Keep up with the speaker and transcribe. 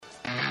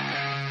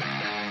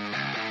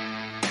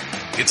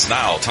It's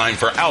now time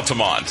for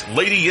Altamont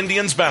Lady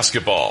Indians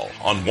basketball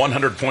on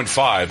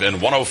 100.5 and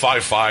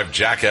 105.5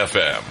 Jack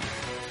FM.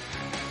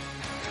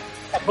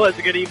 A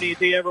pleasant good evening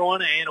to you,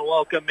 everyone, and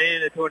welcome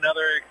in to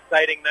another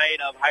exciting night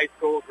of high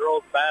school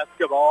girls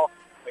basketball.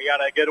 We got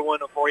a good one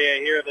for you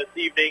here this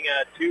evening.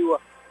 Two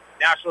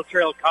National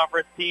Trail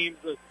Conference teams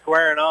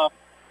squaring off,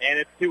 and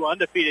it's two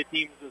undefeated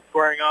teams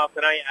squaring off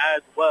tonight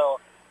as well.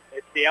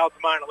 It's the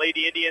Altamont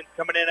Lady Indians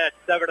coming in at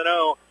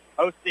 7-0.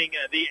 Hosting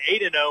the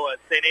 8-0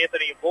 St.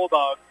 Anthony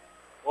Bulldogs.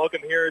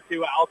 Welcome here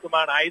to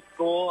Altamont High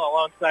School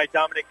alongside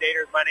Dominic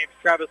Daters. My name is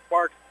Travis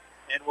Sparks,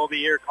 and we'll be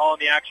here calling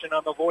the action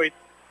on the voice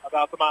of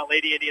Altamont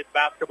Lady Indians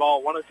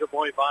basketball,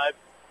 100.5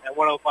 and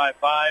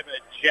 105.5 at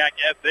Jack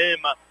FM.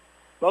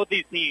 Both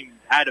these teams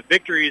had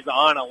victories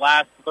on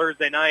last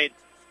Thursday night.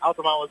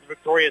 Altamont was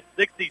victorious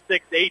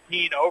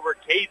 66-18 over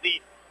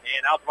Casey,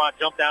 and Altamont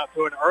jumped out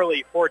to an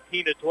early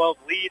 14-12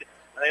 lead.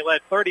 And they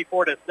led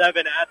 34-7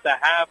 at the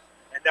half.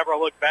 And never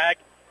looked back.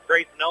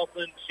 Grace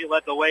Nelson, she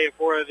led the way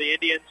for the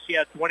Indians. She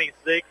had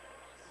 26.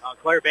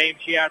 Claire Bain,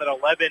 she had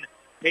 11.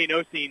 Kay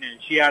Nosine,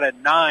 she had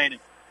 9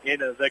 in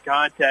the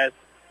contest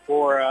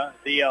for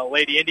the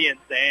Lady Indians.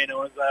 And it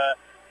was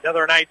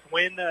another nice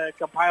win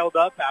compiled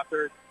up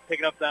after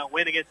picking up that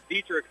win against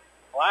Dietrich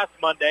last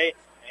Monday.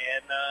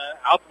 And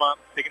Altamont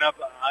picking up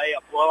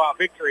a blowout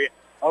victory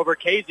over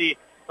Casey.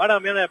 But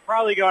I'm going to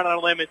probably go out on a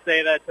limb and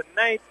say that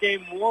tonight's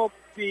game won't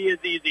be as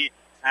easy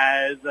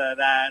as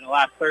that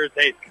last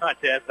Thursday's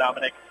contest,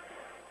 Dominic.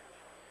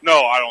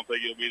 No, I don't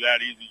think it'll be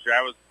that easy,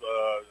 Travis.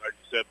 Like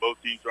you said,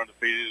 both teams are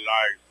undefeated, and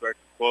I expect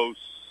a close,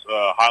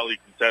 highly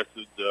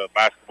contested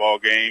basketball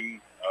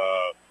game.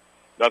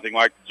 Nothing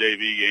like the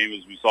JV game,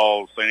 as we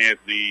saw St.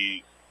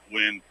 Anthony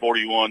win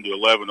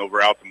 41-11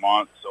 over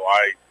Altamont. So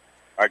I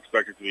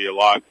expect it to be a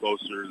lot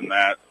closer than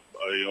that.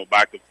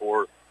 Back and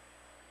forth,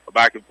 a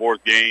back and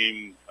forth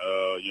game.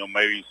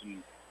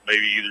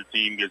 Maybe either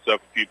team gets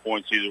up a few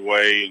points either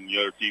way, and the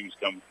other team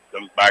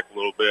comes back a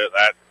little bit.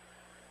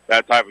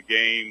 That type of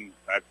game,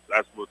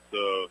 that's what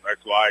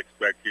I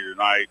expect here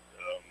tonight.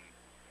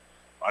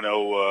 I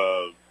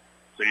know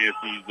St.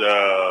 Anthony's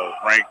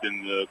ranked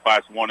in the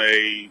Class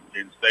 1A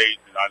in state,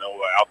 and I know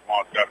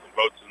Altamont's got some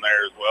votes in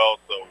there as well.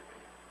 So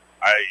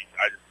I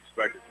just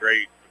expect a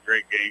great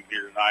game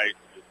here tonight.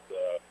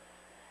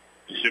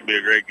 It should be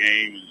a great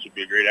game. It should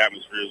be a great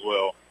atmosphere as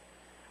well.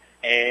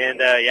 And,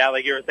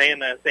 like you were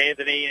saying, St.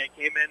 Anthony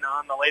came in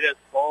on the latest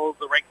polls,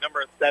 ranked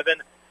number 7.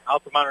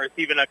 Altamont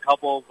receiving a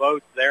couple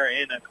votes there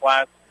in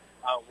Class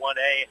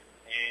 1A.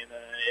 And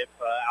if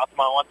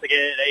Altamont wants to get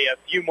a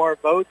few more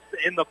votes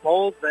in the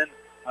polls, then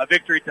a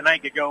victory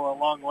tonight could go a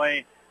long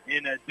way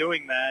in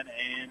doing that.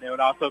 And it would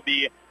also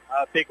be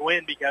a big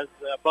win because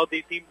both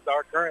these teams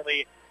are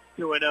currently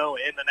 2-0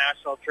 in the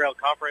National Trail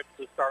Conference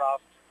to start off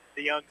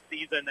the young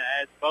season,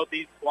 as both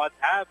these squads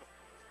have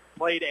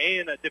played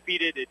and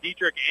defeated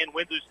Dietrich and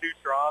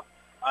Windsor-Stew-Straw.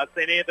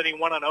 St. Anthony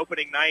won on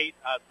opening night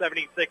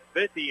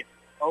 76-50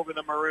 over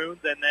the Maroons,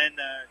 and then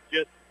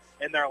just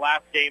in their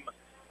last game,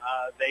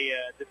 they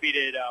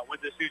defeated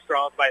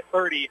Windsor-Stew-Straw by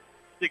 30,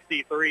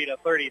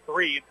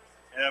 63-33.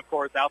 And, of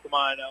course,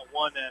 Altamont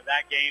won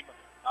that game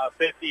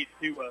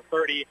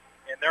 50-30 in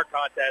their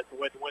contest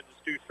with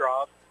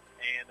Windsor-Stew-Straw.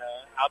 And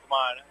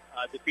Altamont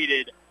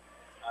defeated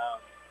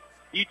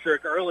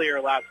Dietrich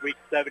earlier last week,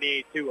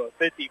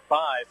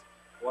 78-55.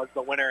 Was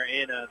the winner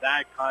in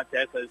that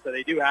contest. So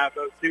they do have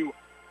those two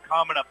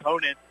common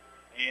opponents.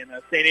 And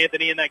St.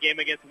 Anthony in that game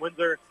against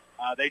Windsor,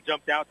 they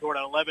jumped out toward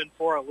an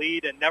 11-4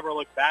 lead and never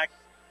looked back.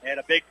 They had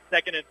a big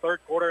second and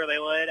third quarter. They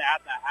led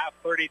at the half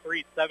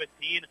 33-17,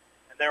 and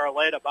they were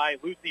led by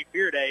Lucy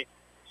Fearday.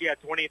 She had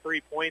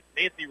 23 points.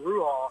 Nancy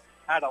Ruhal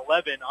had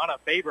 11. Anna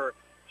Faber,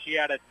 she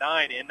had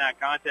 9 in that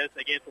contest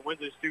against the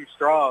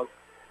Windsor-Stew-Straws.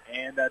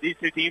 And these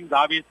two teams,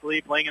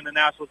 obviously playing in the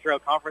National Trail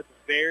Conference,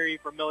 is very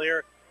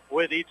familiar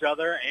with each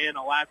other. And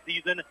last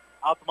season,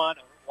 Altamont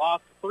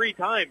lost 3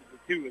 times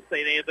to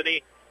St.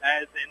 Anthony,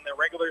 as in the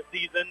regular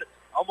season,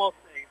 almost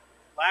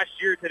last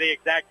year to the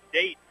exact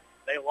date,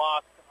 they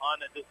lost on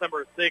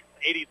December 6th,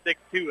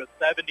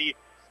 86-70,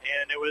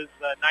 and it was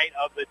the night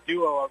of the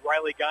duo of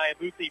Riley Guy and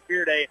Lucy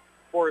Fearday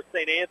for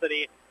St.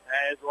 Anthony,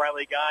 as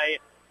Riley Guy,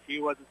 she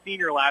was a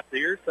senior last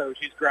year, so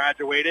she's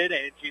graduated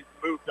and she's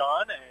moved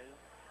on.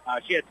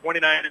 And she had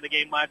 29 in the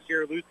game last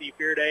year. Lucy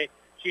Fearday,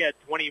 she had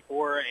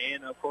 24,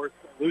 and, of course,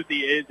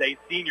 Lucy is a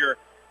senior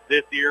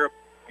this year.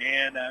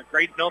 And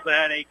Grace Nelson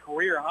had a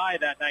career high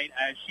that night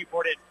as she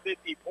poured in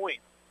 50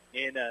 points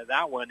in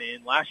that one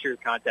in last year's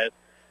contest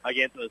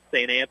against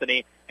St.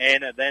 Anthony.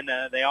 And then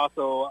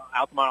Altamont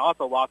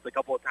also lost a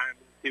couple of times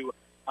to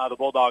the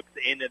Bulldogs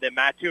in the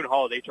Mattoon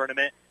Holiday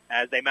Tournament,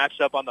 as they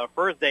matched up on the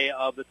first day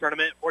of the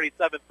tournament,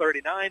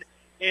 47-39.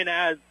 And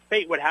as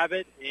fate would have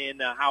it in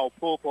how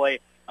pool play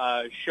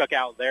shook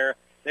out there,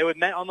 they would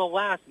met on the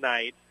last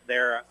night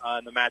there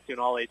in the Mattoon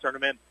Holiday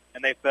Tournament,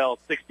 and they fell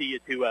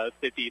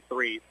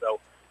 60-53. So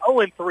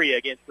 0-3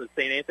 against the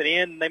St. Anthony,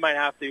 and they might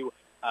have to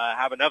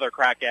have another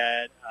crack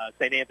at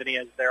St. Anthony,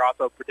 as they're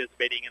also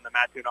participating in the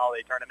Mattoon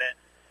Holiday Tournament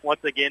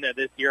once again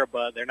this year,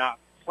 but they're not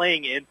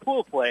playing in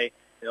pool play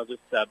it'll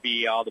just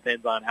be all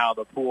depends on how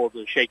the pools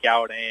shake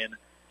out and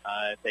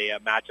if they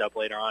match up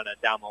later on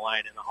down the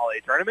line in the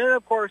holiday tournament. And,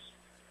 of course,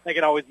 they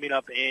can always meet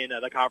up in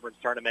the conference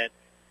tournament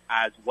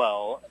as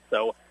well.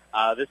 So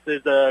this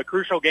is a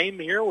crucial game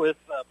here with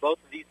both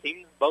of these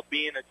teams, both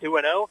being a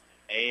 2-0,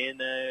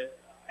 and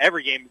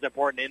every game is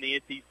important in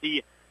the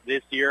NCC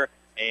this year,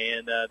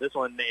 and this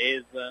one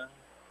is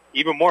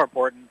even more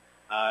important.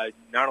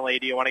 Not only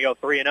do you want to go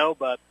 3-0,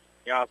 but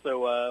you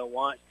also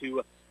want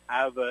to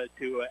have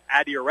to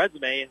add to your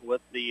resume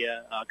with the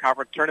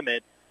conference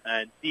tournament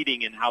and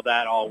seeding and how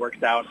that all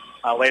works out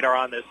later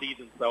on this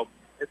season. So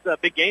it's a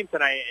big game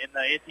tonight in the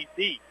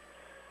NCC.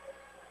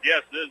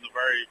 Yes, it is a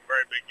very,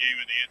 very big game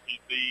in the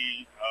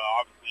NCC.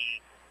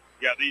 Obviously,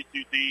 you got these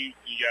two teams.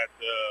 You got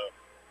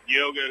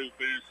Neoga, who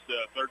finished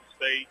third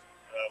state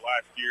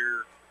last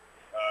year.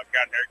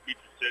 Cotton Herrick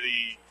Beecher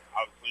City.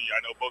 Obviously, I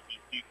know both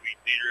these teams beat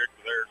Diedrich,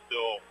 but they're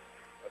still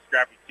a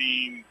scrappy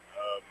team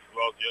as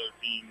well as the other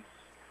teams.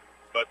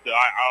 But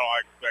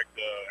I expect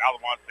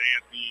Altamont Vs St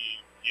Anthony,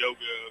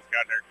 Neoga,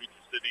 Cotton Herrick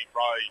Beecher City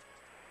probably,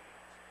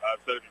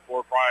 I've said it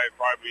before, probably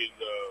be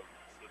the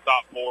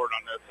top four,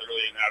 not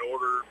necessarily in that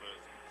order, but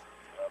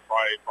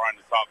probably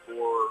in the top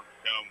four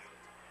come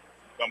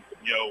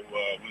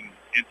when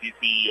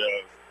NCC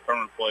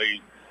tournament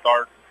play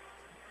starts.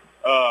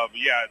 But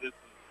yeah, this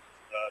is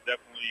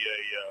definitely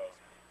a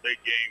big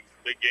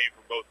game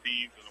for both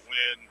teams, and a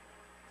win,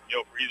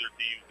 for either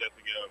team is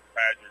definitely going to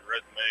pad your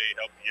resume,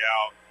 help you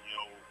out,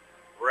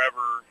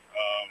 wherever.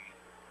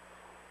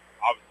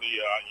 Obviously,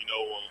 a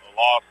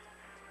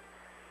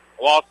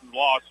loss is a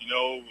loss,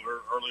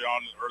 early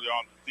on in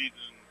the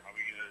season. I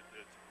mean,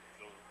 the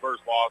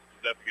first loss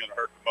is definitely going to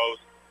hurt the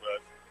most,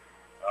 but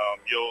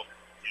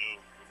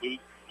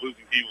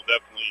losing team will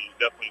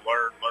definitely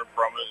learn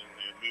from it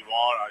and move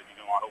on.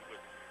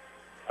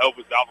 I hope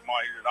it's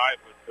Altamont here tonight,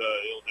 but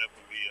it'll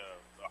definitely be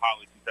a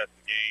highly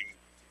contested game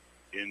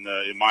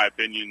in my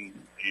opinion.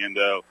 And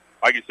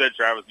like you said,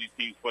 Travis, these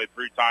teams played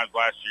 3 times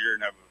last year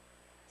and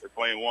they're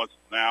playing once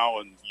now,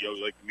 and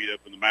they can meet up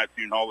in the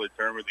Mattoon Holiday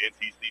Tournament, the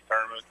NTC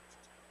tournament,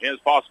 and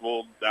it's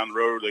possible down the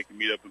road they can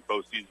meet up in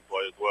postseason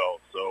play as well.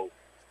 So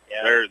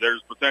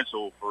there's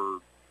potential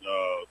for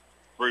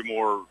 3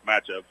 more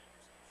matchups,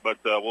 but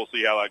we'll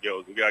see how that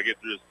goes. We got to get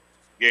through this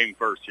game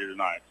first here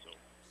tonight. So.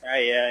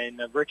 Right, yeah,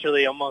 and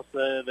virtually almost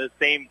the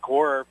same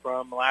core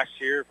from last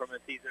year, from a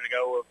season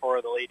ago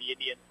for the Lady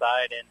Indian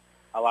side, and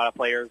a lot of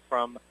players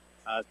from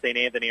St.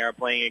 Anthony are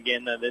playing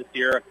again this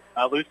year.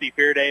 Lucy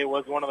Fearday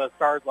was one of the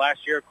stars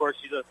last year. Of course,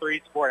 she's a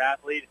 3-sport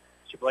athlete.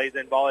 She plays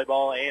in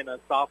volleyball and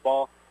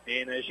softball,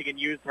 and she can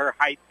use her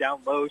height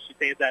down low. She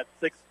stands at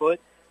 6 foot,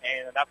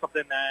 and that's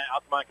something that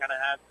Altamont kind of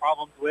has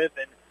problems with,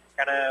 and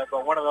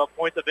but one of the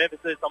points of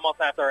emphasis almost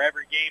after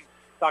every game,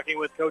 talking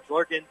with Coach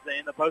Lurkins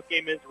in the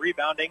postgame, is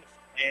rebounding.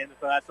 And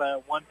so that's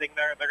one thing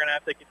they're going to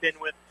have to contend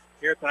with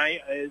here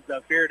tonight is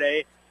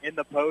Fearday in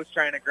the post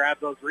trying to grab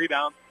those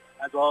rebounds,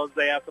 as well as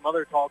they have some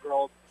other tall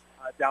girls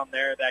down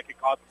there that could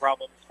cause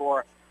problems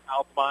for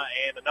Altamont.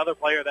 And another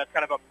player that's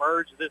kind of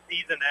emerged this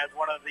season as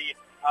one of the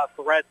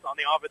threats on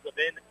the offensive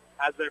end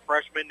has been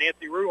freshman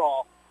Nancy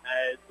Ruhal,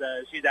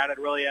 as she's added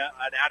really an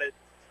added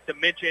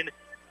dimension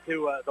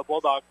to the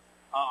Bulldogs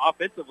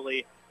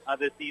offensively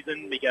this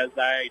season, because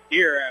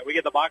we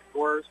get the box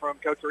scores from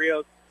Coach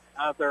Rios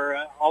after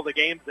all the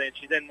games, and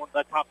she's in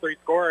the top 3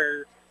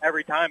 scorers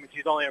every time, and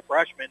she's only a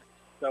freshman,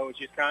 so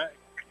she's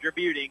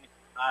contributing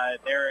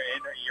there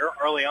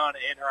early on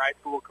in her high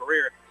school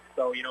career.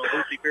 So,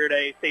 Lucy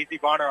Fearday, Stacy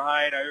Bonner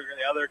Hyde are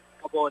the other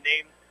couple of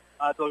names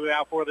to look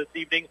out for this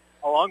evening,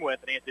 along with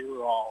Nancy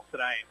Ruhal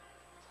tonight.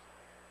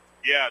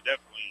 Yeah,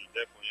 definitely.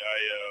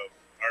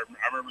 I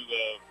remember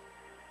the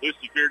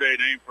Lucy Fearday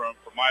name from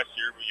last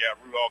year, but yeah,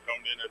 Ruhal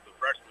coming in as a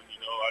freshman,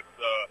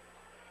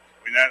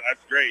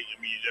 that's great. I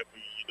mean,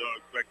 you don't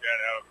expect that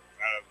out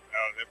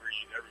of every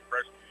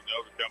freshman,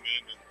 to come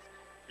in and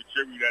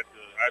contribute at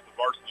the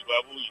varsity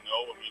level.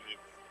 I mean,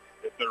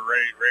 if they're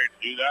ready to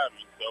do that, I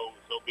mean,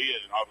 so be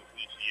it. And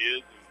obviously she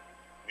is. And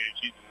I mean,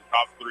 she's in the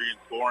top 3 in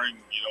scoring.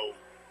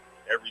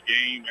 Every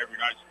game, every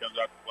night she comes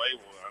out to play.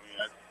 Well, I mean,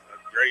 that's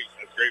great.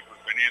 That's great for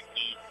St.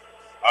 Anthony.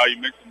 You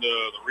mentioned the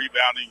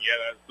rebounding. Yeah,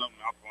 that's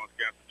something Altamont's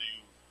got to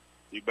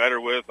do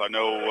better with. I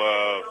know.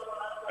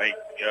 I think.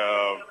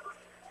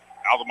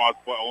 Altamont's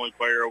the only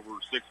player over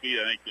 6 feet.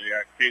 I think they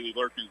got Kaylee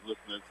Lurkins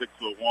listed at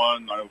 6'1". I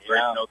know Grace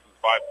Nelson's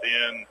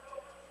 5'10".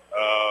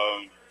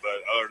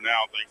 But other than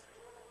that,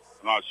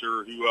 I'm not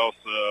sure who else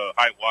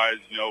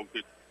height-wise,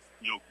 could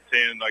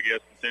contend. I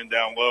guess contend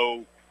down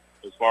low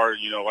as far as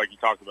like you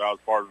talked about,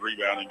 as far as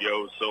rebounding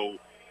goes. So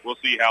we'll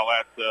see how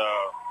that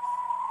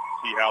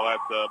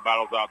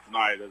battles out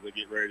tonight as they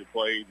get ready to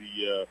play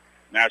the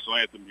national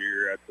anthem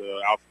here at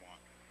Altamont.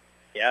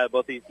 Yeah,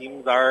 both these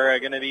teams are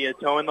going to be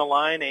toeing the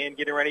line and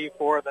getting ready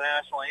for the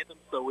national anthem,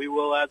 so we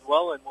will as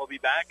well, and we'll be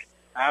back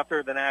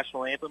after the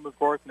national anthem, of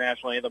course.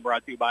 National anthem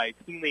brought to you by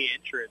Tinley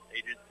Insurance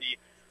Agency,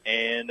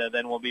 and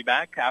then we'll be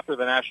back after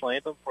the national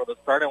anthem for the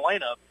starting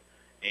lineup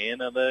and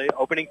the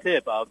opening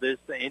tip of this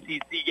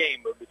NTC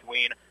game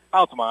between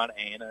Altamont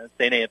and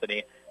St.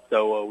 Anthony.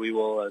 So we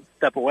will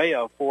step away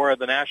for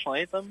the national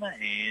anthem,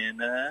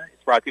 and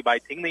it's brought to you by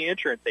Tingley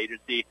Insurance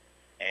Agency,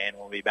 and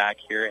we'll be back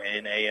here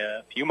in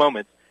a few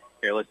moments.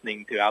 You're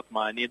listening to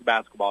Altamont Indians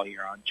basketball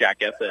here on Jack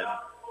FM.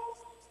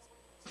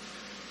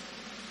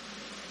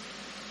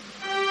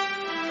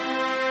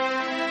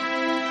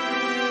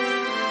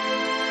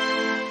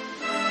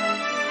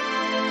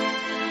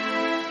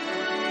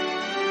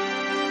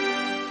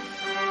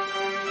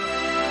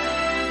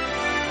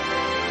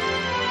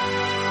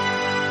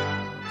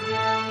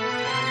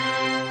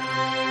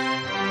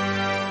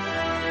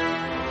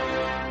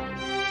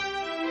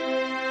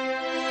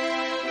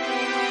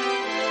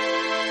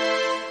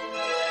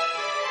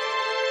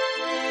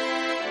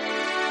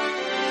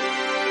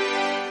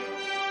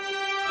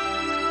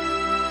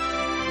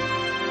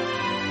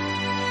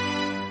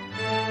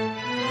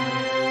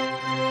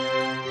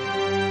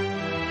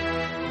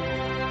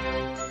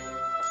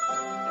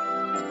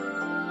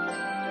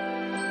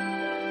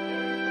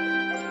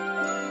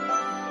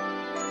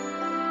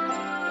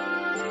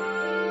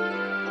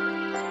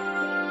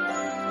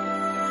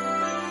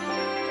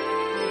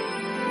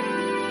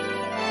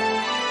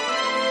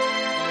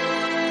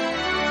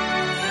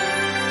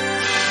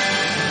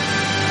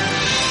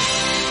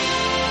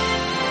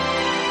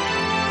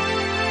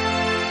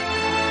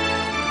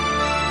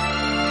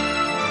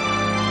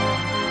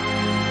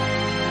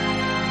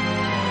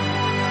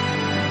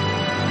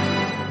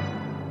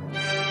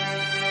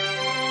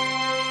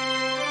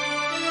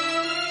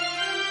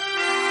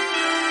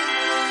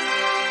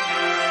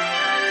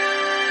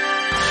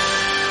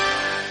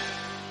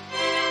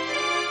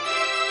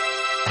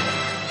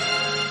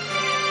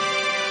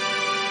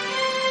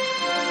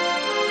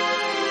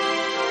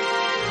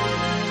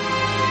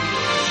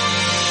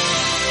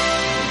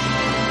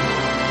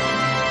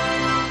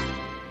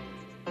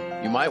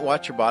 Might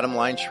watch your bottom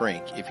line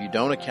shrink if you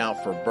don't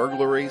account for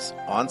burglaries,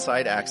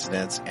 on-site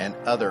accidents, and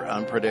other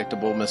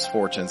unpredictable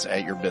misfortunes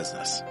at your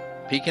business.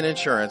 Pekin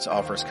Insurance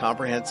offers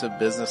comprehensive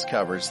business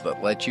coverage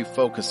that lets you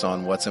focus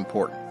on what's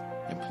important: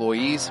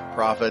 employees,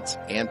 profits,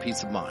 and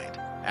peace of mind.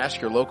 Ask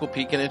your local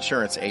Pekin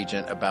Insurance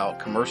agent about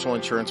commercial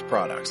insurance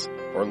products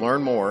or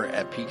learn more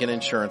at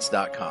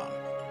pekininsurance.com.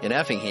 In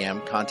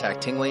Effingham,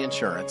 contact Tingley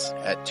Insurance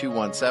at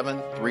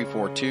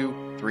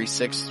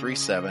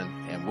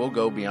 217-342-3637 and we'll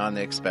go beyond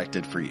the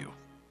expected for you.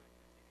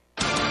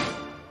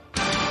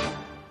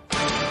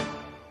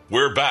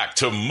 We're back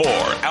to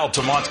more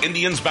Altamont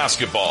Indians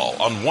basketball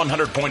on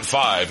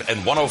 100.5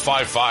 and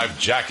 105.5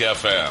 Jack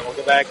FM.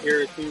 Welcome back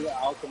here to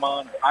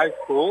Altamont High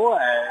School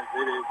as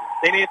it is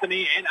St.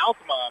 Anthony and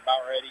Altamont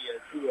about ready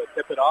to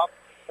tip it off.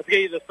 Let's get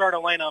you the starting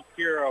lineup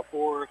here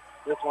for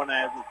this one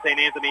as St.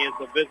 Anthony is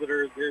the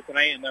visitors here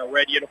tonight in their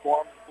red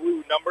uniforms,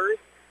 blue numbers.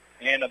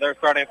 And their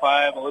starting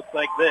five looks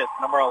like this.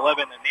 Number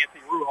 11, Nancy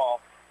Ruhal.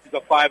 She's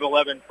a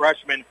 5'11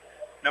 freshman.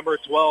 Number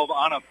 12,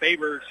 Anna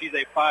Faber. She's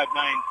a 5'9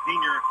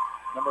 senior.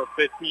 Number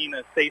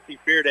 15, Stacy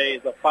Fearday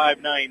is a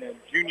 5'9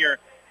 junior.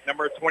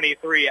 Number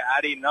 23,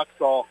 Addie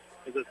Nuxall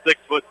is a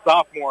 6-foot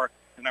sophomore.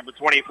 And number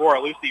 24,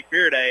 Lucy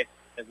Fearday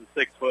is a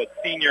 6-foot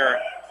senior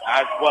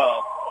as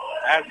well.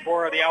 As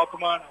for the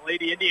Altamont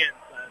Lady Indians,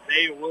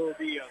 they will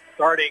be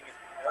starting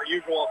their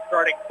usual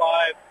starting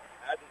five.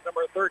 As is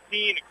number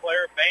 13,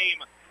 Claire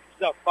Boehm.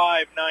 She's a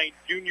 5'9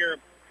 junior.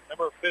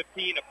 Number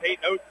 15,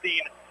 Peyton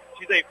Osteen.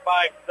 She's a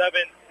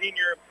 5'7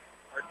 senior,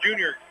 or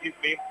junior, excuse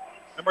me.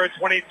 Number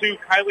 22,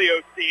 Kylie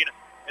Osteen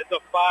is a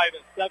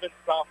 5'7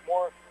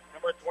 sophomore.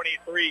 Number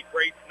 23,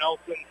 Grace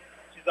Nelson.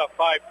 She's a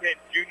 5'10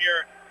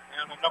 junior.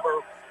 And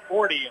number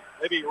 40,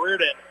 Libby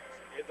Reardon,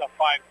 is a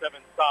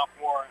 5'7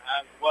 sophomore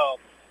as well.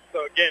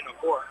 So again,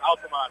 for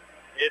Altamont,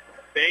 it's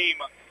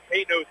Boehm,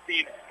 Peyton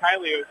Osteen,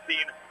 Kylie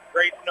Osteen,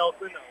 Grace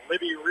Nelson,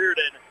 Libby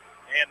Reardon,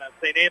 and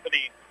St.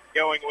 Anthony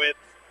going with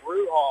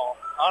Ruhal,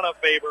 Anna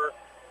Faber,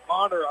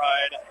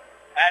 Monderhide,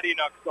 Addie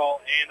Nuxall,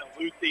 and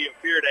Lucy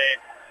Fearday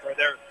for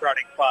their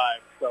starting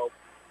five. So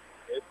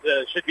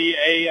it should be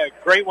a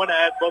great one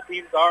as both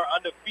teams are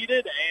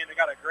undefeated, and we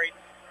got a great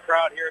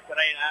crowd here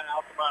tonight at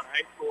Altamont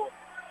High School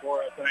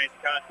for tonight's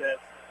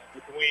contest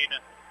between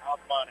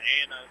Altamont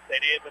and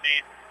St.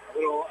 Anthony. A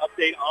little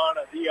update on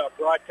the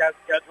broadcast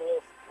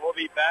schedule. We'll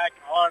be back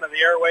on the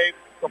airwaves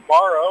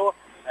tomorrow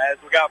as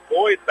we got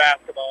boys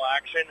basketball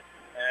action.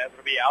 As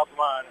it'll be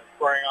Altamont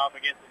squaring off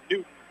against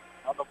Newton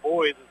on the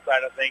boys'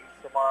 side of things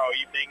tomorrow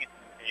evening.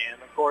 And,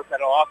 of course,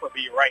 that'll also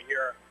be right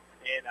here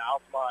in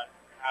Altamont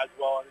as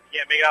well. And if you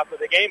can't make it out to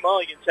the game, well,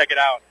 you can check it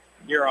out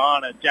here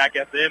on Jack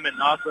FM. And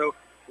also,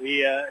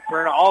 we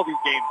turn all these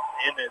games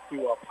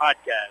into a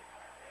podcast.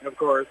 And, of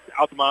course,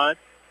 Altamont,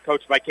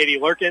 coached by Katie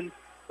Lurkins,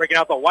 breaking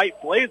out the white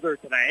blazer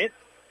tonight.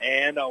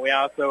 And we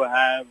also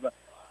have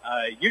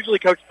usually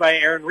coached by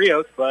Aaron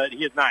Rios, but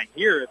he is not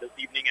here this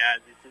evening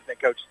as assistant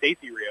coach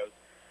Stacy Rios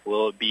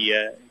will be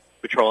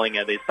patrolling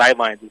the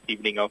sidelines this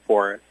evening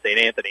for St.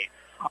 Anthony.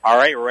 All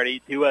right, we're ready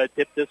to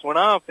tip this one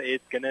off.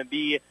 It's going to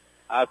be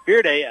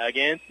Fearday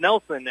against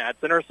Nelson at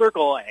center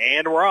circle,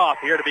 and we're off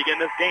here to begin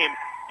this game.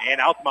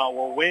 And Altamont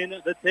will win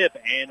the tip,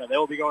 and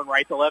they'll be going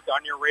right to left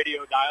on your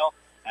radio dial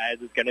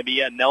as it's going to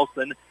be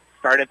Nelson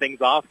started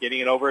things off, getting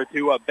it over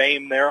to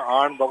Bame there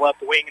on the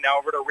left wing. Now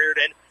over to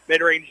Reardon.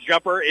 Mid-range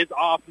jumper is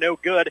off, no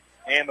good.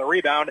 And the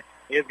rebound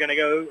is going to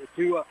go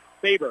to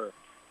Faber.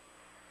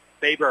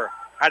 Faber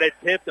had it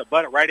tipped,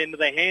 but right into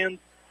the hands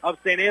of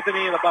St.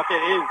 Anthony. The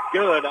bucket is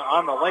good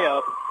on the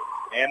layup.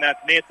 And that's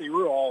Nancy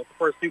Ruhall's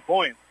first 2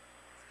 points.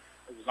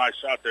 It was a nice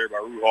shot there by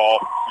Ruhall.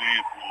 St.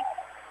 Anthony.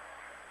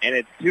 And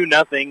it's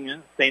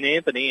 2-0 St.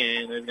 Anthony,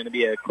 and there's going to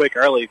be a quick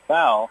early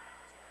foul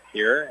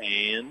here,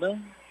 and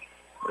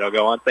it'll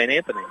go on St.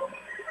 Anthony.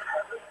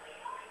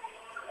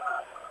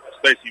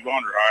 Stacy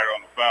Vonderheid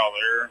on the foul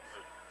there.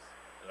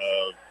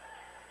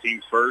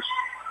 Team's first.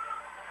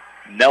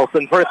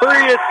 Nelson for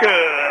three. It's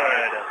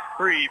good.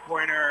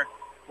 Three-pointer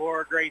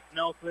for Grace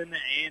Nelson,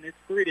 and it's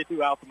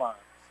 3-2 Altamont.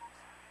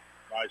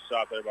 Nice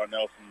shot there by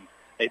Nelson.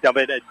 They dump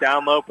it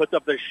down low, puts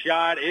up the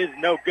shot, is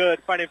no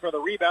good. Fighting for the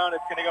rebound.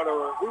 It's going to go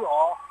to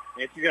Ruhall,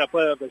 and she's going to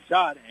put up the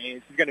shot,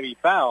 and she's going to be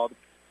fouled.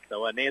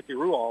 So Nancy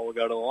Ruhall will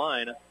go to the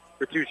line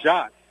for 2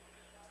 shots.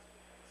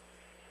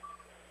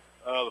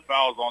 The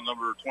foul's on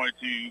number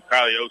 22,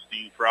 Kylie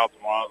Osteen for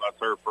Altamont. That's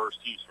her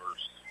first, team's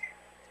first.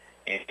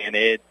 And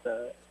it's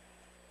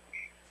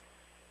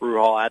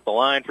Ruhall at the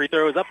line. Free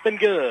throw is up and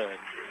good.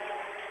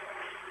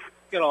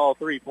 Get all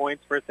 3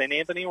 points for St.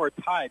 Anthony. We're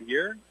tied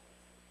here.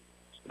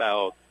 Just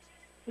about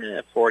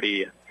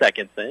 40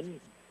 seconds in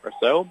or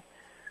so.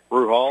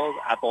 Ruhall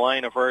at the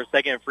line of her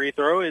second free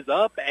throw is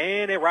up,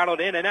 and it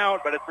rattled in and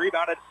out, but it's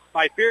rebounded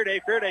by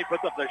Fearday. Fearday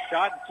puts up the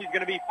shot, and she's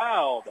going to be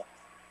fouled.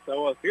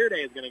 So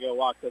Fearday is going to go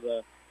walk to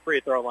the free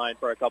throw line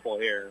for a couple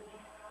here.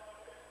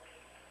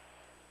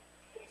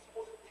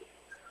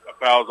 The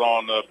foul's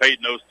on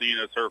Peyton Osteen.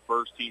 That's her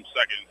first, team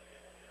second.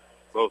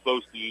 Both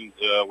Osteens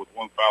with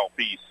 1 foul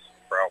piece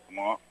for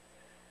Altamont.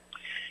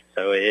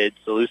 So it's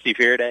Lucy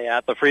Fearday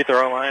at the free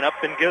throw line, up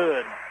and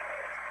good.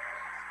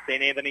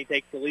 St. Anthony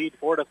takes the lead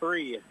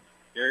 4-3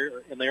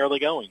 here in the early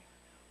going.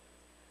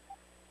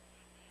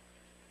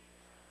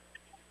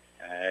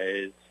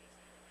 As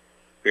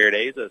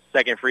Fearday's a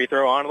second free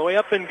throw on the way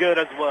up and good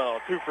as well.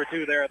 2 for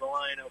 2 there at the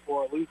line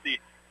for Lucy,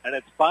 and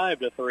it's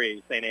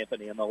 5-3. St.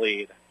 Anthony in the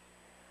lead.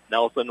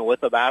 Nelson with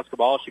the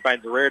basketball. She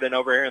finds Reardon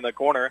over here in the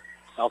corner.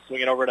 I'll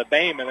swing it over to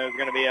Bame, and there's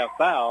going to be a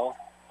foul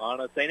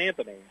on St.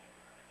 Anthony.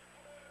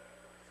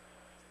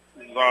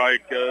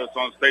 It's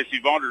on Stacy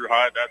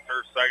Vonderheid. That's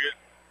her second,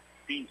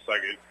 team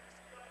second.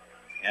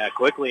 Yeah,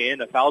 quickly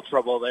into foul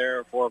trouble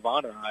there for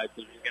Vonderheid,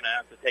 so she's going to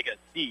have to take a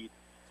seat.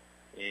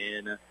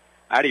 And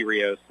Addie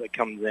Rios that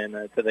comes in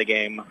to the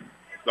game.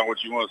 It's not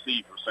what you want to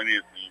see for St.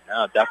 Anthony.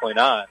 No, definitely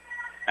not.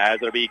 As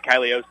it'll be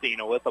Kylie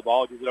Osteen with the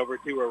ball, gives it over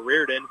to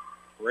Reardon.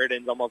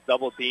 Reardon's almost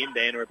double-teamed,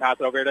 and we pass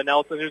it over to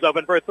Nelson, who's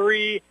open for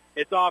 3.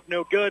 It's off,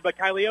 no good, but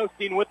Kylie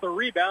Osteen with the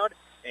rebound,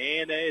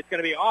 and it's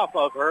going to be off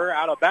of her,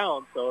 out of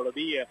bounds, so it'll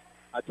be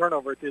a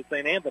turnover to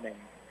St. Anthony.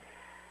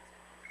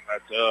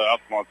 That's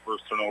Altamont's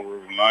first turnover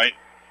of the night.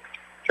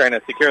 Trying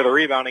to secure the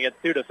rebound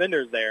against 2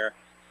 defenders there.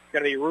 It's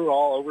going to be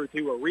Ruhall over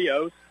to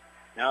Rios.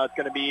 Now it's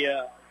going to be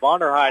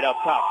Vonderheid up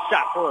top.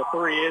 Shot for a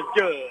 3 is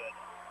good.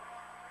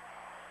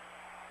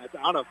 That's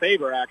on a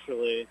favor,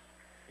 actually,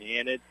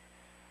 and it's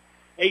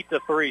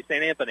 8-3,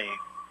 St. Anthony.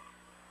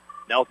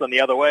 Nelson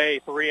the other way,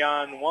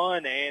 3-on-1,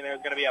 and there's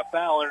going to be a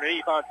foul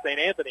underneath on St.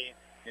 Anthony,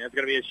 and it's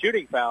going to be a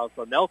shooting foul,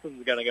 so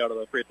Nelson's going to go to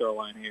the free throw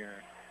line here.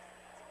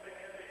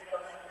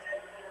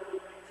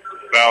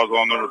 Foul's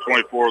on number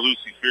 24,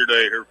 Lucy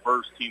Fearday, her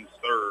first, team's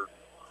third.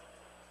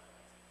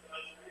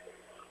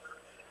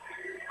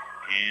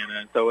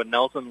 And so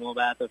Nelson will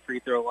bat the free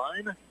throw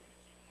line.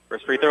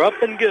 First free throw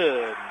up and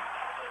good.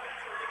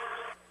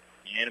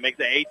 And it makes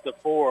it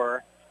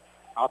 8-4.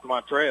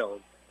 Altamont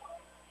trails.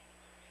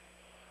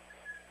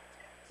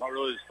 Not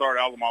really the start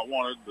Altamont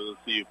wanted, but let's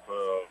see if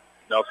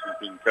Nelson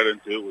can cut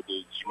into it.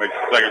 She makes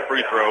the second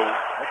free throw,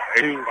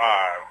 8-5.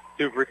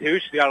 2 for 2.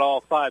 She got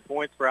all 5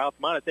 points for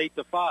Altamont. It's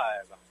 8-5.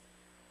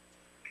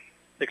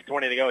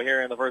 6:20 to go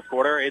here in the first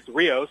quarter. It's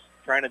Rios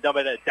trying to dump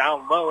it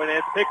down low, and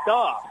it's picked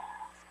off.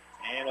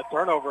 And a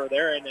turnover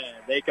there, and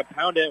they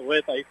compound it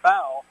with a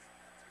foul.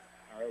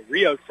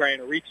 Rios trying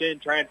to reach in,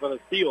 trying for the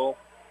steal.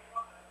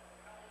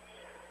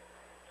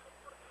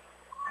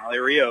 Ali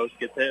Rios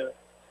gets hit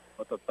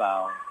with a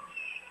foul.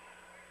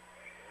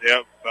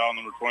 Yep, foul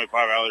number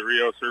 25, Ali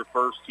Rios, her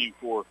first, team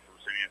fourth for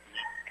St. Anthony.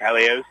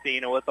 Kylie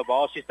Osteen with the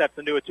ball. She steps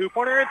into a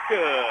 2-pointer. It's good.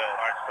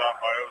 Nice shot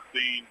by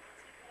Osteen.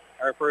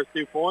 Her first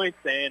 2 points,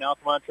 and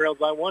Altamont trails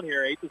by 1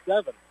 here,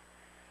 8-7.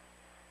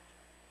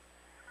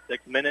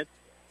 6 minutes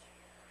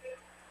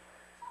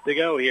to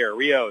go here.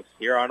 Rios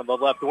here on the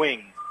left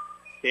wing.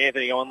 St.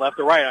 Anthony going left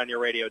to right on your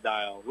radio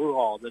dial.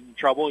 Ruhall's in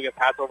trouble. You get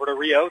pass over to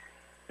Rios.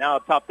 Now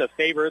up top to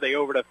Faber. They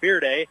over to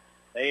Fearday.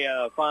 They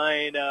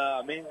find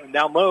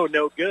down low,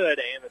 no good,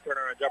 and the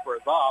turnaround jumper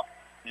is off,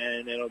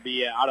 and it'll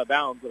be out of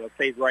bounds. But it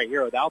stays right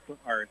here with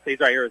stays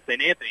right here with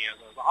St. Anthony,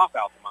 and it's off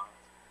Altamont.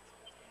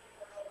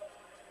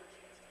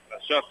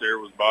 That shot there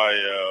was by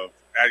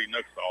Addie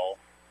Nuxall.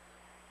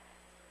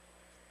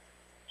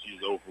 She's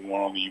 0 for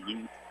 1 on the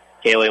evening.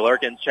 Kaylee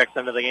Lurkins checks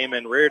into the game,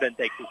 and Reardon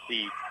takes his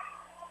seat.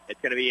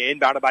 It's going to be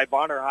inbounded by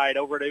Vonderhyde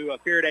over to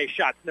Fearday.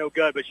 Shot's no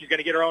good, but she's going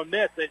to get her own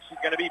miss, and she's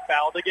going to be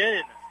fouled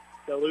again.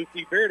 So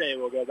Lucy Fearday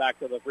will go back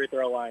to the free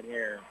throw line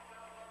here.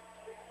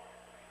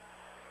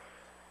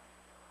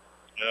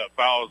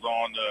 Fouls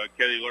on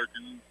Kelly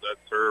Lurkins. That's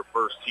her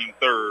first, team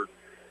third.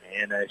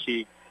 And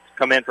she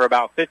come in for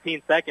about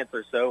 15 seconds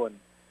or so and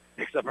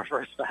picks up her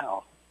first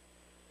foul.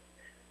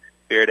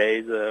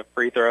 Fearday's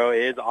free throw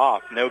is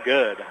off. No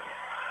good.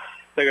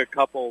 Took a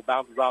couple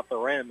bounces off the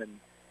rim, and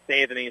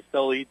St. Anthony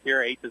still leads here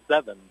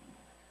 8-7.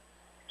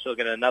 She'll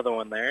get another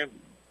one there.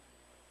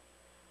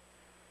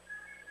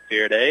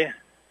 Fearday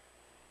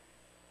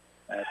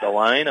at the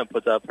line and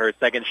puts up her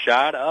second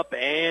shot up,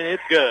 and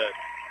it's good.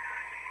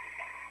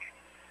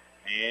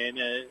 And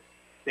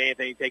St.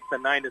 Anthony takes a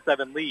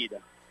 9-7 lead.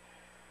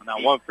 Now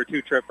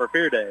 1-for-2 trip for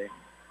Fearday.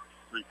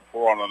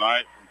 3-for-4 on the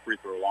night from free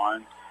throw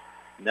line.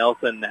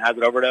 Nelson has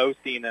it over to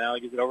Osteen, and now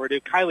he gives it over to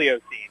Kylie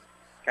Osteen.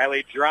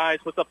 Kylie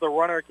drives, puts up the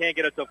runner, can't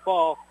get it to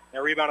fall,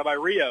 and rebounded by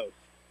Rios.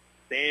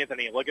 St.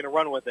 Anthony looking to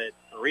run with it.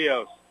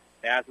 Rios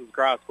passes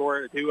across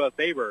court to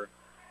Faber.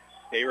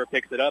 Faber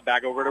picks it up,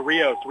 back over to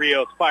Rios.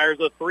 Rios fires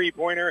a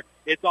three-pointer.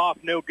 It's off,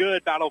 no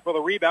good. Battle for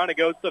the rebound. It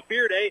goes to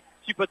Fearday.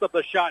 She puts up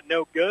the shot,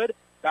 no good.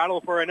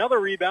 Battle for another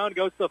rebound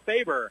goes to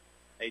Faber.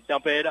 They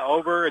dump it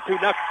over to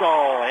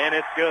Nuxall, and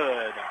it's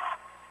good.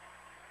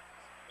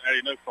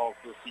 Addie Nuxall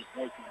for 2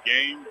 points in the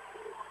game.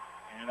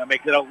 And that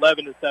makes it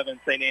 11-7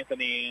 St.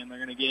 Anthony, and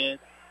they're going to get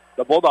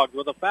the Bulldogs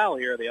with a foul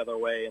here the other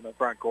way in the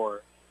front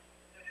court.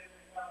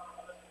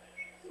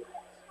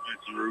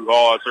 Nancy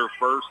Ruhal has her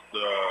first,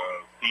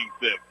 team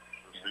fifth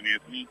for St.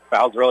 Anthony.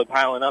 Fouls really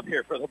piling up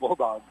here for the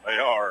Bulldogs. They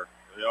are.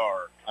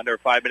 Under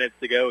 5 minutes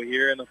to go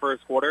here in the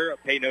first quarter.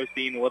 Peyton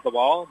Osteen with the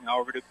ball. Now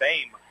over to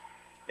Bame.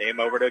 Bame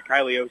over to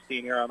Kylie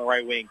Osteen here on the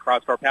right wing.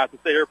 Cross-court pass to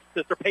her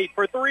sister Peyton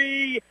for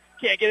three.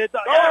 Can't get it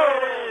done.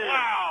 Oh,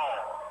 wow.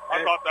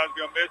 I thought that was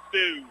going to miss,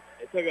 too.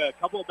 It took a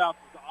couple of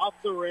bounces off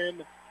the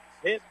rim,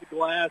 hit the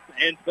glass,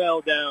 and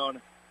fell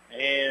down.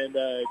 And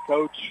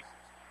Coach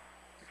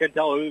couldn't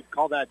tell who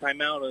called that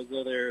timeout. It was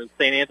either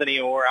St. Anthony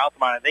or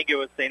Altamont. I think it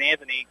was St.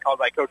 Anthony, called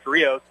by Coach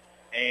Rios.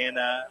 And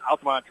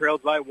Altamont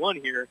trails by 1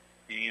 here.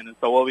 And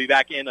so we'll be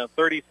back in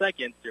 30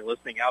 seconds. You're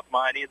listening to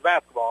Altamont Indians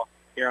basketball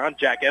here on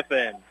Jack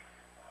FM.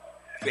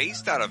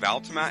 Based out of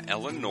Altamont,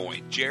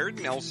 Illinois,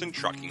 Jared Nelson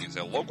Trucking is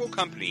a local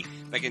company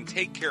that can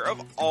take care of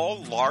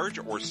all large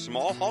or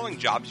small hauling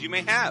jobs you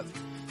may have.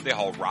 They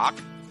haul rock,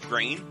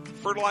 grain,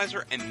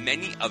 fertilizer, and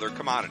many other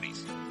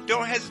commodities.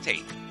 Don't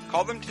hesitate.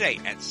 Call them today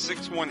at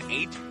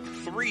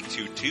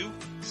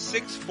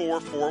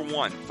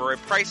 618-322-6441 for a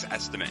price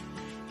estimate.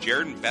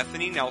 Jared and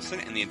Bethany Nelson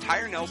and the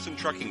entire Nelson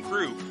Trucking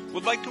crew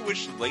would like to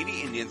wish the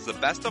Lady Indians the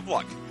best of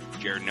luck.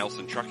 Jared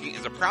Nelson Trucking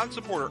is a proud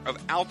supporter of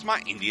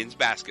Altamont Indians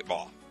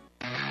basketball.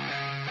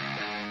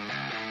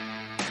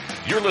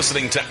 You're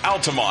listening to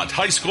Altamont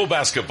High School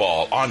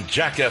basketball on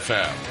Jack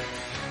FM.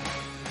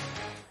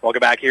 Welcome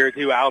back here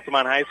to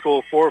Altamont High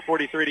School.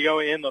 4:43 to go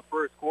in the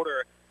first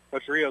quarter.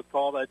 Coach Rios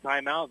called a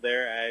timeout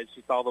there as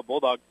she saw the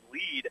Bulldogs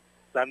lead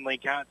suddenly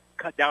cut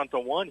down to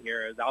 1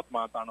 here as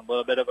Altamont's on a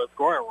little bit of a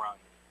scoring run.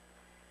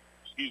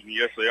 Excuse me,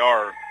 yes they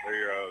are.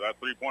 That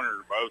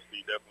three-pointer by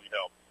Osteen definitely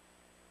helped.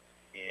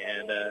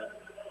 And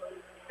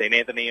St.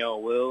 Anthony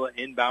will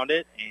inbound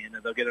it, and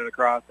they'll get it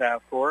across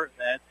half court.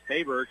 That's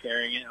Faber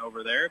carrying it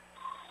over there.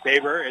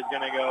 Faber is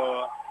going to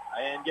go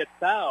and get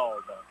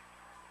fouled.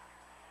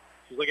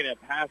 She's looking to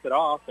pass it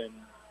off, and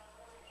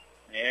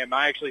I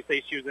might actually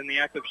say she was in the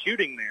act of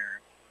shooting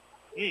there.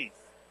 That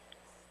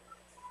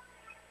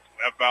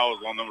foul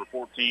is on number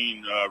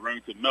 14,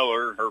 Remington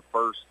Miller, her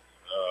first,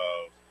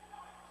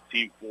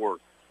 team fourth.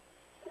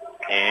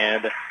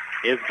 And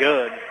is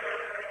good.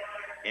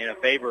 And a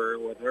Faber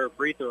with her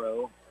free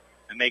throw.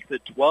 It makes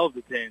it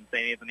 12-10, St.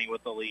 Anthony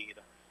with the lead.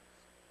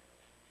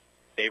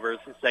 Faber's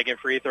second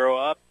free throw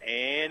up,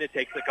 and it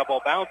takes a couple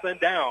of bounce and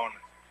down.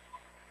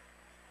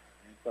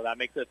 And so that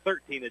makes it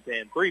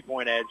 13-10.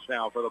 3-point edge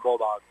now for the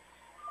Bulldogs.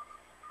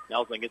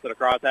 Nelson gets it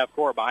across half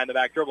court, behind the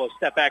back dribble,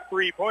 step back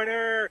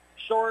three-pointer,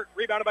 short,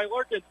 rebounded by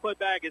Lurkins, put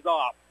back is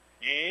off.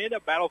 And a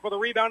battle for the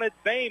rebound, it's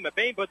Bame.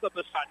 Bame puts up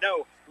the shot,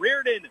 no.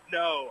 Reardon,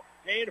 no.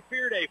 And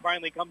Fearday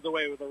finally comes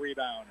away with a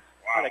rebound.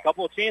 Wow. Had a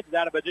couple of chances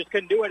at it, but just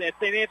couldn't do it. And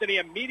St. Anthony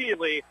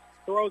immediately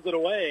throws it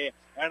away,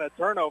 and a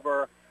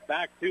turnover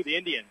back to the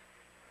Indians.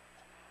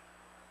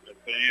 That's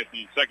St.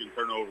 Anthony's second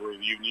turnover of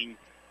the evening.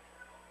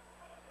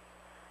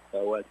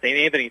 So St.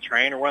 Anthony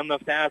trying to run the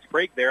fast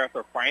break there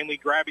after finally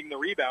grabbing the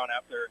rebound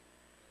after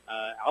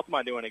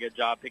Altamont doing a good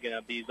job picking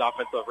up these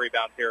offensive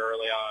rebounds here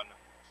early on.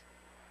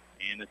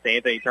 And St.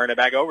 Anthony turned it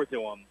back over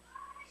to him.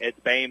 It's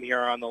Bame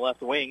here on the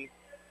left wing.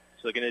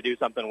 She's looking to do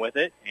something with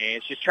it.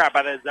 And she's trapped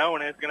by the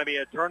zone, and it's going to be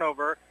a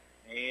turnover.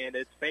 And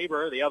it's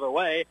Faber the other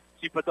way.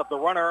 She puts up the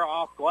runner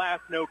off glass,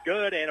 no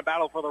good, and a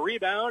battle for the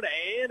rebound.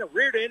 And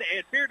Reardon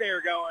and Fearday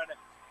are going,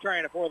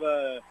 trying for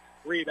the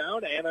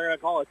rebound, and they're going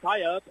to call a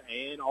tie-up,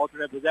 and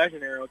alternate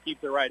possession arrow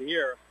keeps it right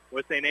here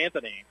with St.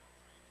 Anthony.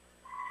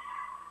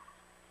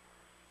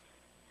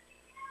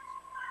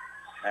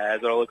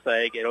 As it looks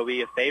like it'll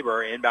be a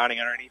Faber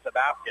inbounding underneath the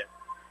basket.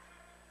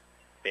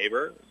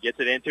 Faber gets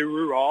it into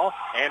Ruhal,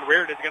 and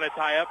Reardon's going to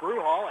tie up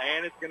Ruhal,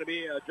 and it's going to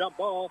be a jump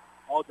ball.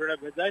 Alternate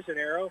possession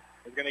arrow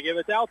is going to give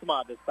it to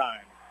Altamont this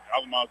time.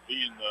 Altamont's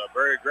being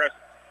very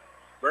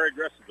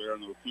aggressive there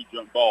on those 2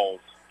 jump balls.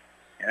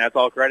 And that's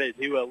all credit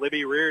to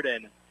Libby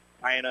Reardon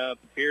tying up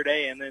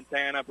Fearday and then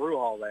tying up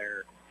Ruhal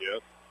there.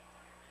 Yes.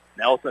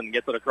 Nelson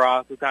gets it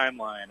across the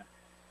timeline.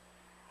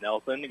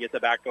 Nelson gets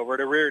it back over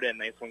to Reardon.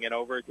 They swing it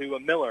over to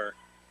Miller.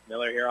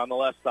 Miller here on the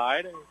left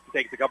side. She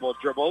takes a couple of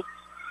dribbles.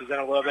 She's in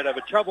a little bit of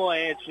a trouble,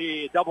 and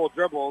she double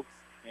dribbles,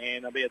 and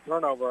it'll be a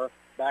turnover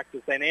back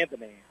to St.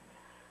 Anthony.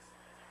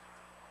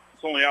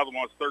 It's only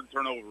Altamont's 3rd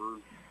turnover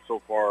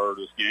so far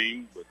this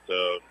game, but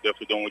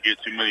definitely don't want to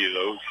get too many of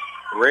those.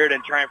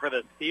 Reardon trying for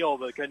the steal,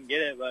 but couldn't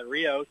get it. But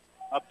Rios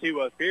up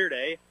to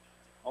Fearday.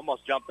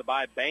 Almost jumped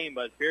by Bain,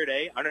 but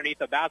Fearday underneath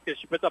the basket.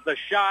 She puts up the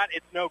shot.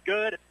 It's no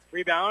good.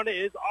 Rebound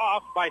is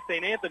off by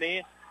St.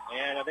 Anthony,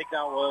 and I think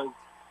that was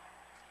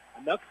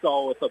a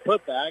Nuxall with the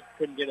putback.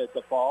 Couldn't get it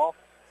to fall.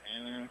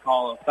 And they're going to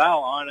call a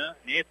foul on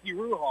Nancy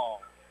Ruhal.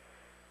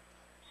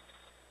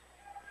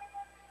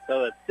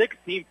 So the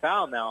 16th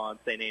foul now on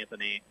St.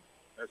 Anthony.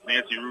 That's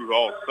Nancy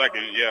Ruhal's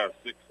 2nd,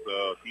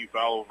 6th team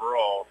foul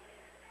overall.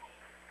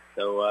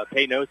 So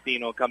Peyton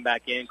Osteen will come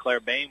back in. Claire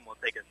Bain will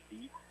take a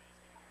seat.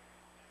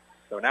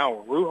 So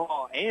now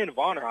Ruhal and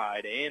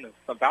Vonderheide in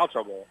some foul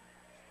trouble.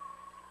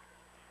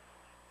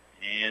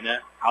 And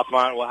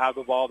Altamont will have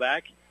the ball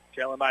back,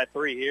 trailing by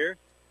 3 here.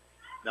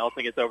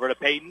 Nelson gets over to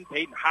Peyton.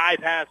 Peyton high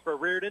pass for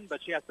Reardon,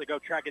 but she has to go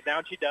track it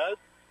down. She does.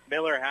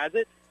 Miller has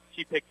it.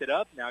 She picked it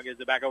up. Now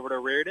gives it back over to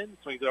Reardon.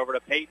 Swings it over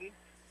to Peyton.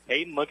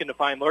 Peyton looking to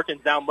find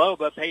Lurkins down low,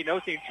 but Peyton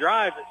Osteen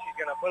drives, and she's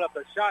going to put up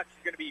the shot.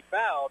 She's going to be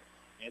fouled.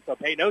 And so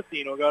Peyton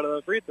Osteen will go to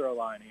the free throw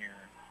line here.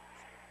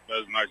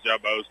 Does a nice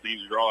job by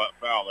Osteen to draw that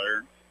foul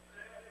there.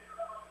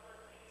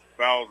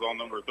 Fouls on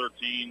number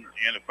 13,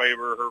 Anna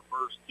Faber, her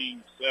first,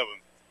 team 7.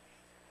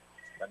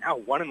 So now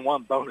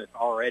 1-and-1 bonus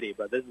already,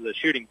 but this is a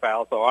shooting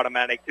foul, so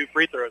automatic 2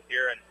 free throws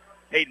here, and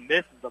Peyton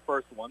misses the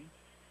first one.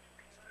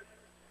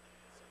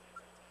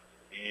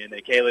 And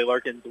Kaylee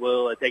Lurkins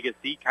will take his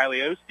seat. Kylie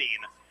Osteen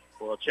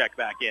will check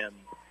back in.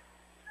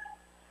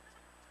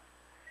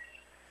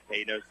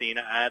 Peyton Osteen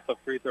at the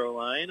free throw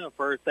line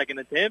for her 2nd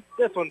attempt.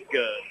 This one's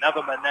good.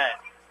 Nothing but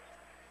net.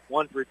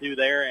 1 for 2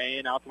 there,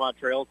 and Altamont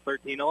trails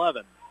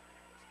 13-11.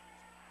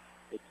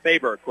 It's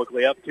Faber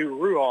quickly up to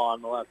Ruhal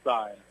on the left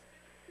side.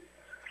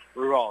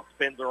 Ruhal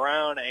spins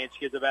around, and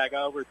she gives it back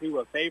over to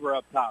a Faber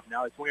up top.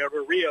 Now they swing over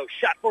to Rio.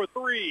 Shot for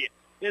 3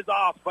 is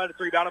off, but it's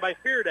rebounded by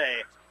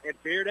Fearday. And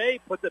Fearday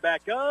puts it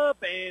back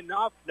up, and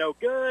off, no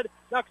good.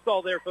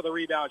 Nuxall there for the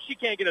rebound. She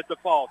can't get it to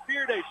fall.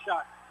 Fearday's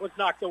shot was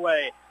knocked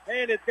away,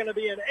 and it's going to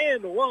be an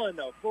and 1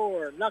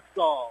 for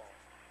Nuxall.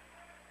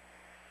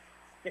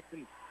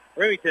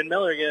 Remington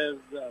Miller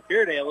gives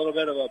Fearday a little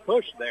bit of a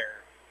push there.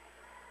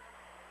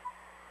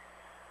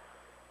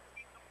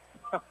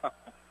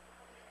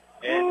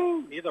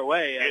 And either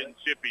way, getting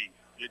chippy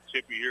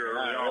here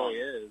early on. It really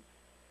is.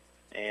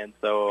 And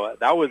so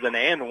that was an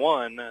and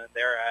 1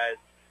 there as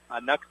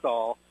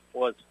Nuxall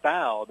was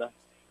fouled. The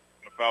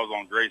foul's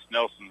on Grace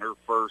Nelson, her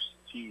first,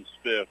 team's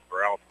 5th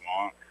for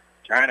Altamont.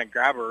 Trying to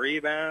grab a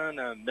rebound.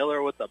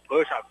 Miller with the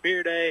push on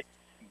Fearday.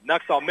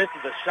 Nuxall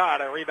misses a shot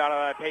and rebounded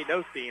by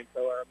Peyton Osteen,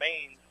 so it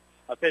remains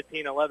a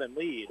 15-11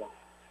 lead.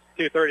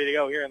 2:30 to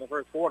go here in the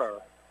first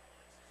quarter.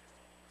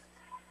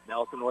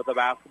 Nelson with the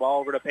basketball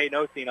over to Peyton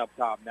Osteen up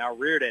top. Now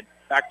Reardon,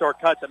 backdoor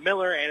cut to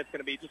Miller, and it's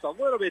going to be just a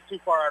little bit too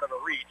far out of the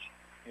reach.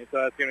 And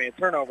so it's going to be a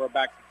turnover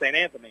back to St.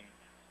 Anthony.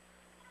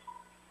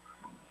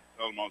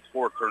 Altamont's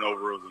 4th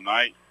turnover of the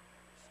night.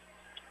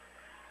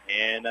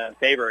 And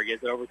Faber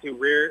gets it over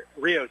to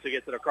Rios, who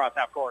gets it across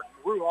half court.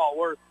 Ruhal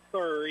worth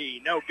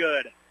 3, no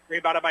good.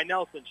 Rebounded by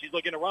Nelson. She's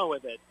looking to run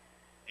with it.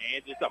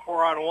 And just a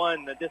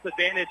 4-on-1, the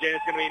disadvantage, and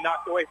it's going to be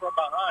knocked away from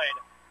behind.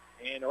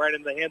 And right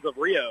in the hands of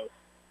Rios.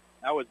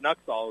 That was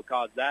Nuxall who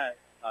caused that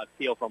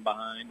steal from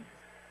behind.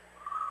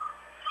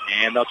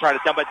 And they'll try to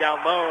dump it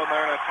down low, and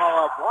they're going to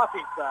call a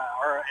blocking foul,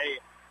 or a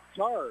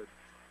charge.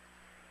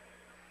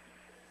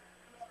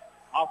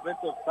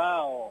 Offensive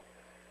foul.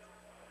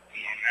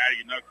 On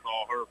Addie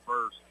Nuxall, her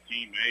first,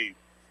 team 8.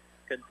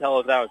 Couldn't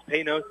tell if that was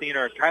Peyton Osteen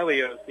or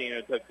Kylie Osteen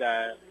who took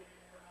that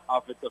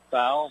offensive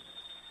foul.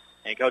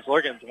 And Coach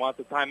Lurkins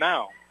wants a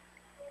timeout.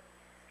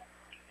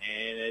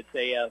 And it's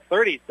a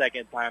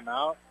 30-second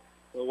timeout.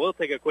 So we'll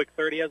take a quick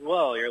 30 as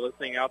well. You're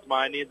listening to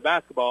Altamont Indians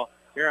basketball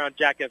here on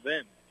Jack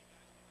FM.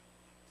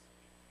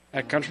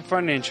 At Country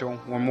Financial,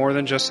 we're more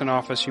than just an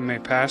office you may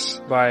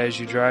pass by as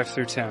you drive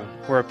through town.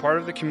 We're a part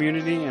of the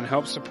community and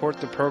help support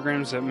the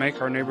programs that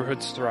make our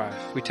neighborhoods thrive.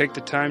 We take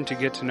the time to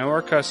get to know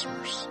our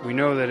customers. We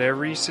know that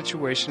every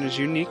situation is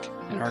unique,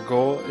 and our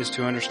goal is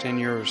to understand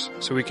yours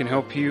so we can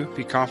help you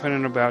be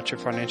confident about your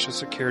financial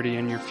security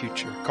and your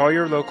future. Call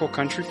your local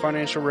Country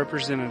Financial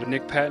representative,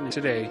 Nick Patton,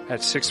 today at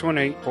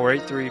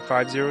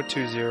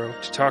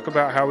 618-483-5020 to talk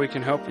about how we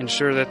can help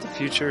ensure that the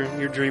future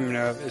you're dreaming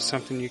of is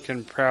something you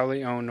can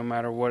proudly own no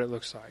matter what it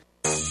looks like.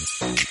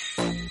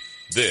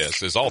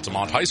 This is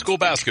Altamont High School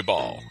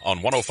basketball on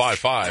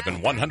 105.5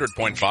 and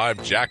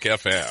 100.5 Jack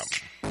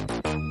FM.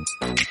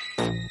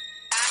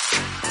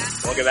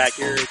 Welcome back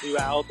here to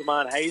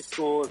Altamont High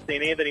School.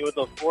 St. Anthony with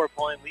a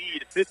 4-point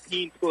lead,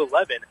 15-11,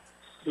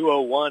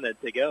 2:01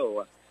 to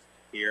go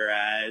here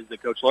as the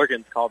Coach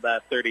Lurkins called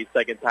that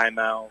 30-second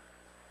timeout.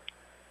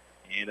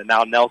 And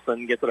now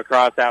Nelson gets it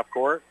across half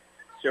court.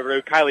 It's over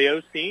to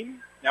Kylie Osteen.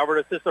 Now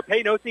over to Sister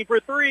Payne. Osteen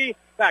for three.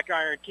 Back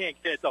iron can't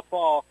get it to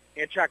fall.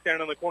 And tracked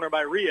down in the corner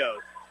by Rios.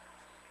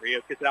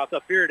 Rios gets it out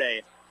to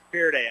Fearday.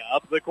 Fearday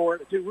up the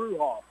court to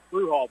Ruhal.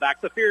 Ruhal back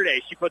to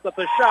Fearday. She puts up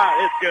the shot.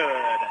 It's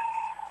good.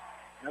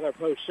 Another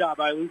post shot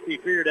by Lucy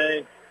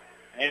Fearday.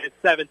 And it's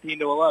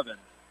 17-11.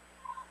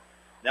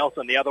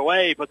 Nelson the other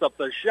way. Puts up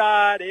the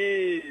shot.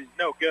 Is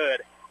no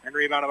good. And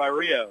rebounded by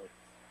Rios.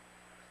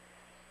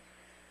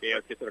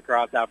 Rios gets it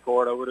across half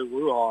court over to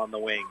Ruhal on the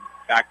wing.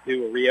 Back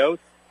to Rios.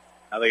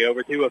 Now they go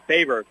over to a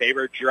Faber.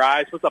 Faber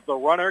drives, puts up the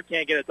runner,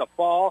 can't get it to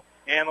fall,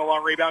 and the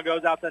long rebound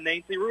goes out to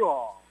Nancy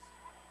Ruhal.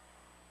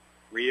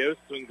 Rios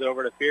swings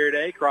over to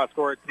Fearday, cross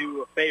court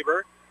to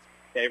Faber.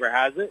 Faber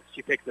has it.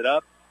 She picks it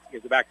up,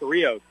 gives it back to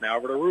Rios. Now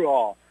over to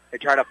Ruhal. They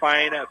try to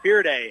find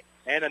Fearday,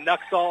 and a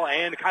Nuxall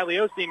and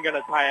Kylie Osteen going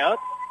to tie up,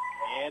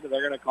 and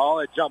they're going to call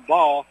a jump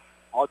ball.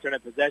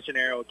 Alternate possession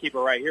area will keep it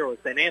right here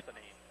with St. Anthony.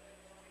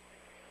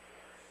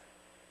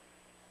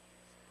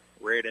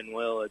 Reardon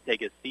will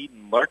take his seat,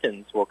 and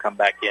Larkins will come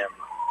back in.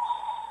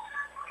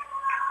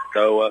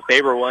 So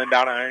Faber will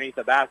inbound underneath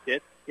the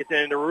basket. Gets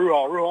it into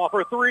Ruhal. Ruhal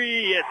for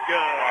three. It's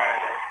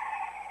good.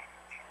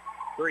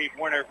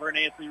 Three-pointer for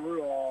Nancy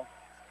Ruhal.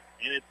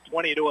 And it's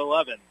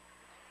 20-11.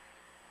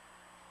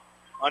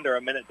 Under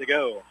a minute to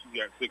go.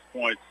 She's got 6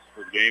 points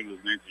for the game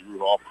with Nancy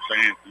Ruhal for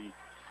St. Anthony.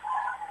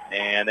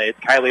 And it's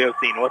Kylie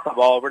Osteen with the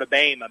ball over to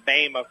Bame.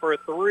 Bame for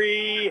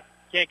three.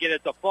 Can't get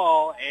it to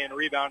fall. And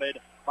rebounded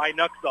by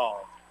Nuxall.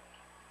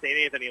 St.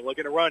 Anthony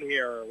looking to run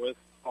here with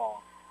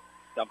Paul.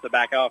 Dumps it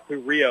back off to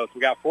Rios.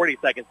 We got 40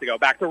 seconds to go.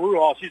 Back to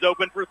Ruhal. She's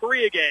open for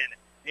three again.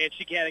 And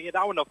she can't get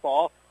that one to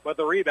fall. But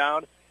the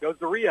rebound goes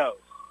to Rios.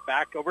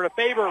 Back over to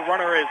Faber.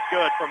 Runner is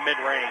good from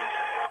mid-range.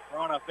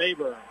 Rana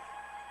Faber.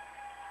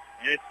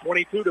 And it's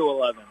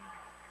 22-11.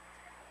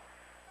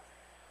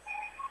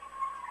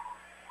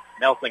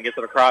 Nelson gets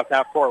it across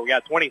half court. We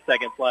got 20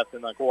 seconds left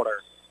in the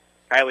quarter.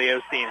 Kylie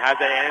Osteen has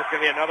it, and it's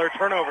going to be another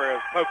turnover.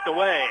 It's poked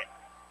away.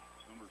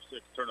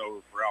 6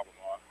 turnover for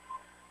Altamont.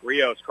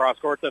 Rios cross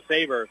court to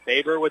Faber.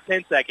 Faber with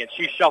 10 seconds.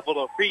 She shuffled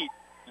her feet,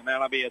 and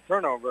that'll be a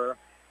turnover.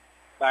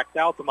 Back to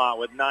Altamont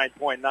with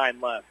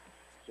 9.9 left.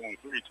 It's only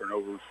 3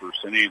 turnovers for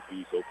St.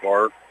 Anthony so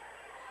far.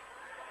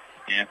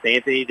 And St.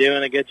 Anthony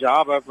doing a good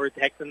job of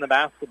protecting the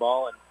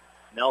basketball, and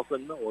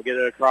Nelson will get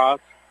it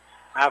across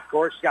half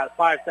court. She's got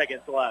 5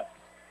 seconds left.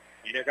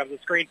 And here comes a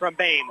screen from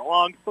Bame. A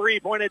long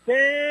three-point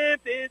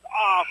attempt is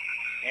off,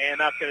 and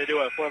that's going to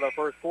do it for the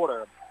first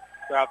quarter.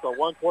 So after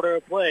 1 quarter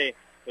of play,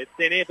 it's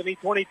St. Anthony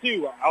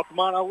 22,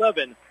 Altamont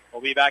 11.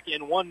 We'll be back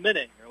in 1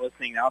 minute. You're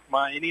listening to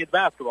Altamont Indians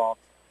basketball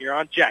here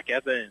on Jack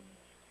FM.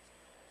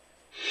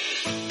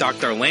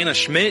 Dr. Lana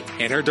Schmidt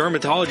and her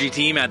dermatology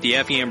team at the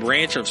Effingham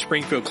branch of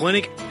Springfield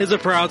Clinic is a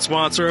proud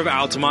sponsor of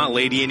Altamont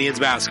Lady Indians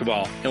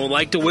basketball and would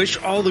like to wish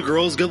all the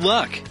girls good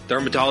luck.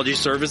 Dermatology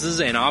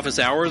services and office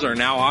hours are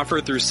now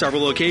offered through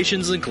several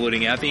locations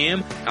including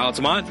Effingham,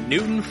 Altamont,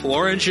 Newton,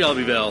 Flora, and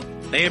Shelbyville.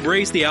 They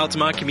embrace the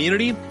Altamont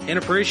community and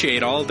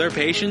appreciate all of their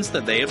patients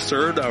that they have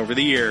served over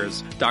the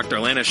years. Dr.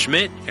 Lana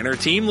Schmidt and her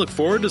team look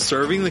forward to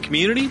serving the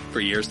community for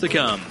years to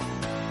come.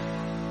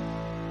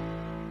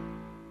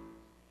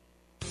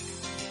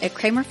 At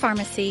Kramer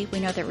Pharmacy, we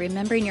know that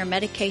remembering your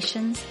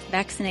medications,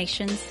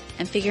 vaccinations,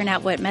 and figuring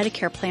out what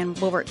Medicare plan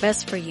will work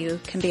best for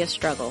you can be a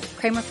struggle.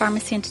 Kramer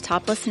Pharmacy in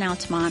Teutopolis and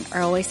Altamont are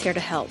always here to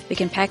help. We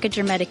can package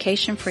your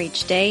medication for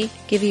each day,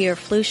 give you your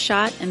flu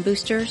shot and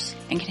boosters,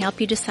 and can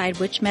help you decide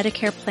which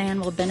Medicare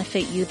plan will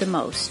benefit you the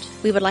most.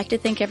 We would like to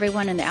thank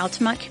everyone in the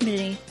Altamont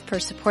community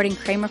for supporting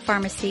Kramer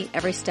Pharmacy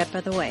every step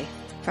of the way.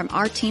 From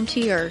our team to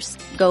yours,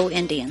 go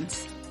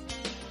Indians.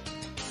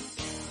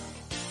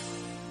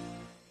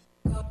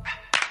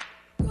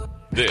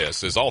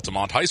 This is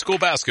Altamont High School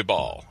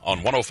basketball on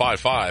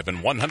 105.5 and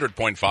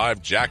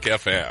 100.5 Jack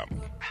FM.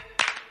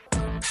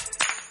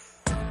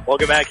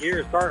 Welcome back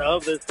here. Start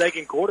of the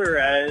second quarter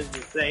as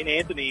St.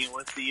 Anthony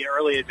with the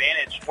early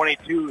advantage,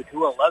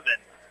 22-11.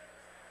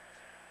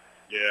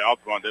 Yeah,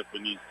 Altamont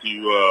definitely needs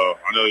to,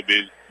 I know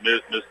they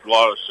missed a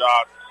lot of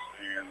shots.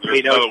 And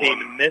we know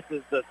team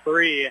misses the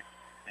three,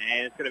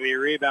 and it's going to be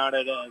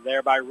rebounded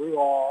there by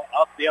Ruhal.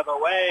 Up the other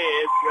way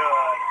is good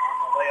on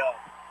the layup.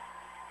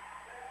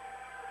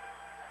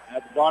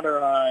 That's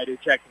Vonderheide who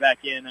checks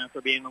back in after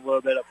being in a little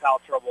bit of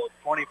foul trouble.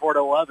 It's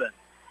 24-11.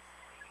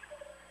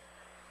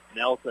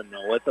 Nelson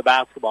with the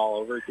basketball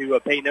over to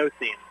Peyton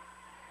Osteen.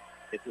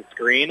 It's a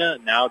screen.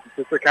 Now it's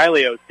Sister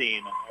Kylie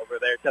Osteen over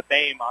there to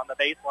Bame on the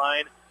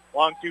baseline.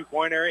 Long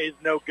two-pointer is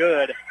no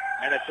good,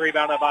 and it's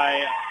rebounded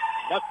by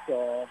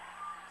Nuxall.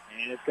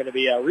 And it's going to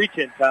be a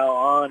reach-in foul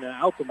on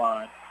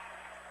Altamont.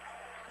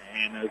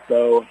 And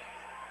so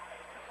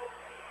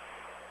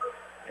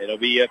it'll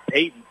be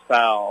Peyton's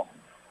foul.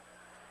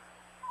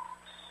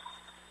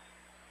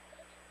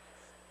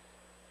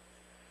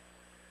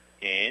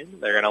 And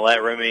they're going to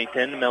let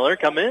Remington Miller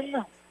come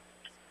in.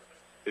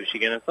 Who's she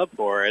going to sub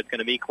for? It's going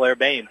to be Claire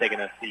Bain taking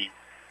a seat.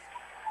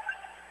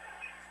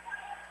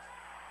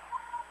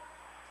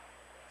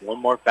 One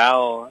more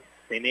foul.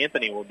 St.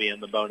 Anthony will be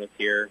in the bonus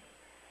here.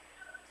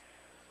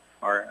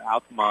 Or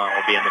Altamont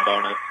will be in the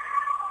bonus.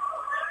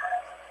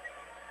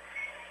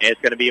 And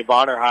it's going to be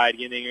Vonderheide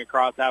getting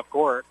across half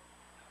court.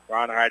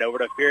 Vonderheide over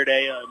to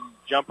Fearday.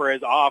 Jumper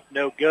is off,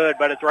 no good,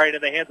 but it's right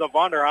in the hands of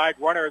Vonderheide.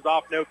 Runner is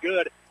off, no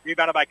good.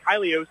 Rebounded by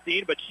Kylie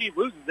Osteen, but she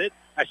loses it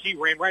as she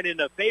ran right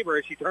into Faber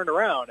as she turned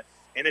around.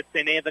 And it's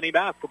St. Anthony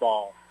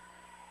basketball.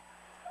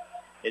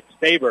 It's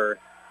Faber.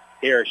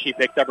 Here, she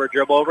picks up her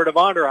dribble over to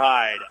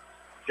Vonderheide.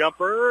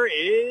 Jumper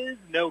is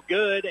no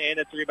good, and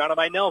it's rebounded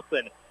by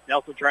Nelson.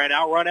 Nelson trying to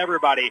outrun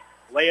everybody.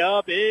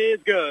 Layup is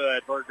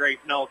good for Grace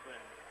Nelson.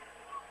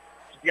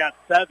 She's got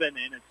 7,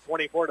 and it's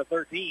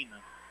 24-13.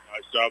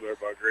 Nice job there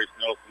by Grace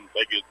Nelson.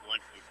 They get the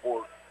length of the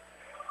court.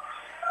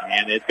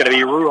 And it's going to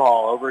be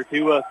Ruhal over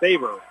to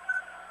Faber.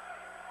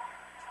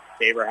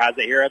 Faber has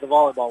it here at the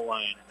volleyball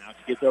line. Now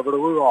she gets over to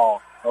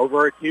Ruhal.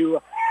 Over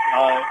to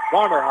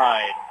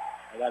Vonderheide.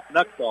 That's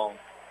Nuxall.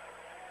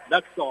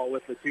 Nuxall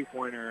with the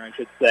two-pointer, I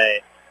should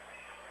say.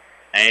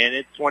 And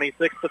it's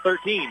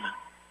 26-13.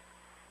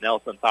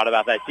 Nelson thought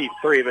about that deep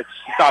three, but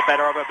she thought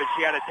better of it, but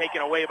she had it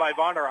taken away by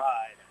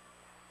Vonderheide.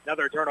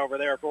 Another turnover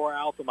there for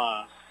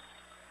Altamont.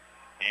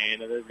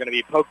 And it is going to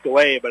be poked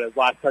away, but it's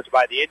last touched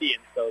by the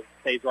Indians, so it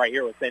stays right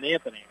here with St.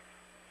 Anthony.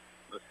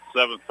 The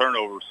 7th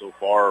turnover so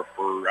far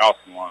for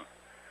Altamont.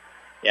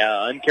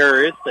 Yeah,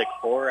 uncharacteristic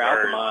for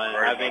Altamont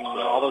very having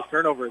all those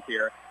turnovers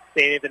here.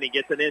 St. Anthony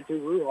gets it into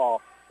Ruhal.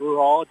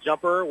 Ruhal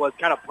jumper was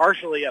kind of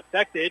partially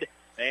affected,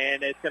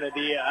 and it's going to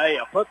be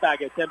a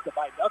putback attempt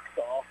by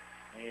Nuxall,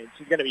 and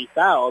she's going to be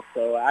fouled,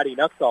 so Addie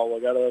Nuxall will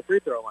go to the free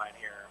throw line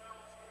here.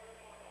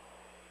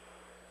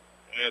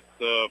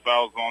 It's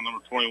fouls on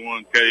number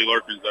 21, Katie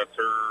Lurkins. That's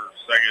her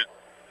second.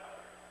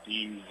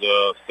 Team's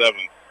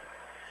 7th.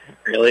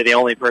 Really the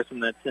only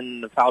person that's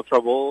in the foul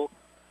trouble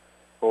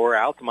for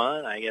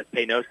Altamont. I guess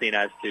Peyton Osteen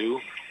has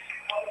to.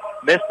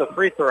 Missed the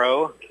free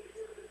throw.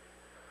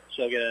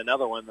 She'll get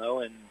another one, though,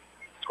 and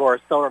score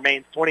still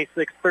remains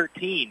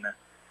 26-13.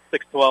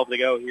 6:12 to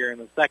go here in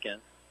the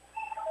second.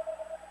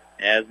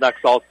 As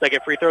Nuxall's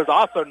second free throw is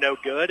also no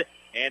good,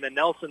 and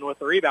Nelson with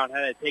the rebound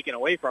had it taken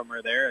away from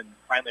her there and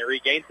finally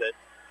regains it.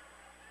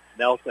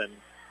 Nelson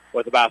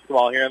with the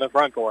basketball here in the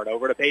front court.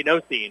 Over to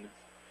Peyton Osteen.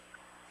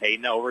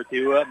 Peyton over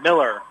to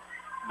Miller.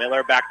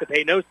 Miller back to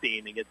Peyton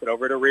Osteen and gets it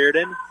over to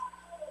Reardon.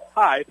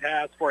 High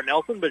pass for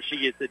Nelson, but she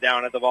gets it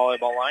down at the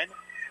volleyball line.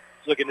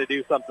 She's looking to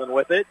do something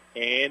with it,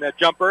 and a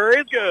jumper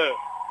is good.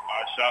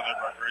 Nice shot there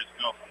by Grace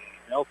Nelson.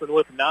 Nelson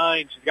with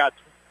 9.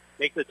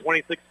 Makes it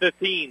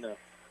 26-15.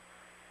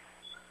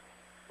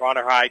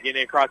 Vonderheide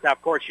getting across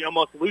half court. She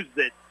almost loses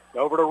it.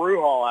 Over to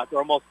Ruhal after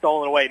almost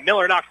stolen away.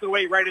 Miller knocks it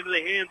away right into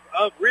the hands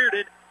of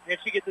Reardon, and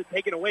she gets it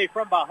taken away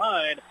from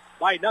behind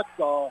by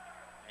Nuxall.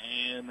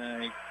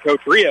 And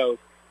Coach Rios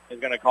is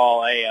going to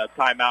call a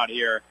timeout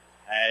here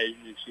as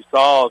she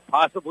saw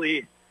possibly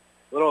a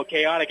little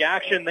chaotic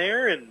action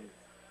there, and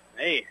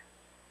hey,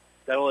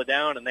 settle it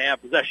down, and they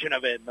have possession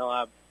of it, and they'll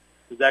have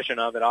possession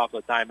of it off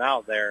the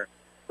timeout there.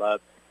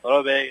 But a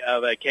little bit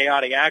of a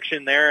chaotic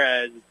action there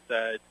as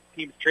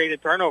teams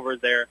traded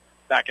turnovers there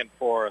back and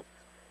forth.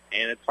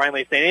 And it's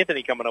finally St.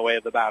 Anthony coming away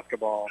with the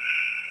basketball.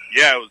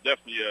 Yeah, it was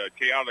definitely a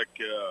chaotic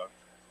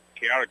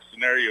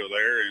scenario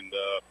there, and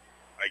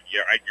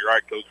you're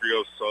right. Coach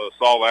Rios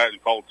saw that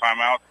and called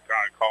timeout to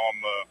kind of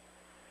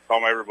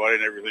calm everybody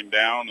and everything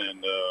down.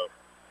 And I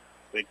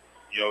think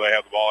they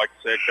have the ball, like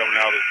I said, coming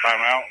out of this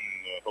timeout,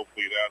 and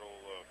hopefully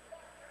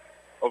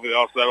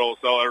that'll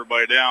settle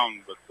everybody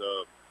down. But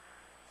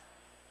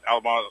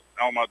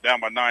Altamont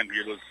down by 9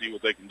 here. Let's see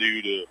what they can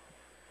do to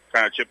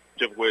kind of chip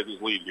away at this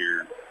lead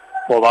here.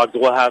 Bulldogs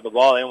will have the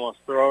ball. They almost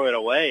throw it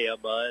away,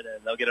 but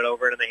they'll get it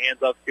over into the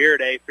hands of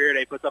Fearday.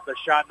 Fearday puts up a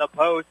shot in the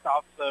post.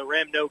 Off the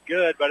rim, no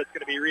good, but it's going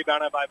to be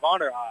rebounded by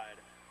Vonderheide.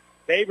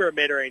 Faber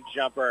mid-range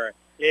jumper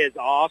is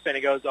off, and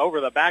it goes over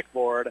the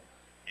backboard.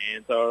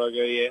 And so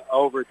it'll go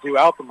over to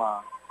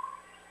Altamont.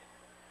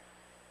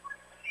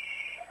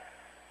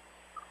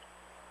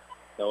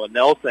 So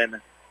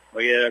Nelson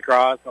will get it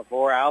across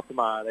before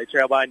Altamont. They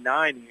trail by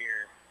 9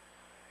 here.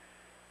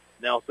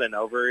 Nelson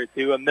over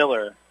to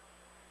Miller.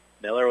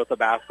 Miller with the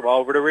basketball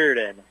over to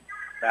Reardon.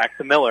 Back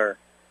to Miller.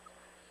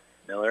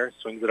 Miller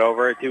swings it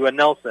over to a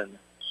Nelson.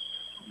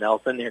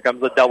 Nelson, here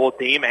comes a double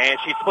team, and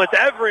she splits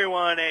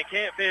everyone and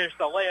can't finish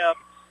the layup,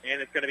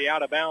 and it's going to be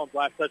out of bounds.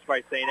 Last touch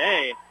by St.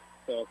 A,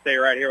 so it'll stay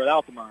right here with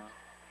Altamont.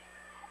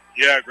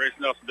 Yeah, Grace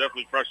Nelson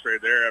definitely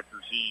frustrated there after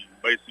she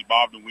basically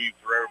bobbed and weaved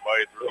through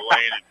everybody through the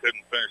lane and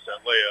couldn't finish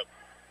that layup.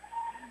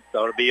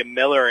 So it'll be a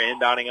Miller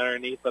inbounding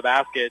underneath the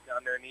basket,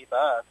 underneath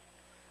us.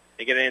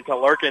 They get it into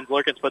Lurkins.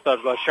 Lurkins puts a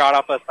shot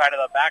off the side of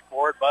the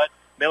backboard, but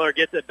Miller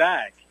gets it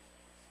back.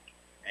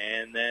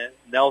 And then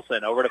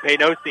Nelson over to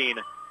Peyton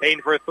Osteen.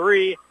 Peyton for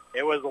 3,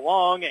 It was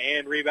long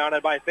and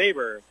rebounded by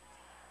Faber.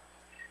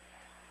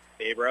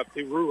 Faber up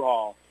to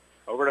Ruhal.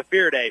 Over to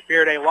Fearday.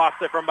 Fearday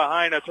lost it from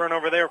behind. A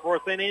turnover there for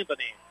St.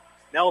 Anthony.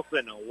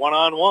 Nelson,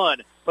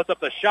 one-on-one. Puts up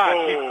the shot.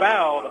 She's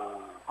fouled.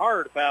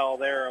 Hard foul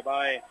there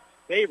by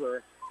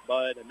Faber.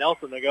 But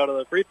Nelson to go to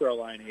the free throw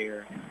line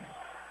here.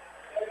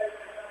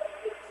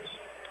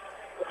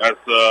 That's,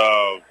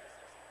 fouls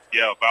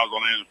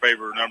on in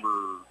favor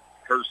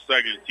her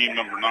second, team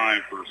number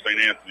 9 for St.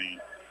 Anthony.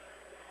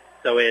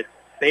 So it's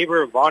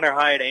Faber,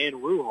 Vonderheide, and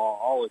Ruhal,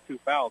 all with 2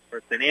 fouls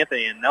for St.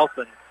 Anthony, and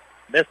Nelson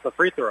missed the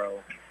free throw.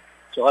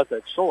 So that's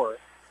it short.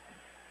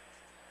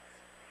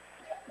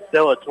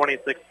 Still a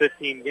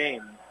 26-15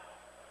 game.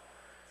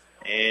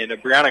 And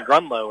Brianna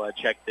Grunlow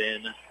checked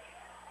in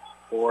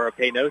for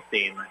Peyton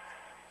Osteen.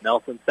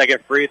 Nelson's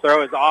second free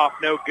throw is off,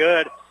 no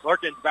good.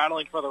 Lurkin's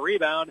battling for the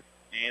rebound,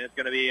 and it's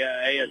going to be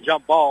a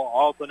jump ball,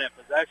 alternate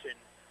possession.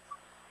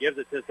 Gives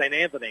it to St.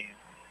 Anthony.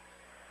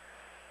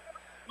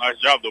 Nice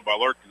job, though, by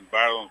Lurkin,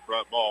 battling for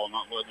that ball,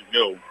 not letting it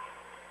go.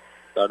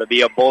 So to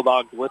be a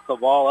Bulldogs with the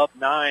ball up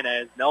 9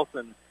 as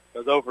Nelson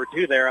goes over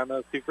 2 there on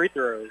those 2 free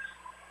throws.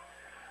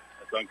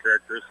 That's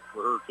uncharacteristic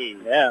for her,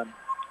 too. Yeah.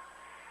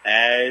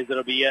 As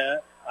it'll be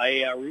a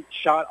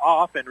shot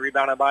off and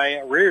rebounded by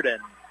Reardon.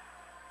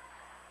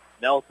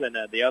 Nelson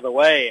the other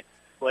way.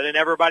 Splitting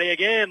everybody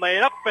again. Lay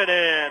it up and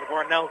in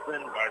for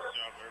Nelson. Nice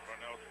job there by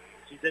Nelson.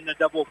 She's in the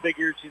double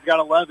figures. She's got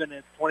 11.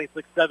 It's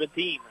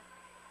 26-17.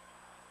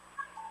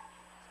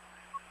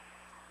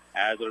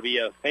 As it'll be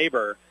a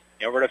Faber.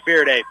 Over to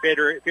Fearday.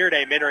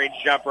 Fearday mid-range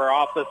jumper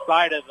off the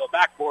side of the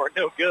backboard.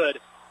 No good.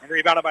 And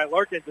rebounded by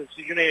Lurkins, and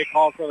she's going to get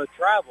called for the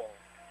travel.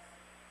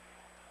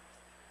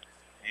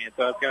 And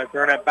so it's going to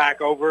turn it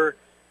back over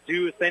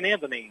to St.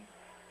 Anthony.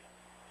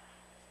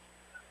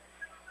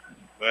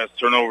 That's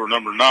turnover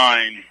number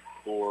 9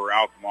 for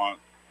Altamont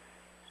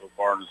so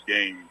far in this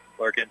game.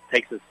 Lurkins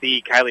takes a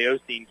seat. Kylie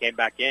Osteen came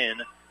back in.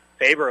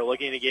 Faber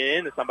looking to get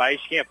into somebody.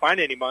 She can't find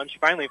anyone. She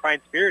finally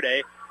finds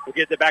Fearday, who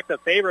gets it back to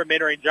Faber.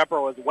 Mid-range jumper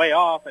was way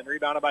off and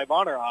rebounded by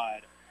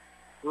Vonderheide.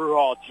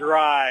 Ruhal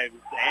drives,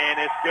 and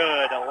it's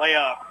good. A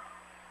layup.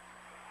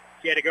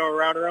 She had to go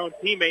around her own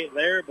teammate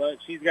there, but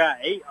she's got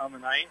 8 on the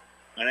night,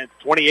 and it's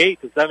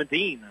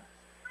 28-17.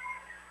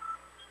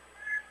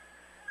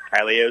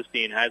 Kylie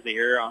Osteen has it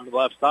here on the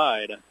left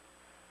side.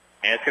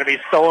 And it's going to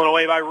be stolen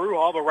away by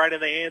Ruhal, but right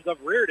in the hands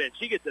of Reardon.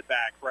 She gets it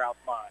back for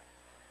Altamont.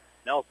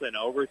 Nelson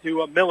over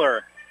to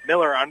Miller.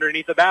 Miller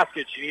underneath the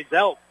basket. She needs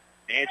help.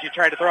 And she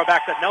tried to throw it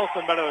back to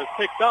Nelson, but it was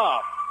picked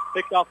off.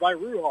 Picked off by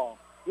Ruhal.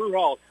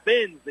 Ruhal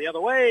spins the other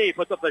way,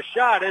 puts up the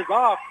shot, is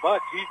off, but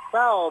she's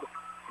fouled.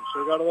 And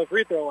she'll go to the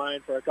free throw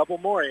line for a couple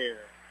more here.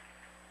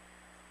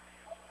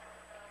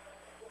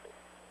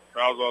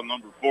 Fouls on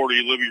number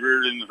 40, Libby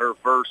Reardon, her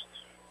first,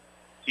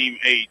 team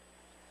 8.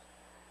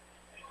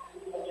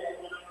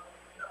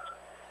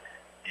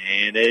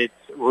 And it's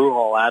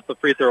Ruhal at the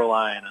free throw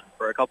line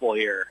for a couple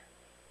here.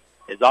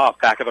 Is off,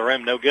 back of the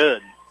rim, no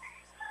good.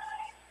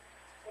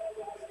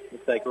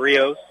 Looks like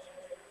Rios.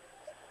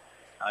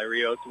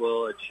 Rios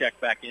will check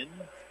back in.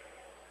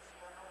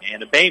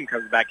 And Bame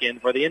comes back in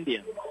for the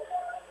Indians.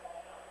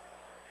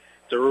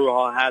 So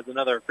Ruhal has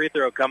another free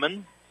throw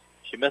coming.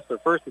 She missed her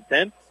first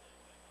attempt.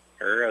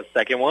 Her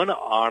second one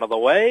on the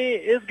way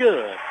is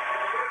good.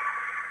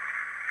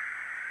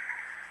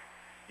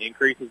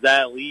 Increases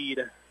that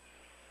lead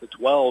to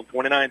 12,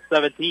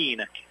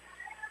 29-17.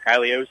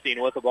 Kylie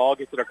Osteen with the ball,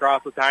 gets it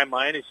across the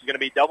timeline, and she's going to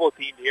be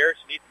double-teamed here.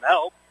 She needs some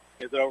help.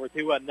 Gives it over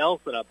to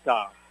Nelson up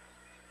top.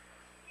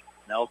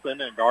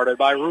 Nelson and guarded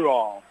by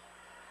Ruhal.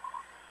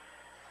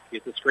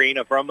 Gets the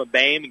screen from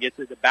Bame, gets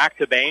it back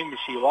to Bame.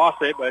 She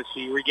lost it, but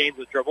she regains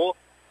the dribble.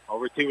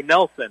 Over to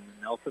Nelson.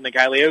 Nelson and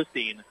Kylie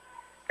Osteen.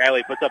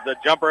 Kylie puts up the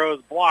jumper. It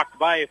was blocked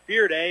by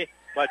Fearday,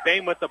 but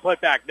Bame with the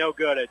putback. No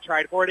good. It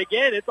tried for it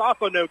again. It's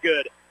also no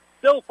good.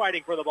 Still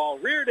fighting for the ball.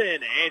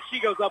 Reardon, and she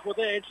goes up with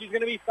it, and she's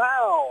going to be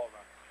fouled.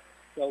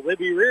 So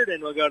Libby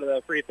Reardon will go to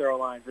the free throw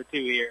line for 2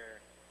 here.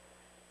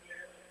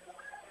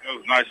 That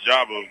was a nice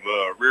job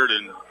of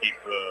Reardon to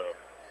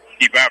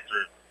keep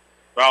after it.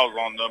 Fouls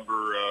on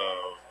number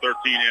 13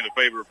 in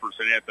favor for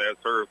St. Anthony.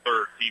 That's her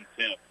third, team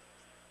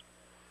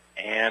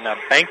 10. And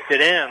banks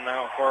it in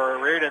for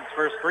Reardon's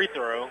first free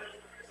throw.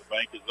 The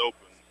bank is open.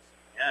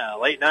 Yeah,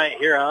 late night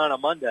here on a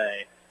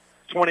Monday.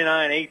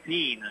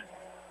 29-18.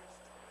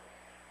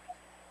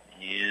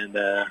 And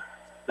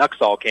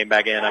Nuxall came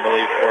back in, I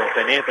believe, for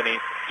St. Anthony.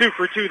 2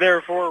 for 2 there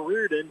for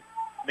Reardon.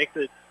 Makes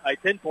it a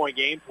 10-point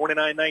game,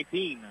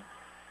 29-19.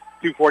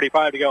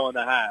 2:45 to go in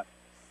the half.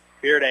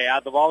 Fearday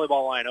at the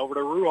volleyball line. Over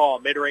to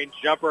Ruhal. Mid-range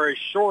jumper is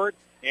short,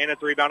 and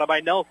it's rebounded by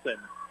Nelson.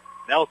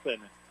 Nelson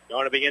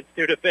going up against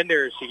 2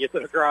 defenders. She gets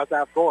it across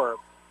half court.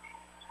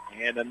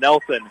 And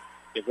Nelson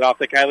gives it off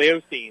to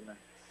Kylie Osteen.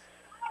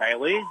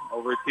 Kylie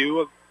over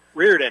to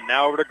Reardon.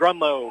 Now over to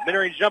Grunlow.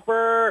 Mid-range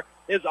jumper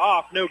is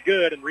off. No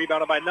good, and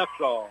rebounded by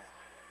Nuxall.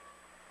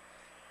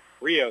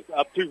 Rios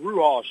up to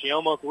Ruhal. She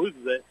almost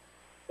loses it,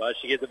 but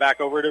she gets it back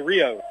over to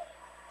Rios.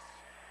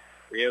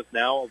 Rios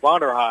now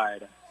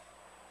Vonderheide.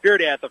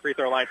 Fearday at the free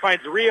throw line.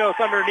 Finds Rios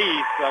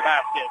underneath the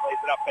basket. Lays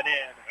it up and in.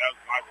 That was a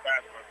nice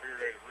pass by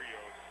Fearday to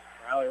Rios.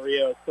 Riley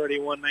Rios,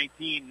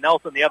 31-19.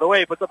 Nelson the other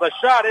way. Puts up a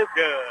shot. Is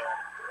good.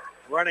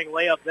 Running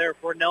layup there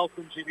for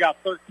Nelson. She's got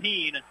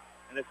 13,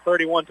 and it's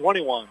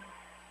 31-21.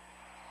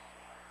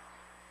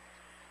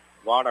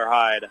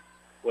 Vonderheide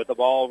with the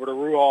ball over to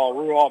Ruhal.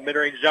 Ruhal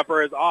mid-range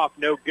jumper is off.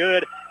 No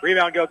good.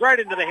 Rebound goes right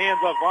into the hands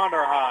of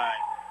Vonderheide.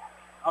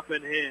 Up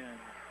and in.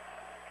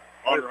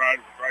 Vonderheide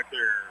is right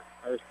there.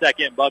 Her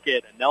second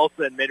bucket.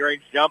 Nelson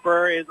mid-range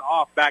jumper is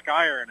off. Back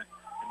iron. And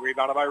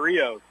rebounded by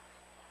Rios.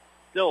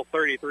 Still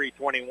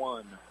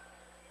 33-21.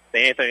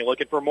 St. Anthony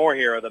looking for more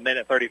here with a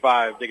minute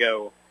 35 to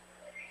go.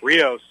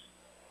 Rios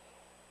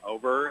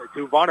over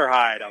to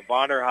Vonderheide.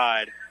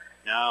 Vonderheide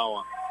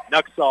now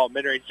Nuxall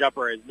mid-range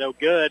jumper is no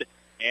good.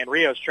 And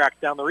Rios tracks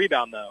down the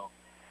rebound, though.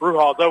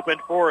 Ruhal's open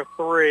for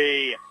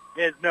three.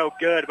 Is no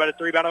good, but it's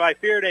rebounded by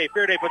Fearday.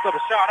 Fearday puts up a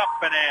shot up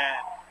and in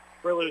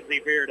for Lucy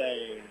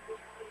Fearday.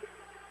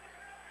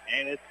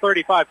 And it's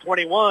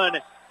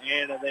 35-21,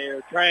 and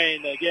they're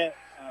trying to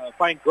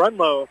find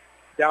Grunlow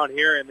down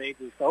here, and they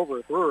just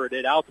overthrew her,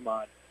 did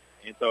Altamont.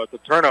 And so it's a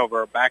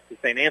turnover back to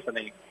St.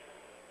 Anthony.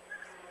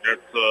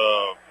 It's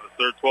the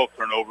third 12th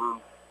turnover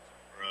for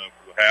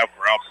the half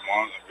for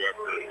Altamont. We've got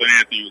St.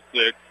 Anthony with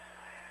 6.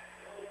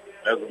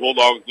 As the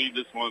Bulldogs lead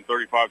this one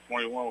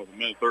 35-21 with a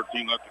minute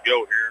 13 left to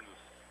go here in the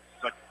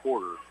second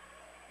quarter.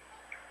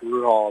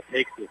 Ruhal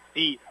takes his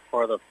seat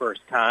for the first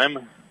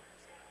time.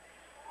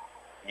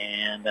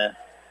 And it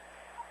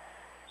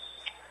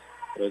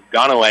was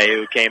Gonaway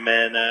who came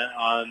in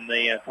on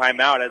the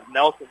timeout as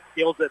Nelson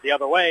steals it the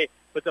other way.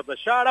 Puts up the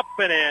shot up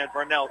and in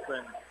for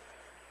Nelson.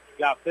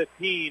 Got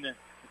 15. It's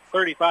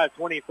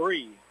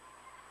 35-23.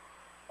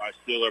 Nice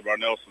steal there by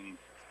Nelson.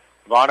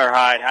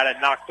 Vonderheide had it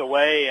knocked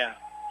away.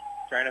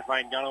 Trying to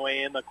find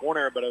Gunaway in the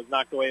corner, but it was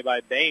knocked away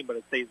by Bain, but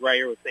it stays right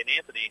here with St.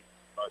 Anthony.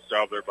 Nice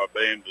job there by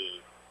Bain to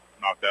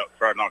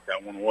try to knock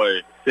that one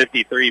away.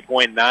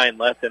 53.9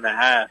 left in the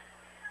half.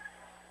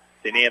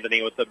 St.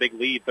 Anthony with the big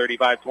lead,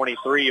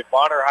 35-23.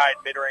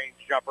 Vonderheide mid-range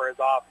jumper is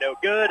off, no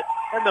good,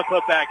 and the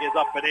putback is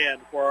up and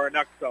in for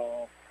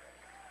Nuxall.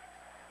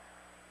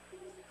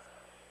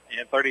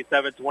 And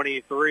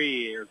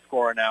 37-23, your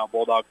score now.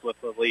 Bulldogs with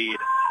the lead.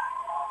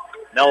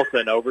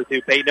 Nelson over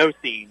to Peyton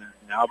Osteen.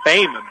 Now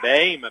Bain, a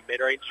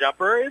mid-range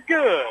jumper is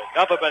good.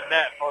 Nothing but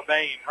net for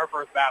Bain, her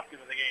first basket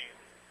of the game.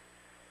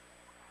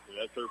 Yeah,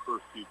 that's her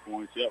first 2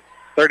 points, yep.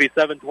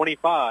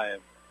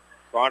 37-25.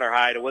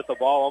 Vonderheide with the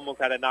ball,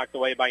 almost had it knocked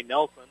away by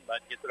Nelson,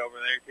 but gets it over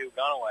there to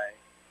Gunaway.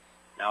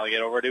 Now we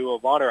get over to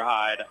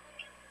Vonderheide.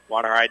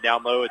 Vonderheide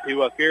down low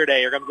to Fearday.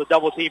 Here comes the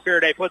double team.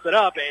 Fearday puts it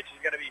up, and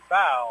she's going to be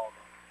fouled.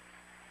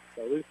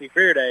 So Lucy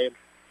Fearday is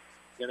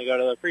going to go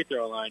to the free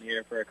throw line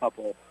here for a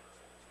couple.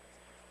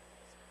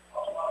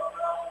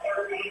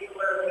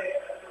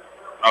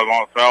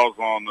 Fouls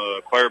on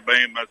Claire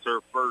Bain. That's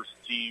her first,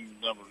 team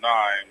number 9.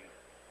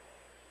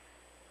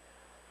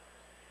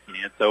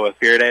 And so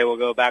Fearday will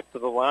go back to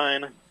the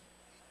line.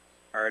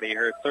 Already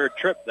her third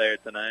trip there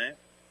tonight.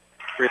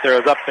 Free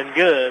throws up and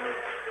good.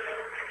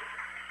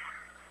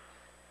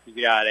 She's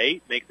got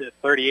 8, makes it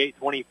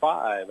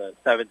 38-25.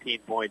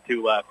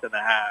 17.2 left in the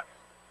half.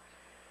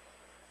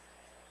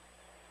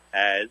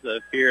 As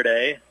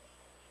Fearday.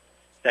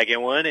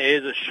 Second one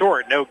is a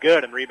short, no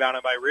good, and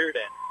rebounded by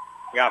Reardon.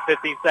 We got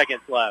 15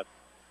 seconds left.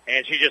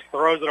 And she just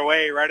throws it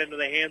away right into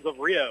the hands of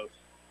Rios.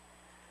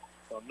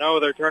 So no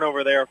other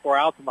turnover there for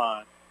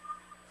Altamont.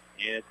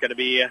 And it's going to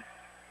be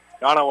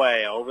gone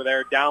away. Over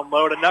there down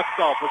low to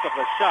Nuxall. Puts up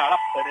the shot up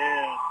and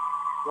in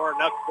for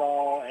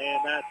Nuxall.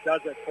 And that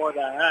does it for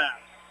the half.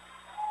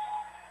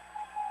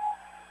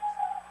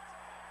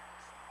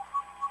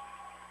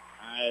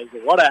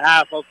 What a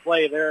half of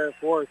play there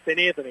for St.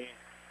 Anthony.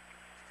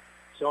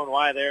 Showing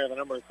why they're the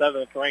number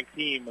 7th ranked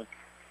team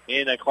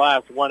in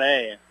Class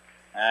 1A.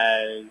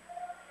 As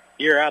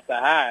here at the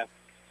half,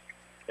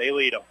 they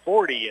lead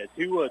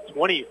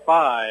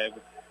 40-25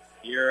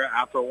 here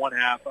after one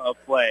half of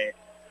play.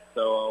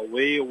 So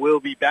we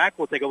will be back.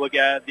 We'll take a look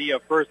at the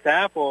first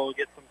half. We'll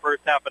get some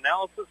first half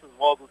analysis as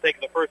well as we'll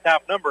take the first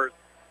half numbers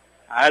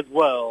as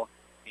well.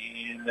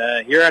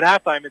 And here at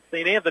halftime, it's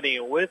St. Anthony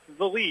with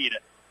the lead,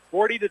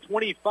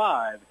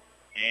 40-25.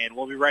 And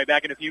we'll be right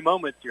back in a few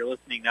moments. You're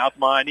listening to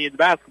Altamont Indians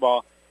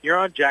basketball here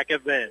on Jack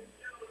FM.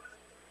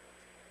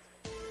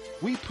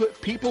 We put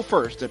people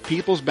first at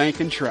People's Bank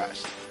and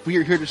Trust. We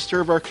are here to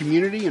serve our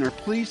community and are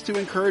pleased to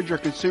encourage our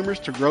consumers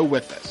to grow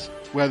with us.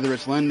 Whether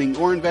it's lending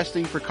or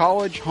investing for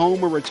college,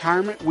 home, or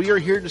retirement, we are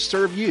here to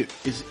serve you.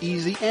 It's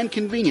easy and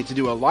convenient to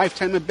do a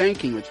lifetime of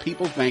banking with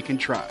People's Bank and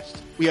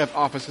Trust. We have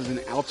offices in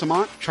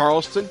Altamont,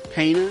 Charleston,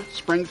 Pana,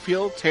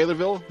 Springfield,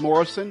 Taylorville,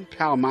 Morrison,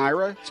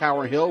 Palmyra,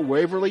 Tower Hill,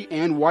 Waverly,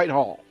 and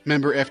Whitehall.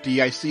 Member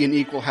FDIC and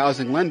equal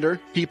housing lender,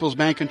 People's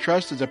Bank and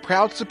Trust is a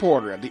proud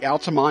supporter of the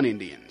Altamont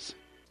Indians.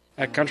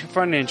 At Country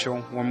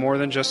Financial, we're more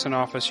than just an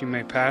office you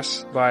may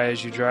pass by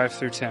as you drive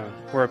through town.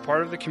 We're a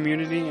part of the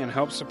community and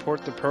help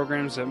support the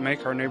programs that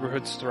make our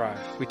neighborhoods thrive.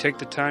 We take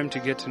the time to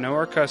get to know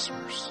our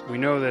customers. We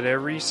know that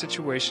every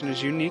situation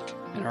is unique,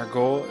 and our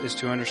goal is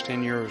to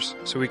understand yours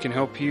so we can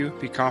help you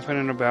be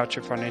confident about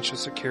your financial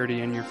security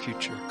and your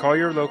future. Call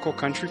your local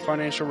Country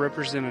Financial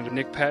representative,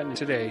 Nick Patton,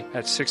 today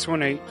at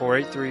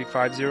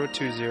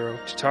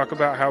 618-483-5020 to talk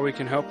about how we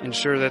can help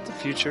ensure that the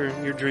future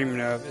you're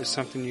dreaming of is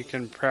something you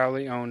can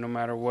proudly own no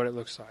matter what it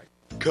looks like.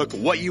 Cook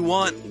what you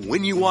want,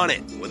 when you want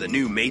it, with a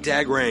new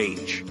Maytag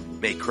range.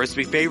 Make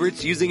crispy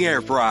favorites using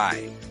air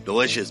fry.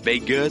 Delicious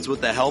baked goods with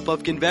the help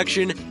of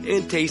convection,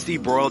 and tasty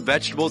broiled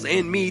vegetables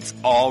and meats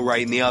all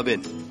right in the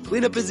oven.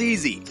 Cleanup is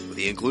easy with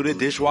the included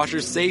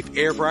dishwasher-safe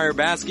air fryer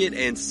basket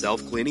and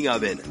self-cleaning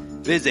oven.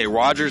 Visit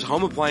Rogers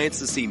Home Appliance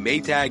to see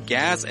Maytag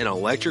gas and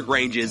electric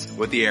ranges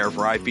with the air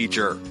fry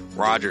feature.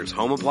 Rogers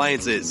Home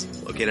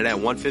Appliances, located at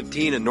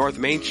 115 in North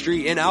Main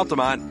Street in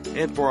Altamont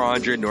and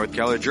 400 North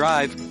Keller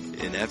Drive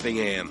in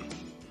Effingham.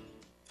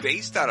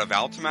 Based out of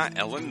Altamont,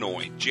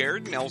 Illinois,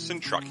 Jared Nelson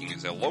Trucking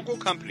is a local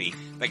company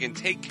that can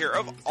take care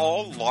of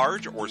all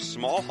large or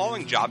small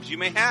hauling jobs you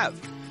may have.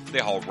 They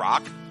haul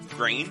rock,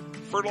 grain,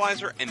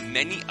 fertilizer, and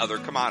many other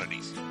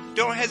commodities.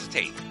 Don't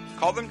hesitate.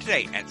 Call them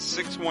today at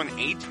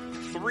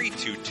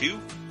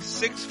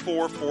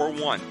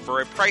 618-322-6441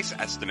 for a price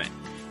estimate.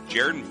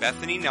 Jared and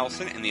Bethany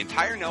Nelson and the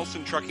entire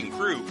Nelson Trucking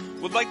crew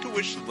would like to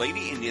wish the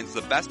Lady Indians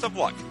the best of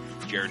luck.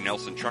 Jared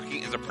Nelson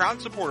Trucking is a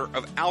proud supporter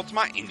of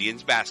Altamont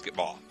Indians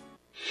basketball.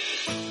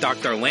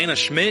 Dr. Lana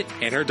Schmidt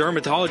and her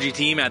dermatology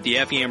team at the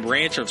Effingham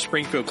branch of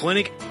Springfield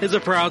Clinic is a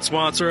proud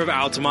sponsor of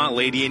Altamont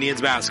Lady Indians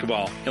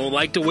basketball and would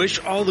like to wish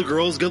all the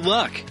girls good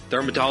luck.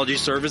 Dermatology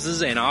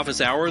services and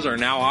office hours are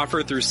now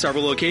offered through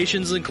several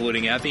locations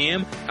including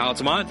Effingham,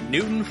 Altamont,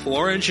 Newton,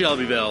 Flora, and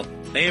Shelbyville.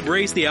 They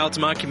embrace the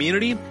Altamont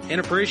community and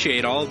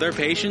appreciate all of their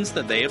patients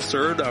that they have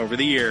served over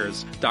the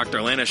years.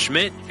 Dr. Lana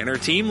Schmidt and her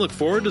team look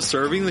forward to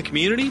serving the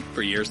community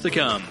for years to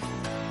come.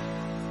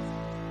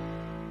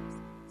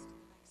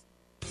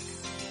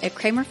 At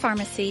Kramer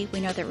Pharmacy,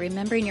 we know that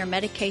remembering your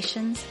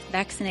medications,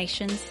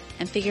 vaccinations,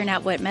 and figuring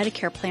out what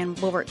Medicare plan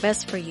will work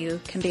best for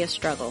you can be a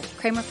struggle.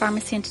 Kramer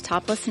Pharmacy in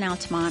Teutopolis and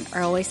Altamont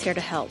are always here to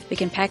help. We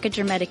can package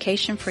your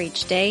medication for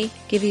each day,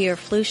 give you your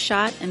flu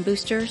shot and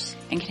boosters,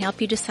 and can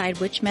help you decide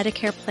which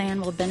Medicare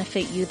plan will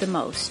benefit you the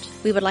most.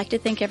 We would like to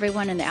thank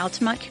everyone in the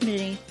Altamont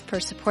community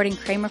for supporting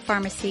Kramer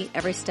Pharmacy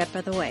every step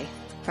of the way.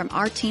 From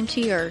our team to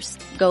yours,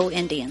 go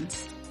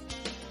Indians.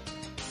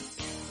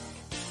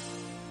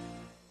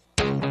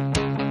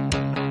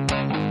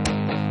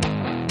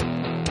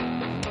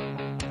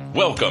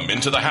 Welcome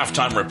into the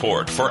halftime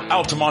report for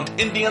Altamont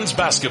Indians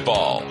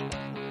basketball.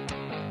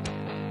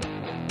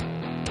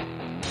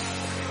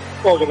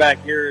 Welcome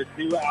back here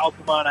to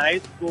Altamont High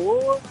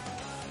School.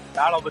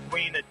 Battle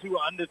between the two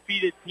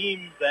undefeated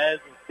teams as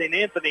St.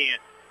 Anthony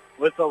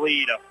with the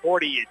lead,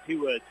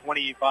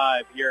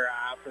 40-25 here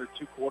after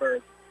 2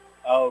 quarters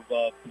of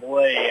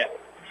play.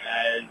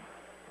 As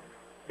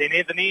St.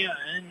 Anthony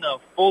in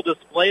full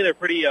display, they're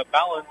pretty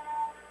balanced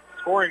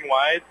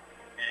scoring-wise.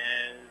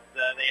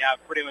 They have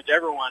pretty much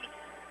everyone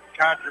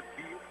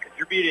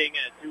contributing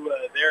to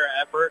their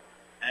effort.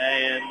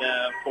 And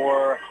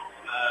for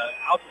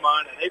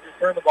Altamont, they just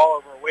turned the ball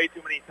over way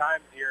too many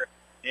times here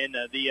in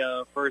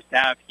the first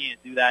half. You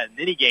can't do that in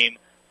any game,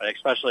 but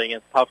especially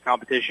against tough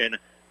competition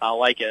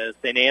like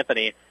St.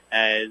 Anthony,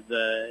 as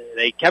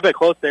they kept it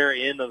close there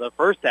in the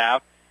first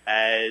half,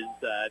 as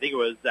I think it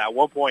was at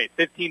one point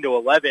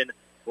 15-11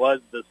 was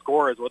the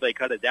score is what they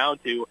cut it down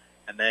to.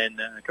 And then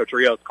Coach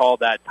Rios called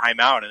that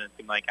timeout, and it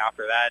seemed like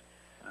after that,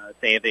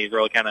 St. Anthony's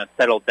really kind of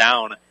settled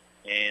down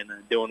and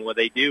doing what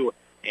they do.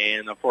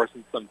 And, of course,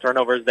 some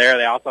turnovers there.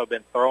 They also have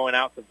been throwing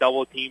out some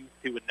double teams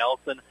to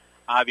Nelson.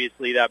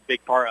 Obviously, that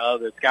big part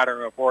of the scouting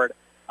report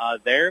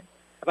there.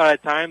 I thought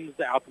at times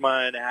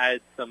Altamont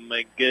had some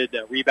good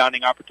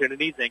rebounding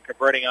opportunities and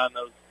converting on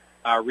those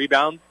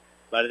rebounds.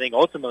 But I think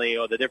ultimately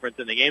the difference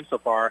in the game so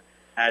far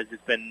has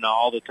just been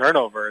all the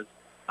turnovers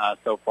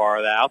so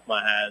far that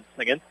Altamont has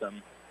against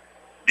them.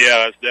 Yeah,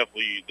 that's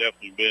definitely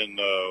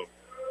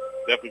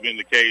been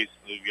the case.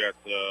 They've got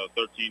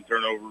 13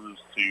 turnovers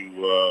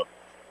to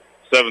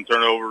 7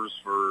 turnovers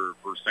for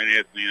St.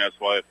 Anthony. That's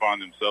why they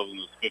find themselves in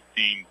this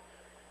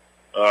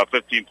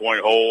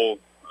 15-point hole.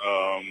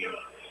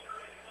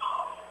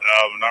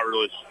 They're not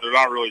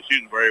really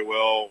shooting very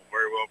well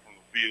from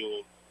the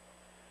field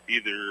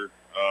either.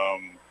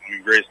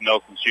 Grace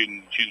Nelson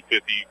shooting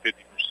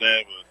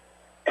 50%,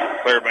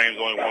 but Claire Bain's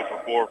only 1 for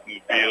 4 from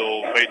the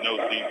field. Peyton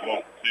Osteen's 1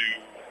 for 2.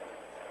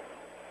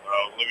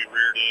 Libby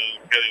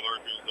Reardon, Kelly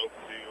Lurkins 0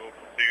 for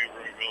 2,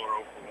 Ruby Miller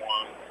 0 for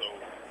 1. So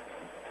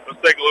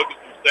let's take a look at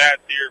some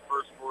stats here.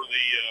 First for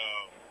the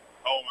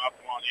home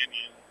Altamont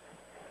Indians.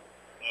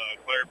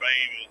 Claire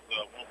Bain is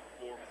 1 for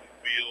 4 from the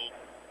field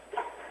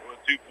with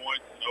 2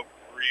 points and 0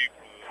 for 3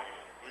 from the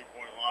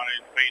three-point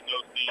line. Peyton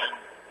Osteen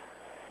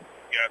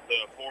got 4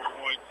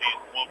 points.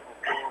 He's 1 for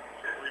 4 from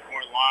the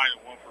three-point line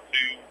and 1 for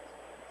 2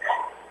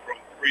 from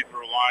the free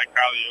throw line.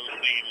 Kylie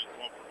Osteen is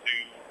 1 for 2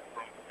 from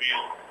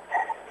field.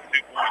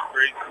 2 points.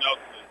 Grace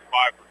Nelson is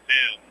 5 for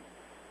 10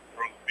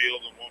 from the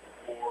field and 1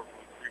 for 4 from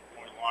the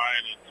three-point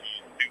line, and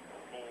she's 2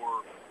 for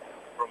 4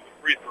 from the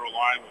free throw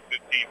line with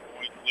 15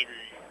 points.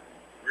 Libby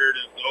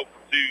Reardon is 0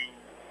 for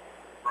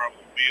 2 from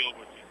the field,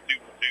 but she's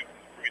 2 for 2 from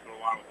the free throw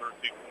line with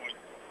 13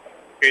 points.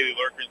 Kaylee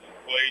Lurkins has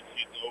played.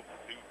 She's 0 for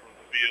 2 from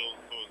the field.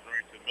 So is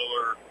Remington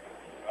Miller.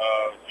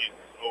 She's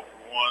 0 for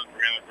 1.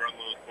 Brianna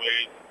Grunlow has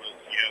played, but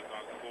she has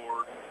not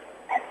scored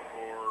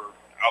for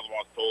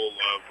Altamont total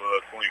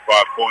of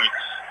 25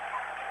 points.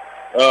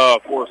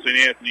 For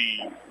St.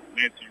 Anthony,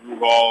 Nancy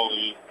Ruhal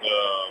is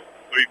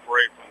 3 for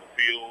 8 from the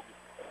field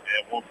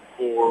and 1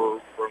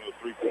 for 4 from the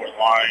three-point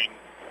line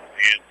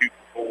and 2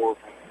 for 4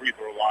 from the free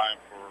throw line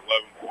for 11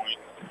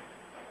 points. And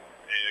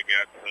they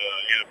got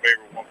Anna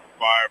Faber 1 for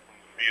 5 from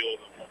the field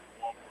and 1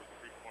 for 1 for the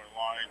three-point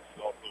line.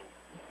 She's also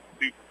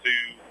 2 for 2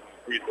 from the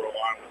free throw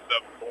line with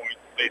 7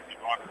 points. Stacey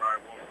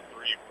Vonderheim 1 for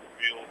 3 from the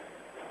field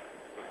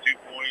with 2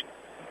 points.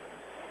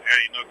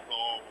 Addie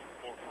Nuxall was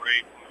 4 for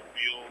 8 from the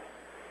field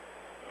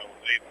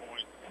with 8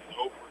 points.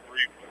 0 for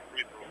 3 from the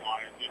free throw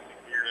line. Lucy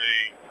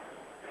Bearday,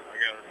 I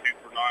got her 2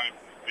 for 9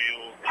 from the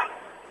field,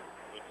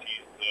 but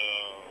she's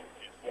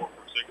 4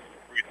 for 6 from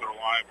the free throw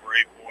line for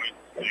 8 points.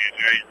 And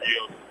Addie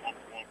Rios is 1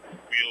 for 1 from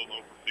the field,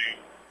 0 for 2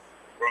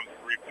 from the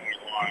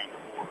three-point line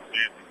for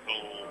Sandy's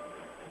total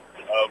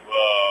of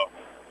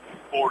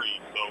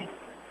 40. So,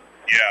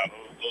 yeah,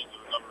 those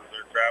are the numbers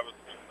there, Travis.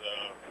 And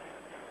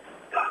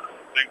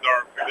things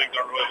aren't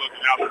really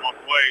looking out the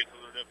month way, so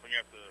they're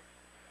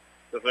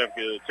definitely have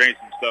to change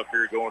some stuff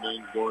here going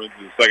into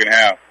the second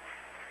half.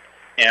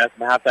 Yeah,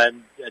 some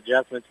halftime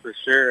adjustments for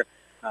sure.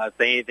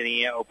 St.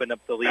 Anthony opened up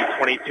the lead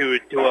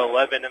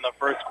 22-11 in the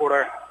first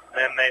quarter, and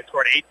then they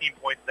scored 18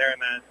 points there in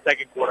the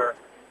second quarter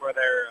for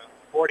their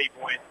 40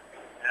 points.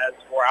 As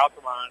for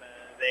Altamont,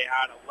 they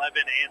had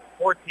 11 and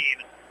 14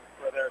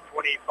 for their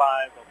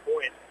 25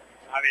 points.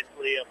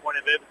 Obviously, a point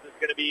of emphasis is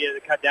going to be to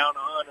cut down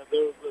on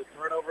those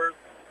turnovers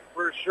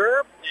for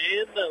sure,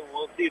 and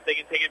we'll see if they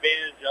can take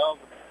advantage of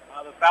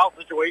the foul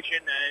situation.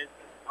 As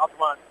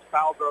Altamont's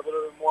fouls are a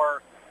little bit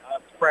more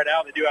spread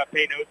out. They do have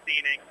Peyton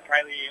Osteen and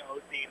Kylie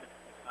Osteen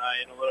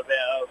in a little bit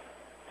of,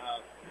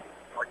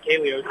 or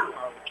Kaylee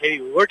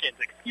Lurkins,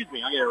 excuse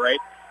me, I'll get it right.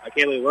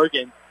 Kaylee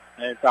Lurkins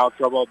in foul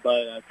trouble,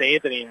 but St.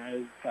 Anthony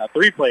has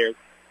 3 players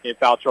in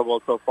foul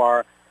trouble so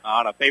far.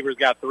 Anna Faber's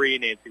got 3,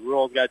 Nancy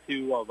Ruhl's got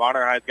 2,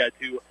 Vonner High's got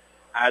 2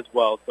 as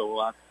well. So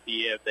we'll have to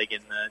see if they can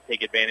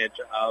take advantage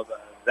of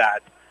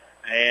that.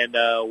 And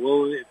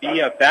we'll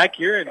be back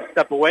here and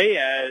step away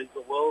as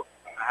we'll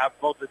have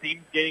both the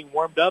teams getting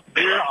warmed up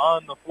here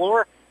on the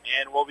floor.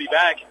 And we'll be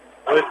back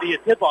with the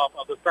tip-off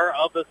of the start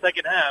of the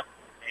second half.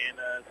 And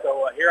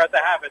so here at the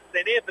half, it's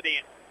St.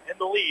 Anthony in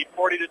the lead,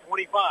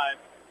 40-25.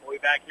 We'll be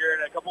back here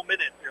in a couple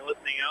minutes. You're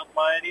listening to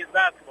Altamont Indians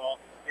basketball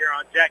here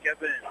on Jack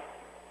FM.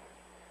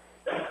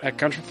 At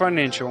Country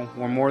Financial,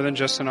 we're more than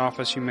just an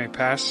office you may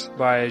pass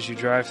by as you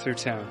drive through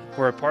town.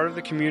 We're a part of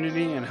the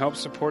community and help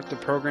support the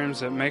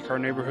programs that make our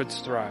neighborhoods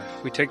thrive.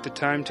 We take the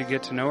time to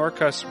get to know our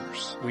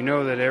customers. We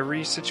know that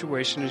every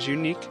situation is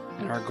unique,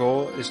 and our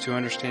goal is to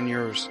understand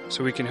yours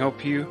so we can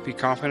help you be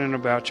confident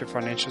about your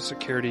financial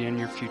security and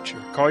your future.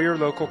 Call your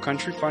local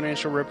Country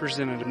Financial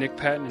representative, Nick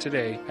Patton,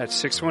 today at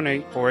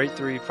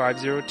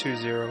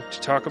 618-483-5020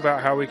 to talk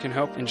about how we can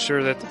help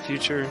ensure that the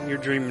future you're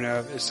dreaming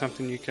of is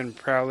something you can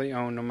proudly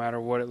own no matter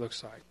what it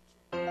looks like.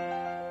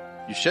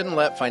 You shouldn't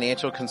let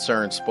financial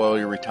concerns spoil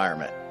your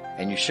retirement,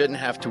 and you shouldn't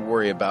have to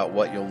worry about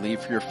what you'll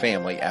leave for your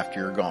family after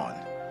you're gone.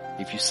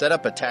 If you set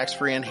up a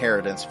tax-free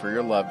inheritance for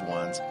your loved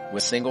ones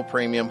with single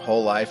premium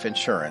whole life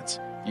insurance,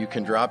 you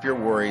can drop your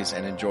worries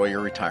and enjoy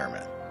your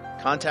retirement.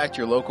 Contact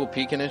your local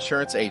Pekin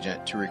Insurance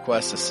agent to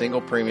request a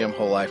single premium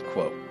whole life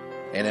quote.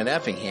 And in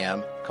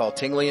Effingham, call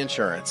Tingley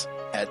Insurance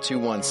at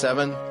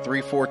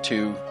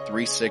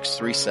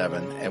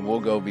 217-342-3637 and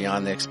we'll go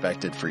beyond the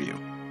expected for you.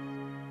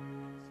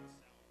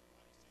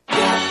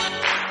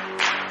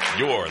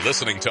 You're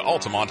listening to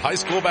Altamont High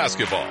School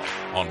basketball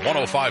on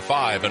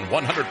 105.5 and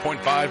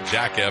 100.5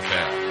 Jack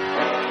FM.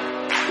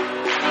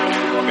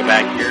 Welcome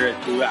back here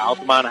to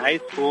Altamont High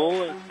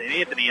School. St.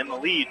 Anthony in the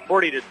lead,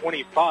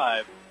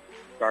 40-25.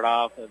 Start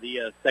off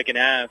the second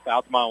half.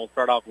 Altamont will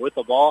start off with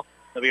the ball.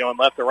 They'll be going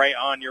left to right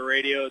on your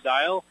radio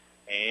dial.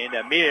 And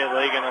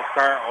immediately going to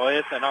start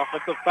with an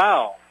offensive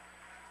foul.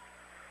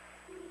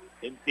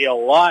 Didn't see a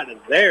lot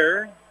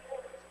there.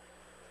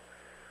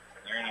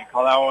 They're going to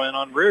call that one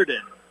on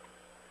Reardon.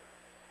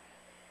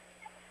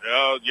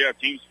 Yeah,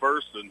 team's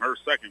first and her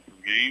second for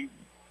the game.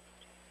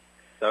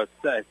 So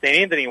St.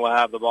 Anthony will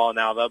have the ball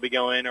now. They'll be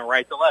going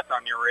right to left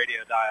on your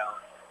radio dial.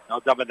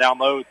 They'll dump it down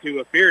low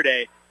to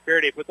Fearday.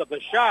 Fearday puts up a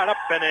shot up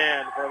and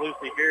in for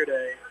Lucy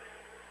Fearday.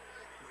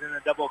 She's in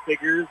the double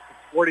figures,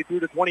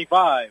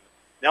 42-25.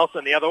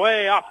 Nelson the other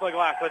way, off the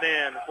glass and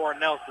in for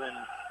Nelson.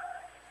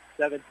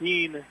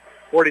 17,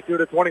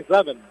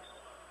 42-27.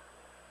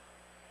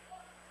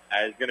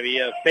 That is going to be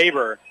a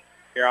Faber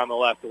here on the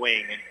left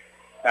wing.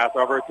 Pass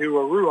over to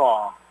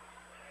Ruhal.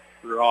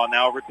 Ruhal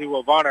now over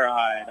to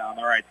Vonnerheide on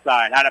the right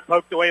side. Had it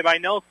poked away by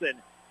Nelson.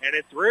 and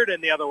it's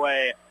Reardon the other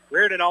way.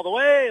 Reardon all the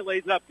way,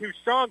 lays it up too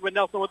strong, but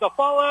Nelson with the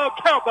follow.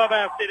 Count the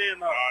basket in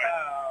the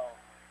foul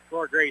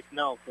for Grace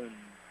Nelson.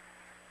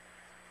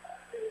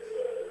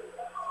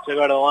 She'll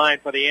go to the line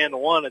for the and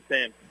one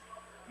attempt.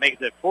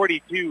 Makes it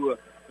 42-29.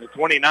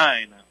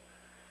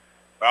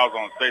 Fouls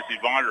on Stacy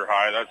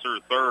Vonderheide. That's her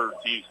third,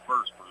 team's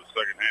first for the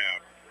second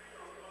half.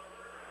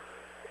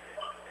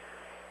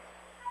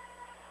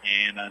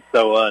 And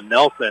so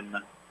Nelson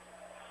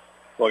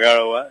will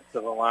go to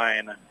the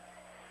line.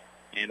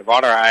 And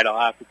Vonderheide will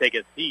have to take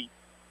a seat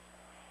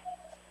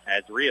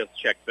as Rios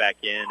checks back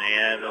in.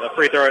 And the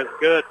free throw is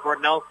good for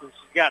Nelson.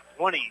 She's got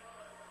 20.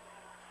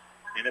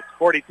 And it's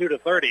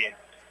 42-30.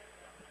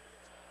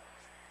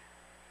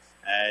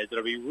 As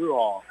it'll be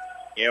Ruhal.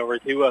 Over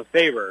to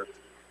Favor.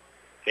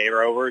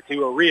 Favor over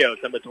to Rios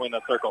in between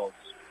the circles.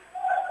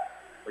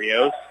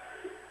 Rios.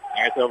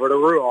 And it's over to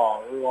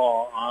Ruhal.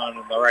 Ruhal on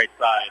the right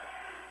side.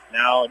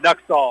 Now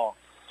Nuxall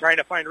trying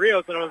to find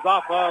Rios, and it was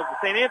off of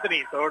St.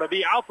 Anthony, so it'll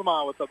be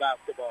Altamont with the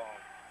basketball.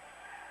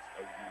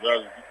 That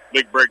was a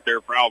big break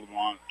there for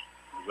Altamont.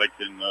 They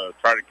can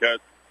try to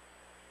cut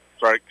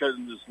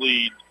in this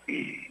lead.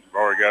 They've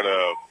already got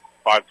a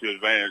 5-2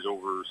 advantage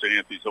over St.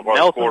 Anthony so far.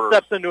 Nelson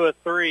steps into a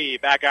three,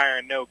 back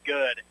iron, no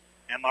good,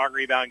 and long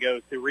rebound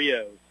goes to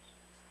Rios.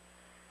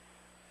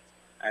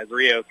 As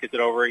Rios gets it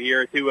over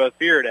here to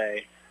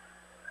Faraday.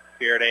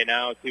 Faraday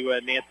now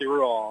to Nancy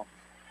Ruhal.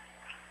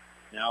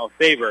 Now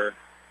Faber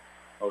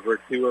over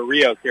to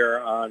Rios here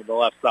on the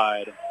left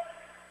side.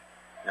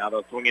 Now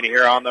they'll swing in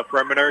here on the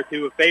perimeter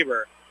to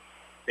Faber.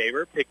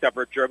 Faber picked up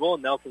her dribble.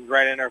 Nelson's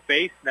right in her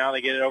face. Now they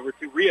get it over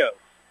to Rios.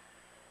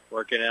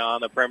 Working it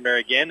on the perimeter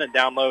again and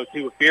down low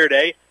to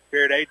Faraday.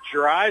 Faraday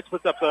drives,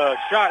 puts up the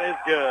shot, is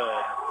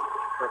good.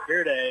 For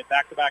Faraday,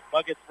 back-to-back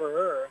buckets for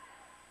her.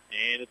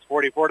 And it's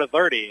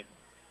 44-30.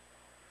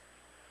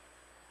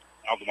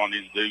 Altamont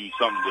needs to do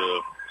something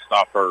to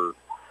stop her.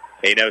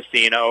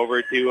 Payne-Osteen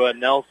over to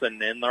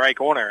Nelson in the right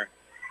corner.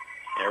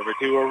 Over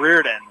to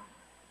Reardon.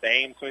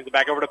 Bame swings it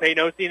back over to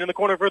Payne-Osteen in the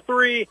corner for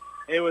three.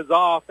 It was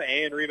off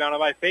and rebounded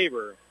by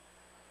Faber.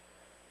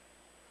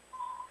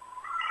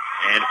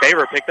 And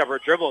Faber picked up her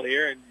dribble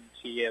here, and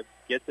she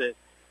gets it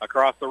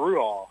across the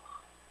Ruhal.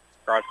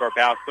 Cross-court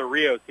pass to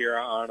Rios here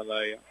on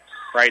the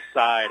right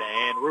side.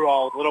 And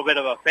Ruhal with a little bit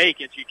of a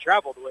fake, and she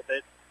traveled with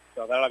it.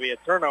 So that'll be a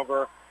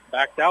turnover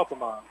back to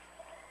Altamont.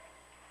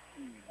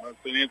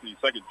 St. Anthony's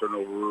second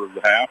turnover of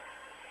the half.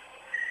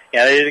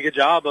 Yeah, they did a good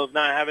job of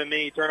not having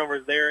many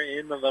turnovers there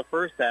in the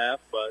first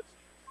half, but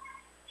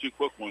two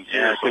quick ones.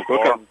 Yeah, two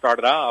quick ones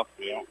started off.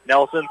 Yeah.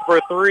 Nelson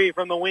for three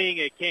from the wing.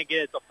 It can't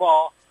get it to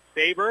fall.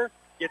 Faber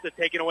gets it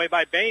taken away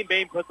by Bame.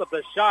 Bame puts up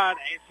the shot,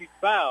 and she's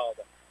fouled.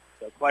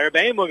 So Claire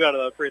Bame will go to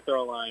the free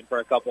throw line for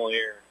a couple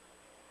here.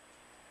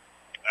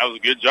 That was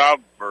a good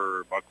job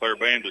by Claire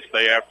Bame to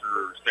stay after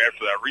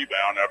that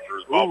rebound after it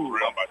was bobbled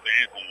around by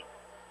St. Anthony.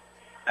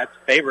 That's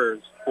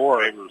Faber's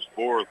fourth. Faber's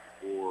fourth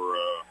for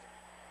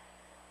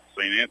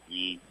St.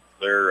 Anthony.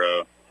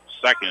 Their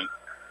second.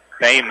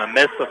 Bame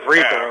missed the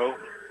free throw.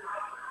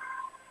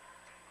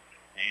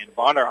 And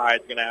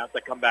Vonderheide's going to have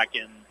to come back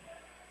in.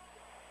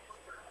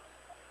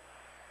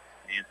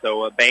 And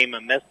so Bame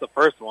missed the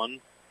first one.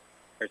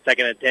 Her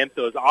second attempt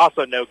was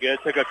also no good.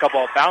 Took a couple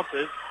of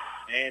bounces.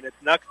 And it's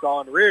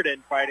Nuxall and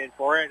Reardon fighting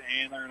for it.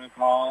 And they're going to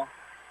call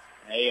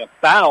a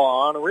foul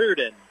on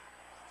Reardon.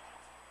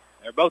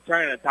 They're both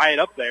trying to tie it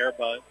up there,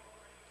 but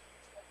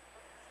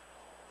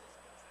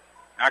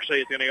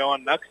actually it's going to go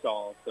on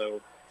Nuxall. So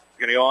it's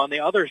going to go on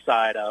the other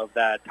side of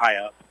that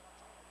tie-up.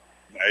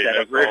 Instead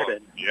of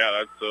Reardon.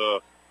 Yeah,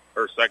 that's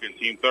her second,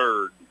 team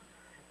third.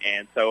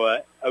 And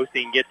so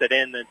Osteen gets it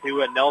in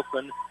to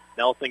Nelson.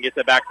 Nelson gets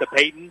it back to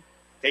Peyton.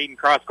 Peyton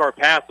cross-court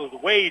pass was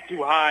way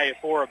too high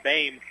for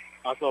Bame.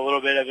 Also a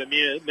little bit of a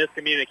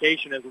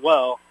miscommunication as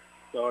well.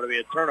 So it'll be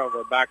a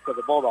turnover back to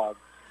the Bulldogs.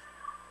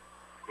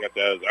 You got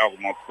that as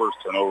Altamont's first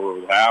turnover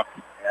of the half.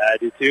 Yeah, I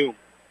do too.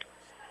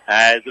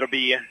 As it'll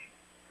be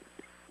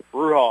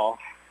Ruhal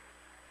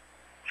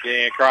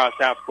getting across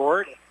half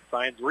court.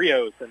 Finds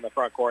Rios in the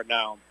front court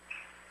now.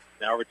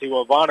 Now over to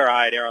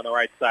Vonderheide here on the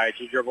right side.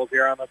 She dribbles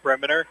here on the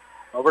perimeter.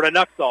 Over to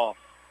Nuxall.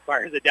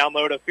 Fires it down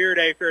low to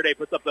Faraday. Faraday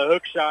puts up the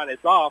hook shot.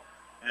 It's off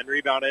and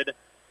rebounded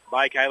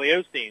by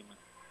Kylie Osteen.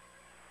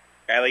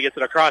 Kylie gets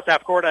it across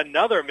half court.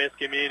 Another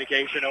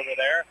miscommunication over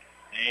there.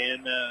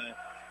 And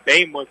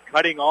Bame was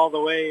cutting all the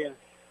way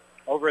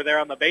over there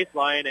on the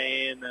baseline,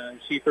 and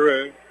she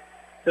threw it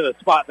to the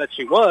spot that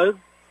she was.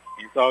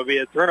 And so it'll be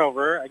a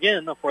turnover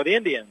again for the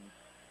Indians.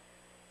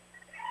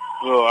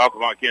 Well,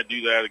 Altamont can't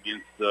do that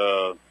against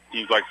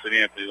teams like St.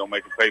 Anthony. They'll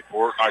make them pay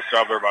for it. Nice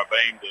job there by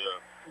Bame.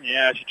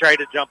 Yeah, she tried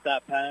to jump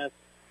that pass,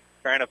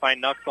 trying to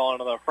find Nuxall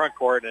into the front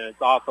court, and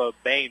it's off of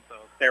Bame, so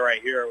stay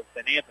right here with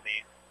St.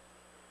 Anthony.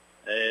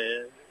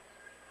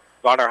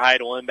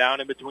 Vonderheide will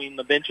inbound in between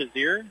the benches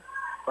here, in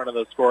front of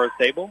the scorer's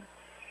table.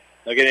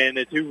 They'll get it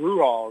into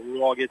Ruhal.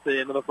 Ruhal gets it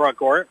into the front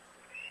court.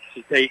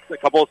 She takes a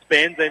couple of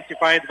spins, and she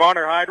finds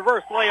Vonderheide.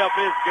 Reverse layup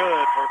is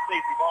good for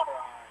Stacey Vonderheide.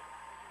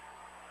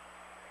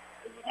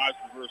 It was a nice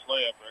reverse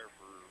layup there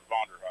for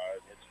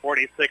Vonderheide.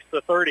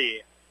 It's 46-30.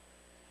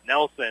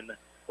 Nelson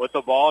with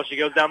the ball. She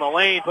goes down the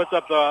lane, puts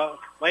up the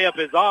layup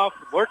is off.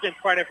 Lurkin's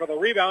fighting for the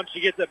rebound. She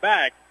gets it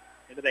back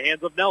into the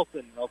hands of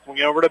Nelson. They'll swing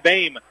it over to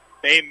Bame.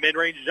 Bame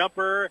mid-range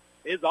jumper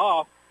is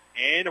off.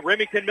 And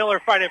Remington Miller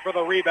fighting for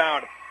the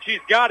rebound. She's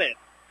got it.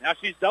 Now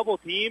she's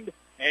double-teamed,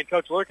 and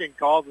Coach Lurkin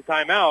calls the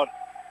timeout.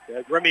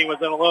 Remy was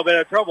in a little bit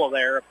of trouble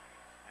there.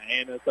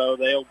 And so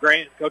they'll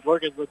grant Coach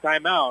Lurkin the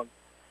timeout.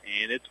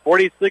 And it's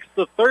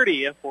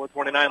 46-30,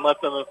 4:29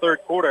 left in the third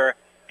quarter.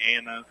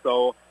 And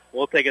so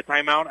we'll take a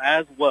timeout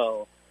as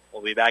well.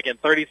 We'll be back in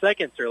 30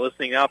 seconds. You're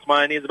listening to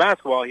Altamont Indians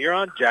Basketball here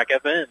on Jack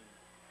FM.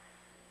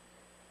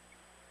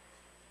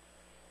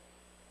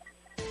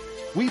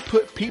 We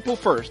put people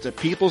first at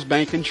People's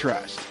Bank and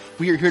Trust.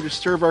 We are here to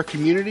serve our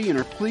community and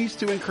are pleased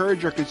to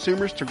encourage our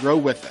consumers to grow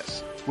with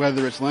us.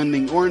 Whether it's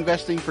lending or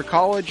investing for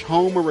college,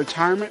 home, or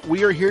retirement,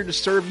 we are here to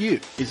serve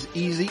you. It's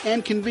easy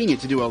and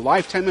convenient to do a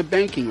lifetime of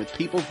banking with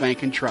People's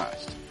Bank and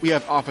Trust. We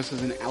have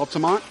offices in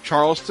Altamont,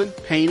 Charleston,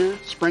 Pana,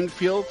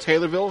 Springfield,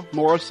 Taylorville,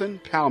 Morrison,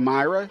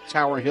 Palmyra,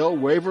 Tower Hill,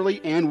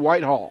 Waverly, and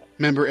Whitehall.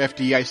 Member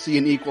FDIC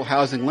and equal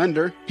housing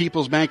lender,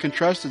 People's Bank and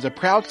Trust is a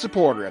proud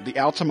supporter of the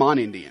Altamont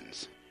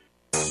Indians.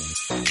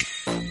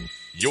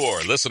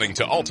 You're listening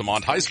to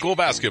Altamont High School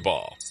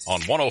Basketball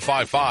on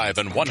 105.5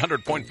 and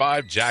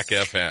 100.5 Jack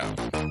FM.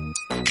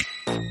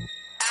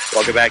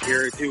 Welcome back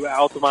here to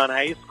Altamont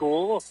High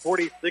School,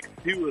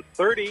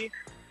 46-30.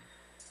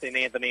 St.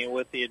 Anthony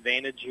with the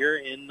advantage here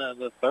in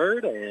the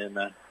third, and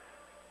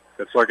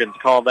Coach Lurkin's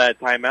called that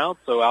timeout,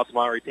 so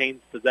Altamont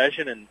retains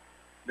possession, and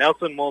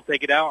Nelson will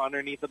take it out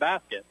underneath the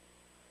basket.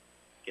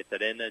 Gets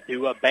it in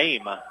to a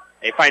Bame.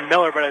 They find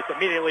Miller, but it's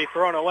immediately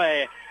thrown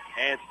away,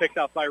 and it's picked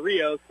up by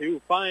Rios,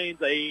 who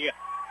finds a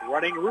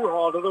running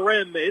Ruhal to the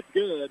rim. It's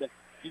good.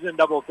 She's in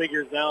double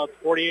figures now. It's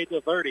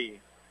 48-30.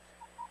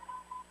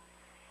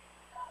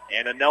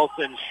 And a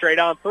Nelson straight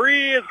on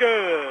three is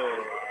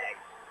good.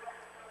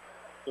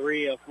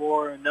 3 of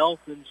 4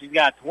 Nelson. She's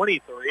got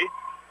 23,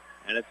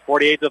 and it's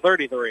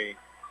 48-33.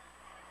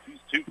 She's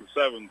 2 for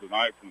 7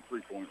 tonight from the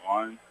three-point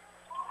line.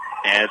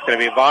 And it's going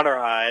to be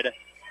Vonderheide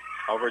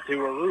over to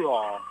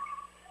Ruhal.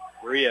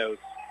 Rios.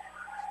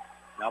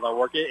 Now they'll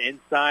work it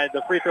inside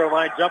the free throw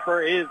line.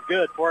 Jumper is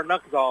good for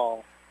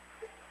Nuxall.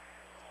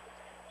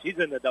 She's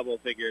in the double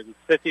figures.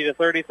 It's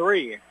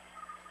 50-33.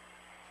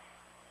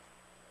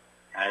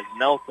 As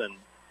Nelson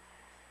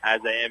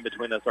has it in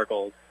between the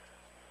circles.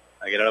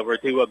 I get it over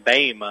to a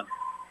Bame. A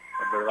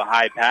bit of a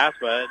high pass,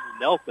 but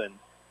Nelson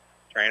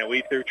trying to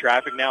weave through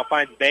traffic now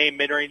finds Bame.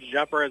 Mid-range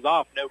jumper is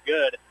off. No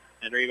good.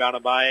 And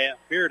rebounded by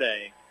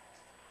Fearday.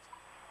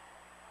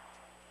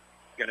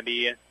 It's going to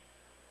be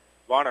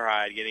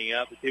Vonderheide getting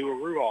up to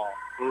Ruhal.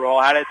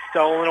 Ruhal had it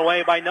stolen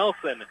away by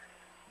Nelson.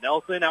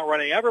 Nelson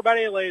outrunning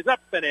everybody, lays up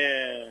and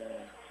in.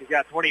 She's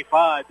got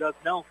 25, does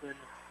Nelson.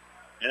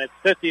 And it's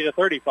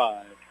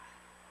 50-35.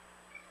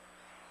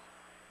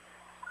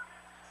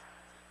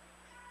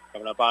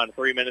 Coming up on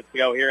 3 minutes to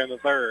go here in the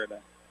third.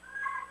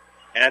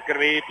 And it's going to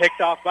be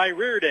picked off by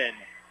Reardon.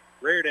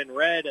 Reardon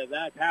read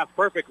that pass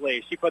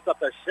perfectly. She puts up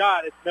the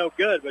shot. It's no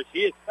good, but she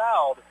is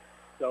fouled.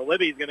 So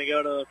Libby's going to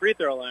go to the free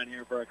throw line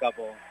here for a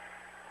couple.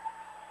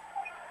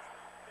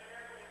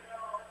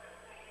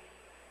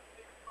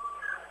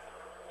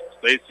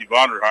 Stacy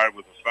Vonderheide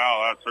with a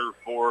foul. That's her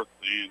fourth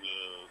and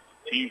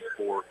team's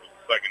fourth in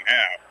the second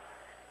half.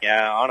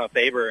 Yeah, Anna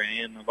Faber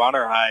and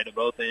Vonderheide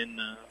both in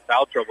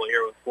foul trouble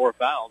here with 4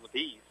 fouls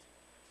apiece.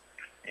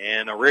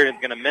 And Reardon's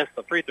going to miss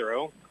the free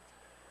throw.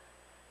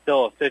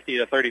 Still a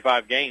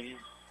 50-35 game.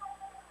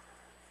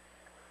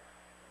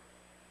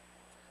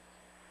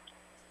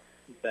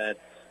 That's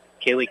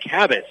Kaylee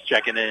Cabot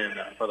checking in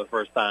for the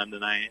first time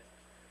tonight.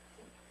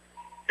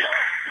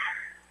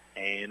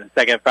 And the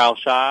second foul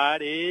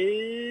shot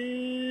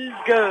is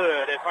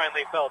good. It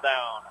finally fell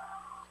down.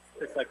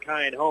 It's a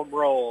kind home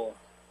roll.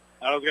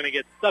 I was going to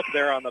get stuck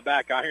there on the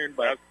back iron,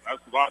 but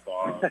that's what I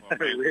thought.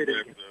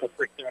 Reardon gets the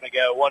free throw to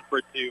go 1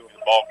 for 2. The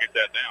ball get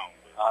that down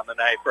on the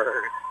night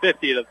for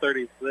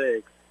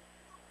 50-36.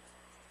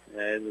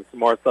 And some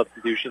more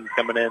substitutions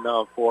coming in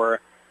for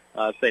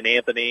St.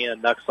 Anthony,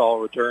 and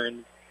Nuxall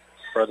returns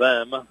for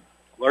them.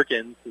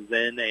 Lurkins is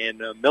in,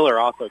 and Miller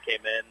also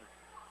came in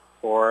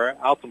for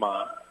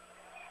Altamont.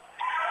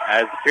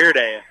 As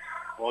Fearday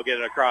will get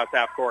it across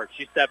half court.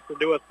 She steps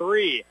into a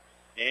 3,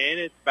 and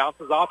it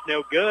bounces off,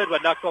 no good,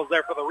 but Nuxall's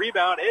there for the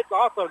rebound. It's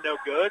also no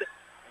good.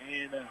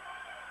 And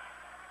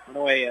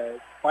anyway,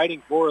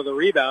 fighting for the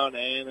rebound,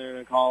 and they're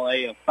going to call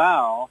a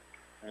foul.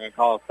 They're going to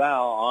call a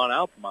foul on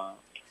Altamont.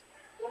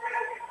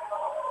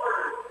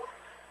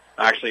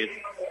 Actually,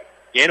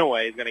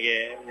 Ganaway is going to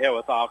get hit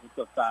with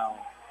offensive foul.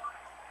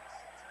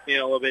 A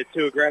little bit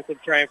too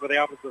aggressive trying for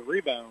the offensive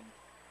rebound.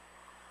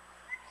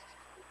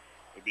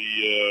 It'll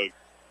be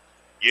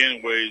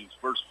Ganaway's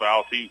first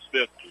foul, team's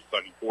fifth in the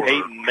second quarter.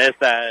 Peyton missed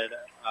that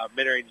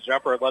mid-range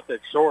jumper, left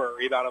it short,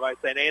 rebounded by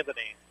St.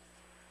 Anthony.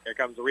 Here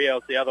comes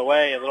Rios the other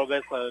way. A little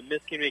bit of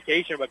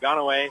miscommunication, but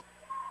Ganaway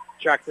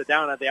tracks it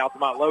down at the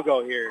Altamont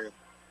logo here.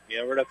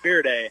 Over to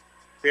Fearday.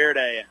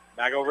 Fearday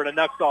back over to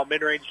Nuxall.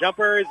 Mid-range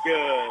jumper is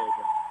good.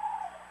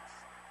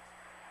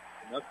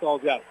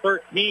 Nuxall's got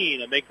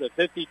 13. It makes it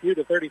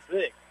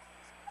 52-36.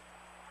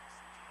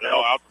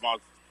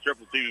 Altamont's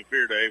triple teaming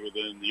Fearday, but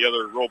then the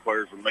other role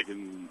players are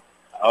making.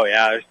 Oh,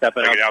 yeah, they're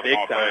stepping up big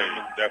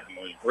time.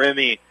 Definitely.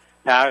 Remy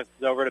passes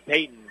over to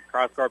Peyton.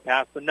 Cross-court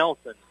pass to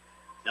Nelson.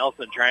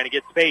 Nelson trying to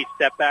get space.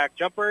 Step back.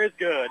 Jumper is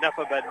good.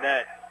 Nothing but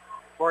net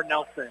for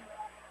Nelson.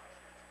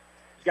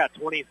 He's got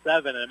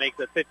 27, and it makes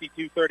it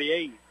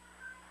 52-38.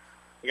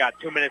 We got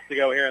 2 minutes to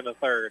go here in the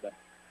third.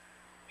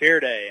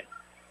 Fearday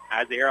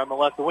has it here on the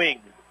left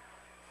wing.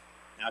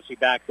 Now she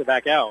backs it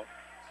back out.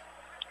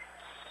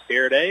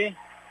 Fearday.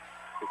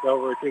 It's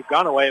over to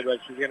Gunaway, but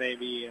she's going to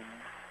be,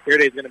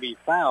 Fearday's going to be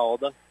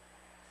fouled.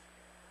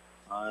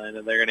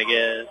 And they're going to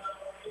get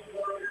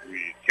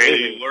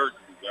Kaylee Lurch.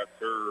 That's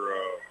her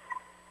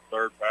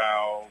third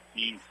foul,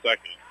 team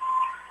second.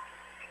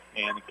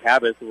 And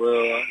Cabot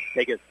will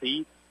take a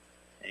seat.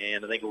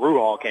 And I think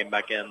Ruhal came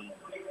back in.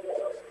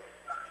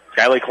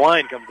 Kylie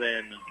Klein comes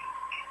in.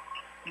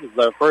 This is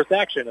their first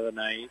action of the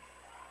night.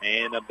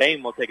 And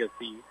Bain will take a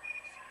seat.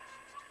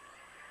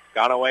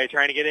 Gone away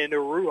trying to get into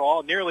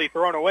Ruhal. Nearly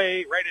thrown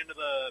away right into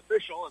the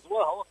official as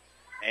well.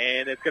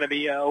 And it's going to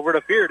be over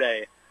to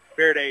Fearday.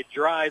 Fearday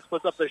drives,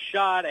 puts up the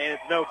shot, and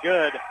it's no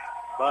good.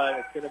 But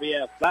it's going to be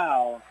a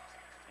foul.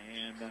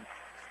 And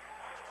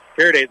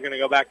Fearday's going to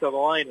go back to the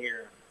line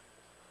here.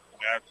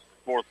 That's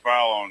the fourth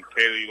foul on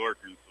Kaylee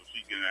Lurkin, so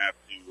she's going to have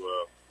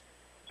to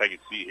take a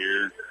seat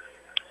here.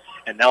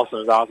 And Nelson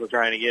is also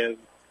trying to give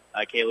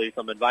Kaylee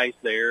some advice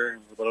there, a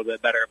little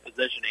bit better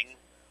positioning.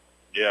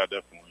 Yeah,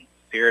 definitely.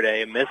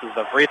 Fearday misses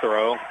the free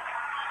throw.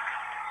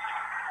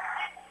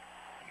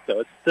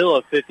 So it's still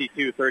a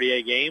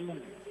 52-38 game.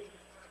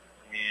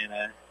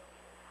 And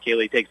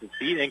Kaylee takes a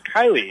seat, and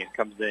Kylie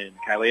comes in.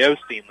 Kylie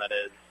Osteen, that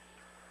is.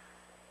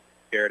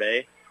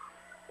 Fearday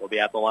will be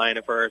at the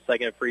line for her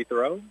second free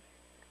throw.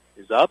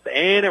 Is up,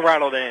 and it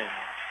rattled in.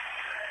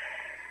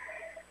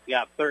 We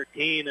got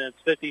 13, and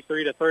it's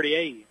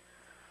 53-38.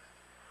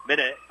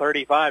 Minute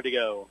 35 to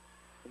go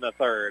in the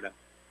third.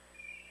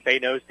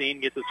 Peyton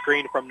Osteen gets a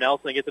screen from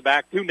Nelson, gets it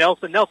back to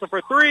Nelson. Nelson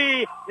for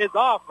three is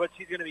off, but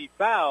she's going to be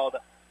fouled.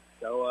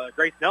 So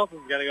Grace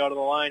Nelson's going to go to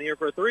the line here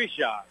for a three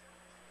shot.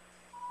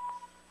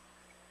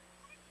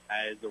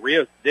 As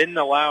Rios didn't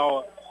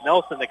allow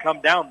Nelson to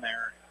come down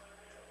there.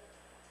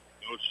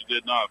 No, she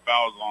did not.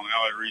 Fouls on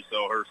Allie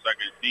Riso, her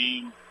second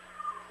team.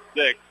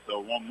 6,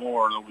 so one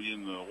more, and they'll be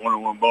in the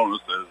 1-on-1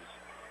 bonus as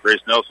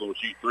Grace Nelson will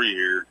shoot three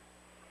here.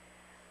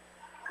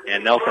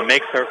 And Nelson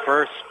makes her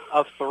first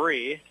of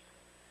three.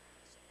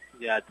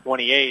 Yeah,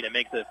 28. It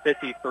makes it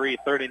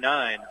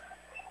 53-39.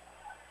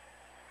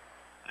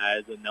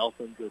 As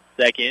Nelson's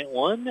second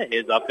one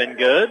is up and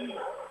good.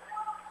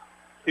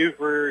 2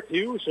 for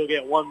 2. She'll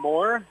get one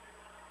more.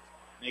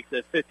 Makes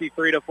it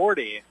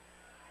 53-40.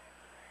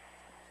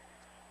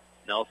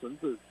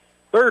 Nelson's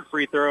third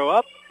free throw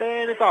up,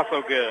 and it's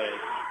also good.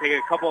 Take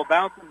a couple of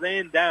bounces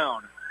and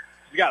down.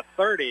 She's got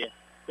 30.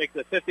 Makes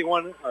it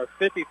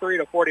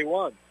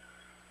 53-41.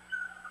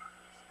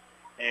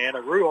 And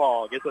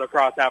Ruhal gets it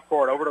across half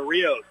court over to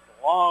Rios.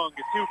 Long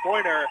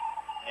two-pointer,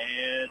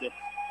 and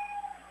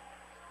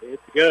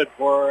it's good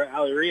for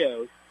Ali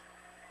Rios.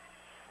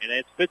 And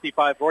it's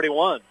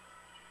 55-41.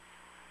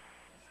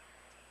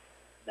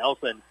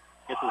 Nelson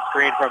gets a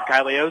screen from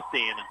Kylie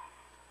Osteen.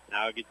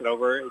 Now gets it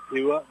over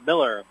to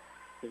Miller.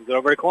 Gives it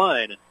over to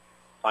Klein.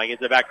 Klein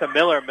gets it back to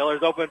Miller.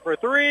 Miller's open for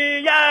three.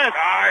 Yes!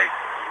 Nice!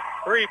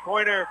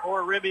 Three-pointer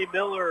for Remy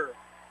Miller.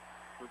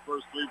 Her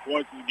first 3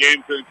 points in the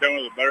game couldn't come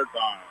with a better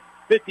time.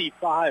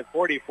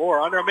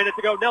 55-44. Under a minute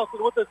to go.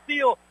 Nelson with the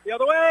steal. The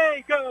other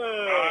way.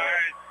 Good.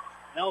 Nice.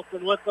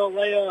 Nelson with the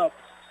layup.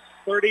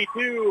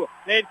 32.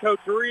 And Coach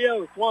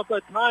Rios wants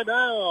a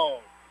timeout.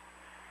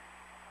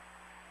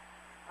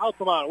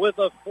 Altamont with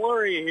a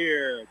flurry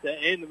here to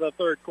end the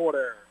third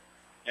quarter.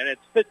 And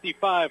it's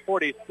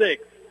 55-46.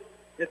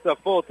 It's a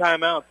full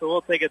timeout, so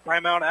we'll take a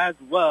timeout as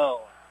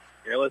well.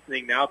 You're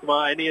listening to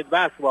Altamont Indians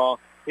basketball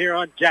here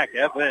on Jack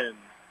FM.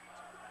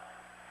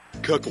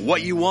 Cook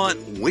what you want,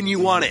 when you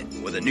want it,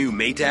 with a new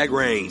Maytag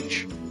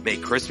range.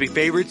 Make crispy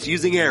favorites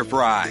using air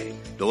fry.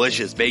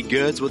 Delicious baked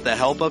goods with the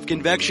help of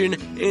convection,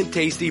 and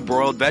tasty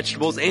broiled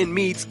vegetables and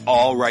meats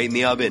all right in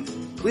the oven.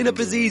 Cleanup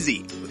is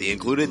easy with the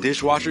included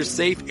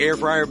dishwasher-safe air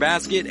fryer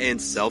basket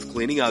and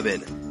self-cleaning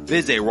oven.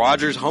 Visit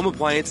Rogers Home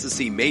Appliance to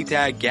see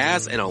Maytag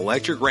gas and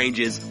electric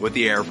ranges with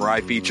the air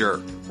fry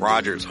feature.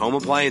 Rogers Home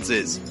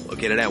Appliances,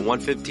 located at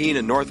 115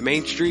 in North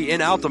Main Street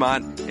in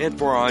Altamont and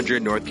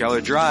 400 North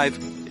Keller Drive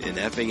in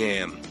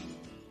Effingham.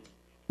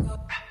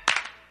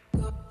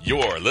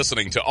 You're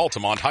listening to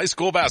Altamont High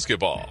School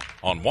basketball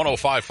on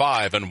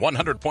 105.5 and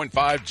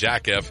 100.5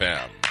 Jack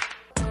FM.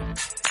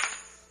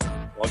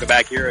 Welcome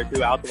back here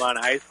to Altamont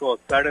High School.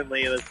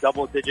 Suddenly, this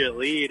double-digit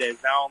lead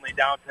is now only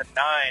down to 9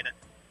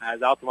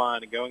 as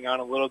Altamont going on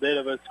a little bit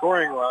of a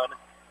scoring run.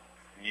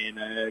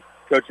 And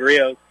Coach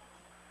Rios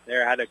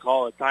there had to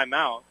call a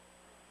timeout,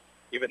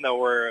 even though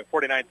we're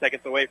 49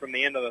 seconds away from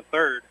the end of the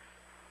third.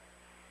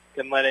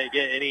 Couldn't let it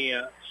get any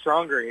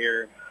stronger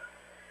here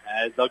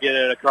as they'll get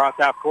it across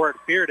half court.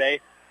 Fearday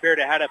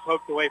had it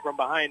poked away from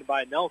behind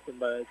by Nelson,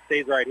 but it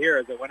stays right here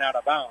as it went out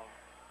of bounds.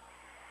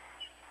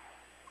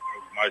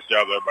 Nice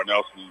job there by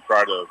Nelson to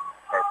try to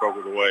poke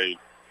it away.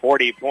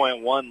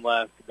 40.1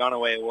 left.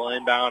 Gunaway will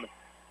inbound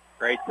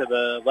right to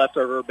the left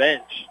of her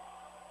bench.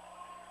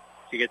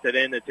 She gets it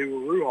into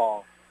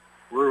Ruhal.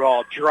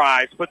 Ruhal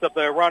drives, puts up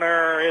the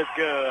runner, is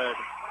good.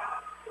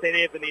 St.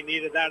 Anthony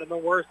needed that in the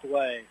worst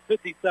way.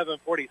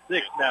 57-46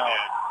 now.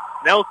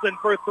 Nelson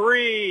for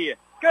three.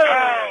 Good!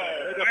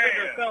 The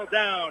defender fell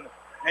down,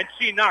 and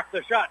she knocked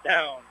the shot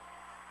down.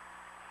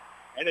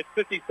 And it's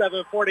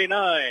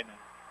 57-49.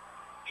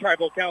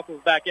 Tribal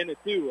Council's back into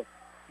two.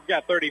 He's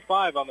got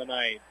 35 on the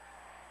night.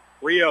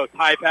 Rios,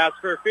 high pass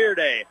for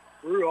Fearday.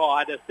 Ruhal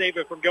had to save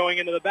it from going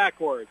into the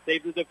backcourt.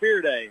 Saves it to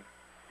Fearday.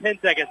 10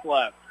 seconds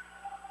left.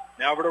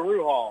 Now over to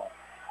Ruhal.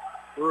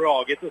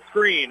 Ruhal gets a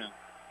screen.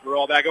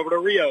 Ruhal back over to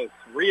Rios.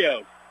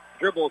 Rios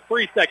dribbles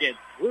 3 seconds.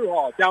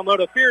 Ruhal down low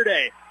to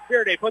Fearday.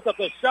 Fearday puts up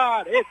the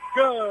shot. It's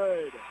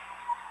good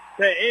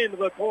to end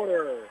the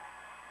quarter.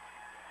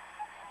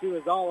 She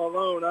was all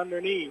alone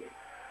underneath.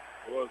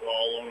 Was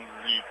all alone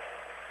underneath.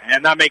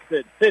 And that makes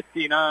it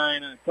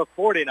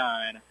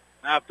 59-49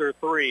 after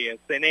three.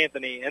 It's St.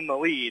 Anthony in the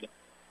lead.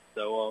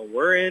 So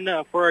we're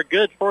in for a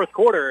good fourth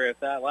quarter if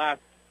that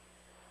last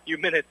few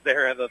minutes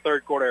there in the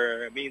third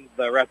quarter means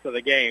the rest of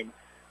the game.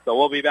 So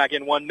we'll be back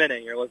in 1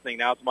 minute. You're listening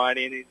now to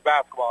Miami Indians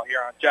basketball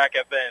here on Jack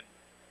FM.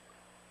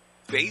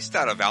 Based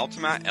out of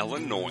Altamont,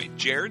 Illinois,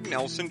 Jared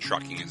Nelson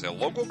Trucking is a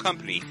local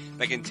company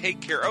that can take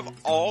care of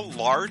all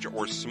large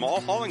or small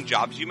hauling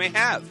jobs you may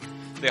have.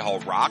 They haul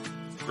rock,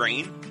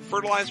 grain,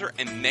 fertilizer,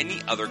 and many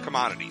other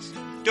commodities.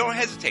 Don't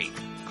hesitate.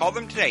 Call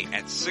them today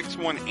at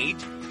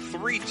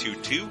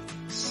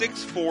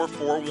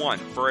 618-322-6441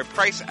 for a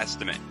price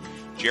estimate.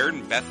 Jared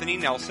and Bethany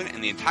Nelson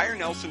and the entire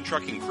Nelson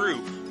Trucking crew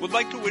would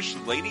like to wish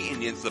Lady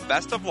Indians the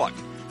best of luck.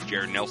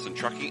 Jared Nelson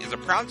Trucking is a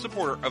proud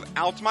supporter of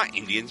Altamont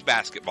Indians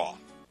basketball.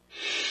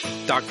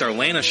 Dr.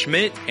 Lana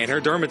Schmidt and her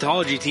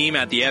dermatology team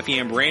at the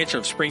Effingham branch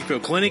of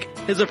Springfield Clinic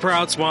is a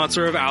proud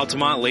sponsor of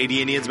Altamont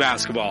Lady Indians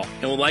basketball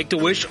and would like to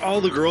wish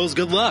all the girls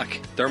good luck.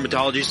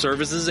 Dermatology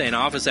services and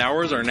office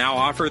hours are now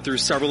offered through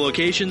several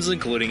locations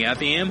including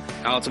Effingham,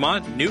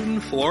 Altamont, Newton,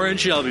 Flora, and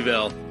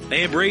Shelbyville.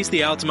 They embrace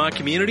the Altamont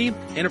community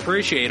and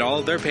appreciate all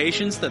of their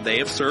patients that they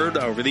have served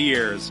over the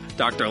years.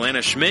 Dr.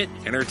 Lana Schmidt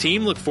and her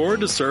team look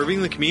forward to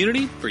serving the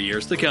community for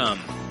years to come.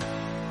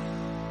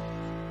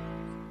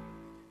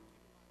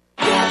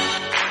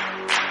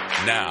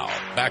 Now,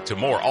 back to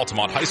more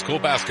Altamont High School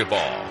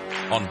basketball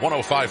on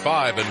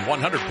 105.5 and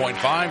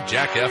 100.5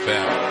 Jack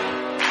FM.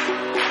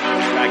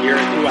 Back here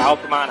into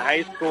Altamont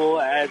High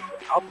School as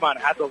Altamont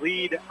had the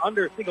lead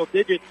under single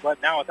digits,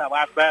 but now with that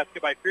last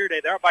basket by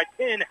Fearday, they're up by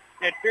 10,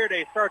 and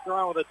Fearday starts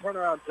around with a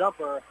turnaround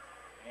jumper,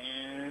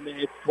 and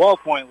it's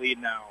 12-point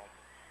lead now.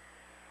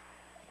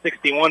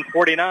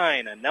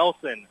 61-49, and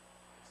Nelson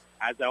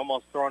has it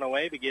almost thrown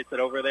away, but gets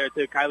it over there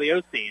to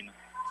Kylie Osteen.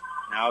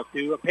 Now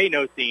to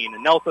Peyton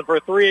Osteen. Nelson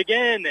for three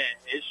again.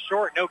 Is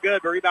short, no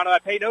good, but rebounded by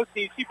Peyton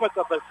Osteen. She puts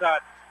up a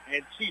shot,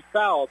 and she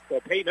fouls. So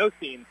Peyton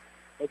Osteen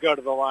will go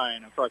to the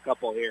line for a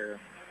couple here.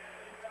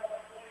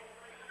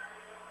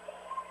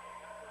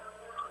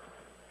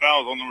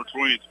 Fouls on number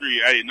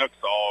 23, Addie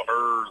Nuxall,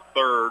 her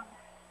third,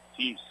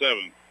 team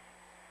 7.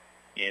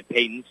 And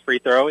Peyton's free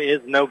throw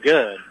is no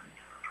good.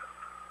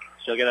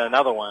 She'll get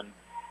another one.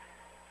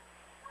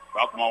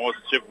 Altamont wants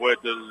to chip away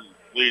at the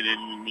lead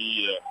and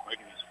be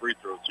making these free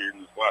throws here in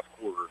this last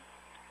quarter.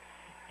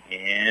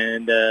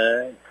 And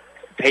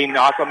Peyton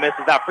also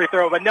misses that free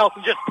throw, but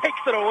Nelson just takes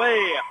it away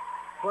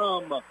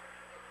from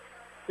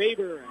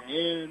Faber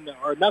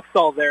or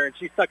Nuxall there, and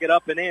she stuck it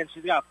up and in.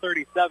 She's got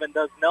 37,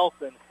 does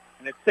Nelson,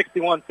 and it's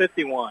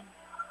 61-51.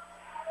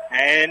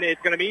 And it's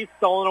going to be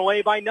stolen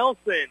away by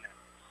Nelson.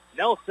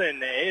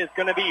 Nelson is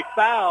going to be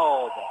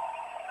fouled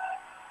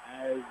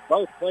as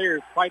both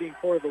players fighting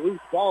for the loose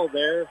ball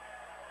there.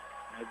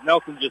 As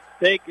Nelson just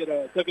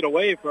took it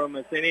away from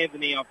a St.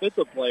 Anthony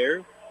offensive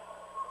player.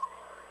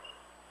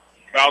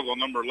 Fouls on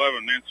number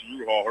 11, Nancy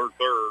Ruhal, her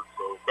third.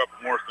 So a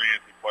couple more St.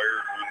 Anthony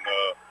players in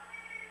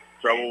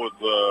trouble with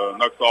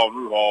Nuxall and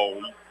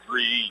Ruhal,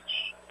 3 each.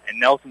 And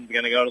Nelson's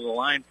going to go to the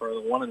line for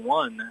the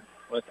 1-and-1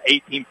 with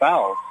 18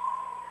 fouls.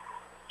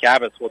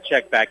 Cabas will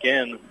check back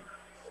in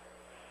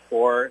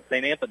for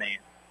St. Anthony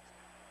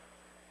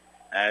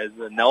as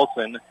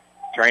Nelson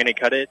trying to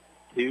cut it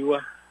to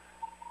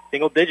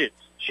single digits.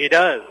 She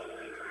does.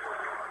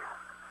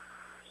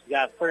 She's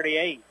got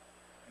 38,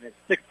 and it's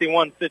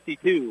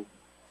 61-52.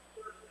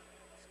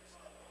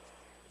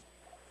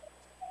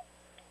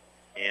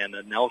 And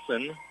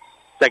Nelson,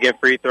 second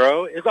free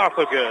throw is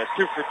also good.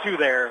 2 for 2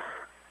 there.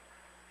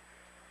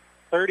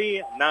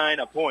 39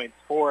 points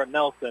for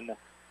Nelson.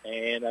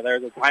 And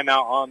there's a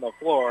timeout on the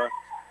floor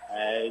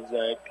as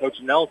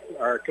Coach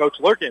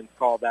Lurkins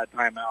called that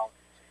timeout.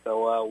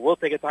 So we'll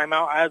take a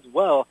timeout as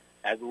well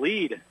as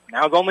lead.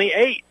 Now it's only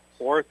 8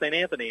 for St.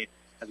 Anthony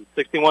as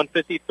it's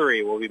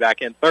 61-53. We'll be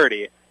back in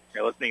 30.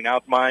 You're listening now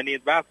to my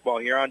Indians basketball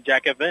here on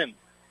Jack FM.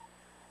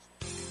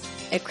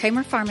 At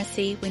Kramer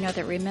Pharmacy, we know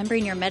that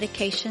remembering your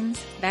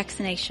medications,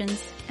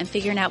 vaccinations, and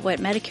figuring out what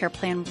Medicare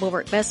plan will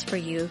work best for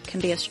you can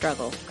be a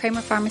struggle.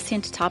 Kramer Pharmacy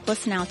in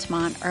Teutopolis and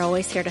Altamont are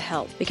always here to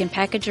help. We can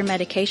package your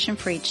medication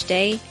for each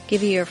day,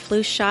 give you your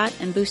flu shot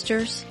and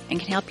boosters, and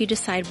can help you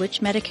decide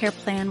which Medicare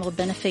plan will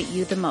benefit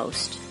you the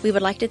most. We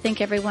would like to thank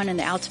everyone in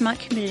the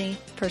Altamont community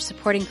for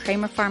supporting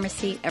Kramer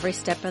Pharmacy every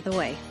step of the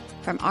way.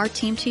 From our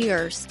team to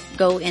yours,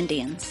 go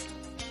Indians.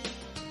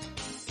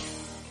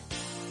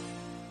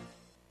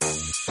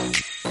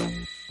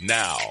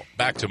 Now,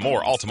 back to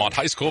more Altamont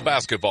High School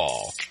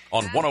basketball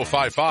on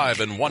 105.5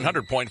 and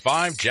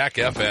 100.5 Jack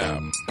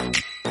FM.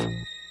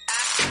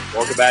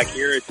 Welcome back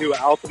here to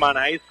Altamont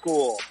High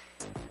School.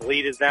 The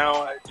lead is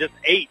now just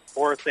 8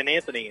 for St.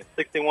 Anthony,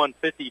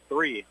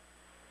 61-53.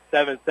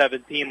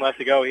 7:17 left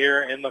to go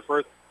here in the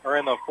fourth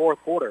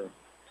quarter.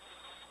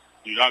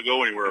 Do not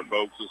go anywhere,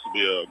 folks. This will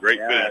be a great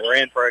finish. We're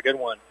in for a good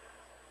one.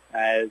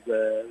 As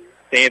St.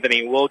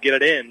 Anthony will get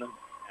it in,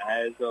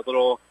 as a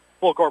little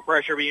full court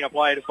pressure being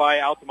applied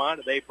by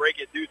Altamont. They break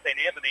it to St.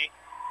 Anthony.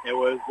 It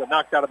was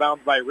knocked out of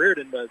bounds by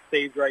Reardon, but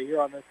stays right here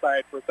on this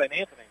side for St.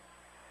 Anthony.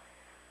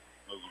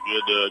 That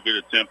was a good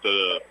attempt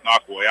to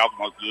knock away.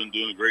 Altamont's doing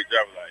a great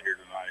job of that here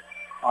tonight.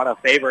 On a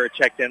favor,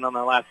 checked in on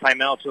the last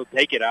timeout. She'll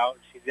take it out.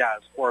 She's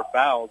got 4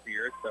 fouls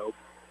here, so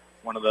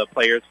one of the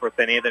players for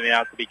St. Anthony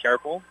has to be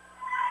careful.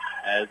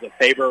 As a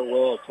favor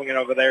will swing it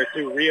over there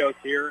to Rios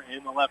here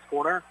in the left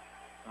corner.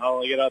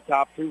 I'll get up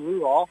top to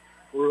Ruhal.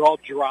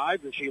 Ruhal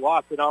drives, and she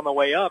lost it on the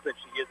way up, and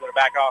she gives it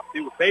back off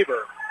to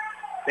Faber.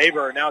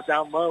 Faber now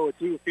down low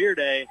to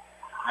Fearday,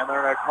 and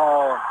they're going to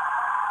call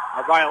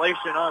a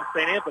violation on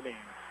St. Anthony.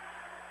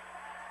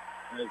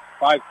 There's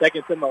 5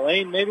 seconds in the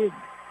lane, maybe?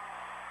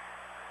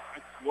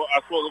 That's what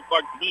it looks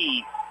like to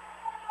me.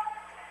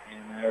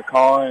 And they're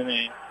calling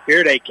a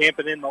Fearday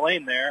camping in the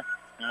lane there.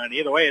 And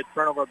either way, it's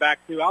turnover back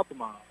to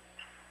Altamont.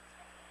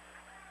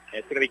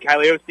 It's going to be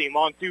Kylie Osteen.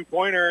 Long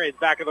 2-pointer is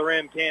back of the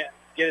rim. Can't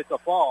get it to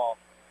fall.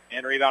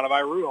 And rebounded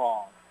by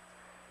Ruhal.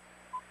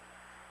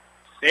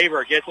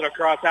 Faber gets it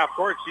across half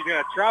court. She's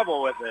going to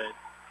travel with it.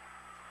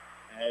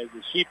 As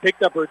she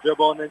picked up her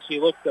dribble, and then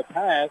she looks to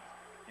pass.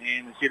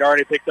 And she'd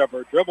already picked up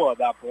her dribble at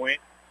that point.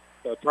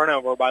 So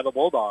turnover by the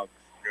Bulldogs.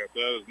 Yeah,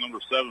 that is number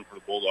 7 for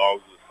the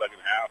Bulldogs in the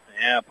second half.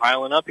 Yeah,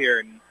 piling up here.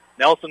 And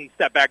Nelson's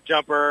step-back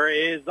jumper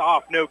is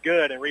off, no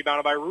good, and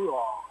rebounded by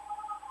Ruhal.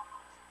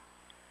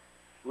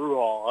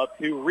 Ruhal up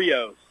to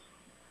Rios.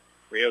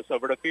 Rios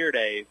over to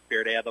Fearday.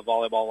 Fearday at the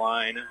volleyball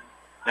line.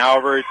 Now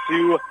over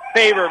to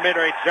Faber.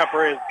 Mid-range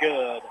jumper is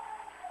good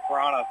for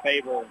Anna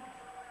Faber.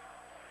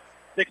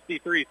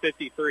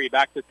 63-53,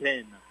 back to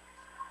 10.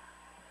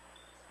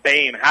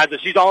 Bame has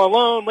it. She's all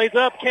alone. Lays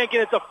up. Can't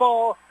get it to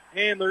fall.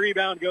 And the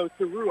rebound goes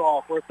to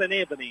Ruhal for St.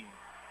 Anthony.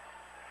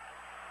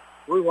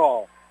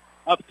 Ruhal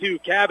up to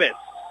Cabas.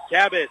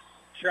 Cabas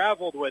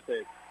traveled with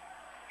it.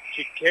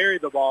 She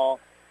carried the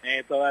ball.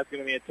 And so that's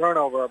going to be a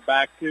turnover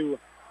back to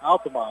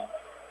Altamont.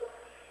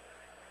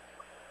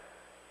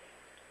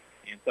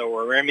 And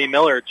so Remy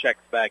Miller checks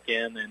back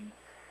in, and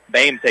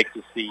Bame takes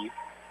a seat.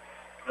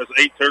 That's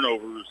 8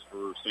 turnovers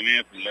for St.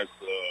 Anthony. That's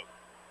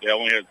they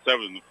only had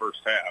 7 in the first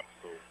half.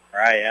 So.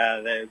 Right,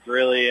 yeah, that's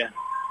really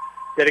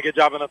did a good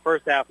job in the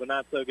first half, but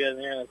not so good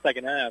in the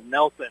second half.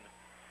 Nelson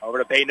over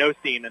to Peyton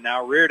Osteen, and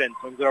now Reardon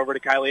swings it over to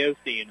Kylie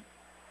Osteen.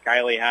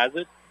 Kylie has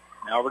it.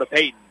 Now over to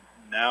Peyton.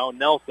 Now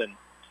Nelson.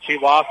 She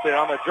lost it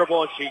on the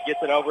dribble, and she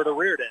gets it over to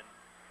Reardon.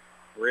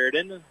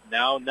 Reardon,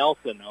 now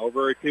Nelson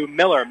over to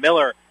Miller.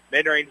 Miller,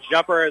 mid-range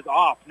jumper is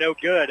off, no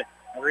good,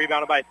 and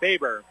rebounded by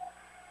Faber.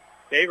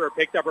 Faber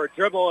picked up her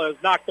dribble, it was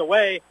knocked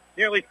away,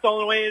 nearly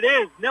stolen away. It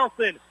is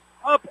Nelson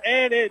up,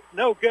 and it's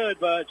no good,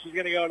 but she's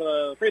going to go to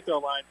the free throw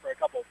line for a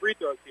couple of free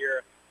throws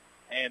here.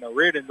 And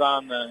Reardon's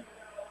on the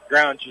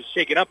ground, she's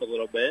shaking up a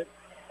little bit.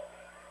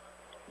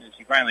 And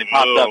she finally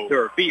popped up to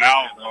her feet.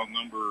 Out on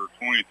number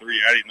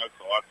 23, Addie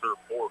Nuxall. That's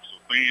her 4th. So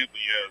St. Anthony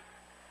has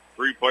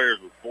 3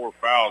 players with 4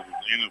 fouls.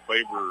 Anna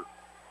Faber,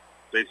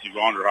 Stacey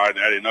Vonderheide, and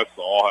Addie Nuxall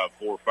all have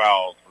 4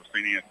 fouls for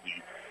St.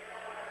 Anthony.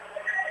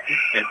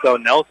 And so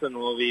Nelson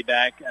will be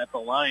back at the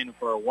line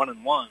for a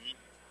 1-and-1.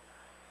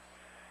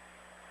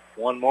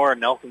 One more.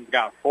 Nelson's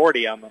got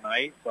 40 on the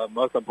night. But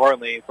most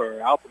importantly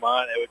for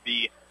Altamont, it would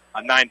be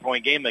a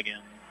 9-point game again.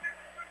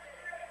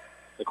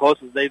 The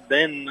closest they've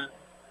been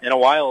in a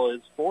while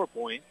is 4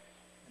 points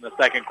in the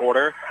second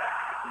quarter.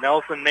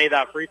 Nelson made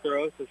that free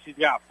throw, so she's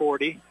got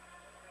 40.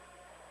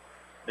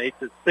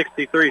 Makes it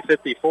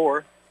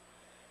 63-54.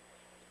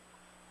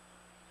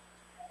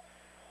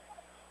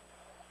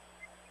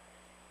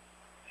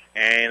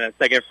 And a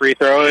second free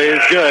throw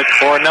is good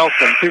for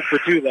Nelson. 2 for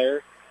 2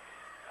 there.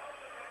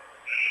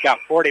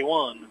 Got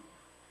 41.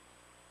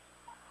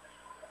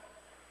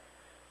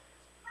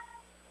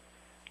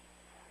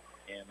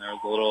 And there's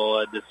a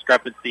little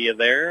discrepancy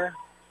there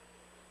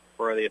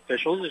for the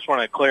officials. Just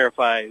want to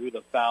clarify who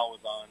the foul was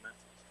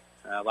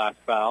on, last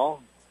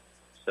foul.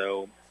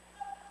 So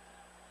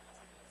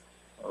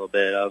a little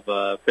bit of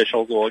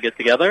officials will get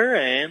together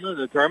and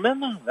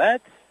determine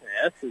that,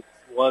 yes, it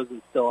was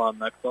still on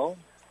Nuxall.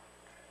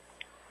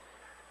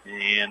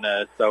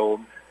 And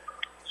so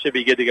should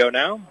be good to go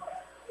now.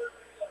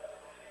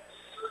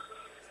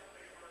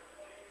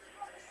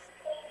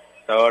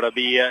 So it'll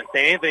be St.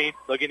 Anthony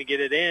looking to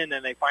get it in,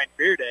 and they find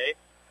Fearday.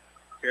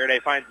 Fearday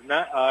finds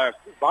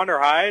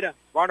Vonderheide.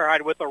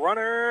 Vonderheide with the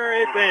runner.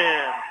 It's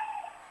in.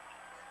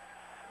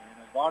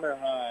 And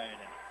Vonderheide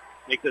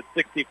makes it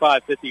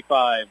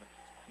 65-55.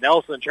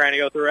 Nelson trying to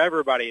go through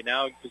everybody.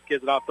 Now just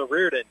gives it off to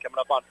Reardon, coming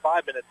up on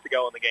 5 minutes to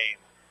go in the game.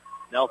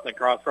 Nelson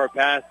cross-court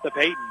pass to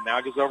Peyton.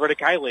 Now goes over to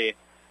Kylie.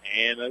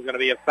 And there's going to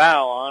be a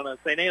foul on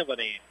St.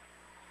 Anthony.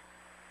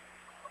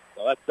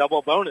 So that's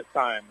double bonus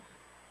time.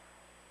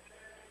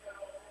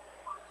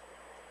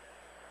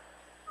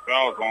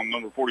 Foul's on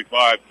number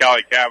 45,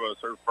 Callie Cabas,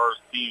 her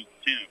first, team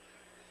 10.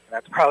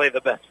 That's probably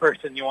the best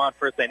person you want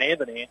for St.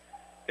 Anthony,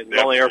 because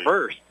it's only her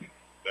first.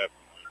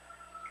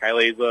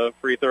 Definitely. Kylie's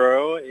free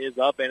throw is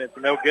up, and it's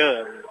no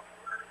good.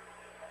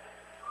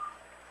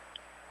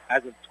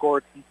 Hasn't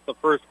scored since the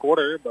first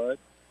quarter, but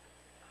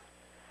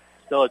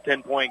still a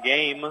 10-point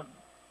game.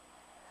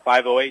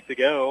 5:08 to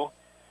go.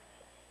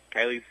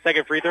 Kylie's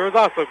second free throw is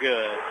also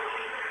good.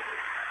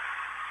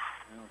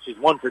 She's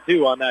 1 for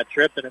 2 on that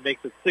trip, and it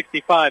makes it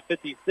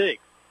 65-56.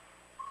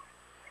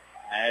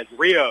 As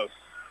Rios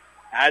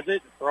has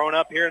it, thrown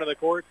up here into the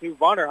court to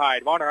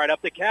Vonderheide. Vonderheide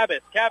up to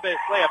Cabot. Cabot,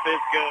 layup is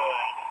good.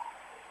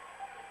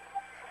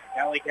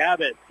 Callie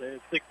Cabot is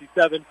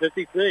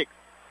 67-56.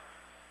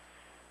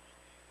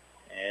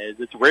 As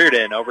it's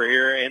Reardon over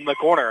here in the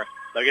corner.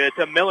 They'll get it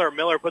to Miller.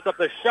 Miller puts up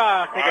the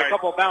shot, takes a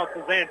couple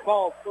bounces, and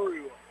falls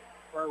through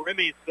for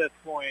Remy's fifth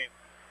point.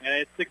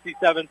 And it's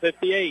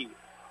 67-58.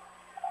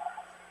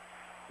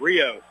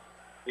 Rios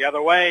the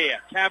other way.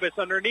 Cabas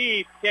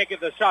underneath. Can't get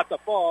the shot to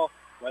fall,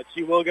 but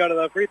she will go to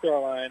the free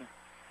throw line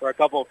for a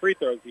couple of free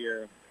throws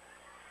here.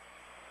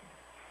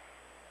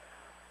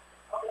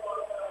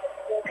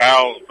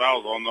 Fouls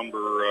on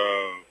number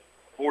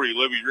 40,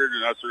 Libby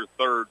Reardon. That's her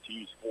third,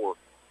 team's fourth.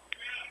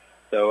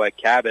 So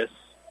Cabas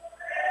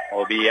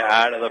will be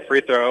out of the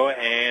free throw,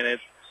 and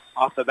it's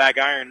off the back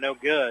iron, no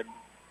good.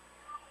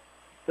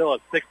 Still a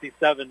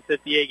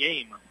 67-58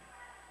 game.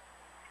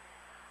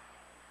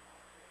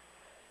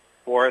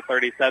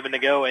 4:37 to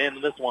go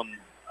in this one.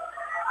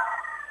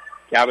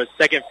 Cabot's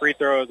second free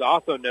throw is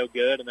also no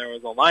good, and there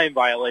was a line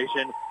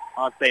violation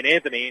on St.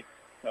 Anthony,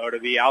 so it'll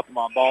be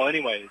Altamont ball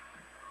anyways.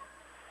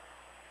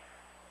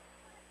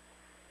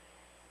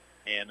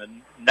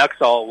 And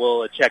Nuxall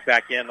will check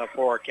back in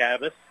for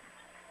Cabot.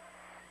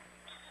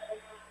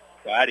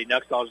 So Addie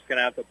Nuxall is going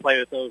to have to play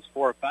with those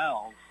 4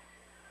 fouls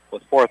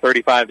with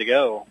 4:35 to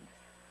go.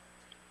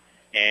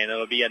 And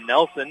it'll be a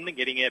Nelson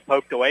getting it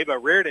poked away,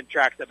 but Reardon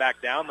tracks it back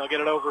down. They'll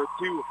get it over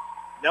to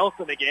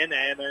Nelson again,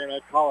 and they're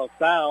going to call a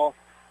foul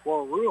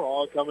for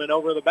Ruhal coming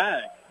over the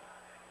back.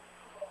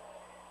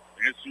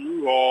 Nancy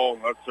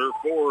Ruhal, that's her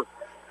fourth.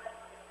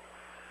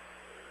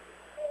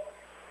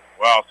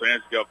 Wow, so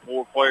Nancy's got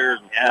 4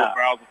 players with 4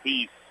 fouls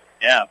apiece.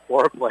 Yeah,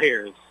 4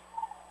 players.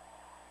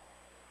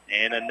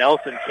 And a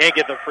Nelson can't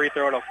get the free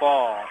throw to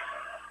fall.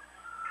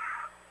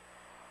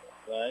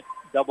 But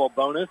double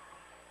bonus.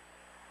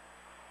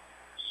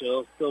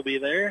 She'll still be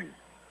there.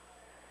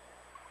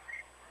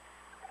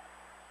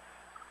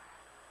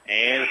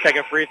 And the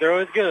second free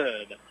throw is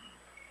good.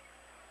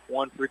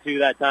 1 for 2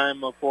 that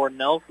time for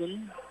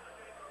Nelson.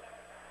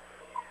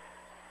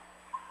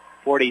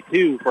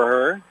 42 for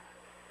her.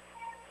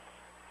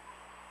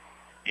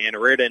 And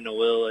Reardon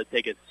will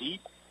take a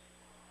seat.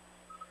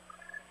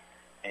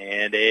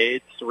 And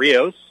it's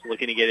Rios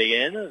looking to get it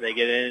in. They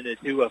get it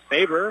into a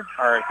favor,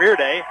 or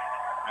Fearday.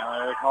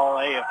 Now they call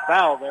a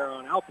foul there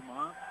on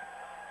Altamont.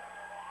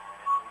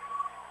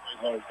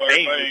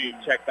 Bain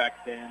check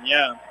back in,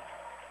 yeah.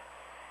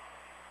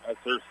 That's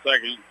her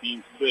second,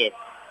 team's fifth.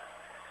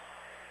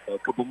 So a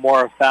couple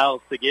more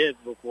fouls to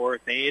give before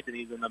St.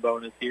 Anthony's in the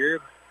bonus here.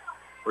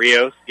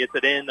 Rios gets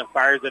it in,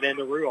 fires it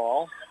into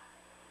Ruhal.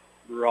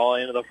 Ruhal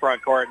into the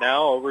front court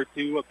now, over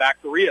to back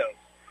to Rios.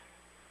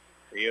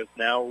 Rios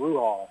now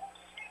Ruhal.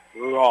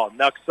 Ruhal,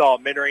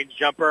 Nuxall, mid-range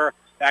jumper,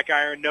 back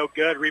iron, no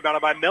good,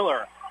 rebounded by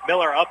Miller.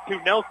 Miller up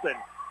to Nelson.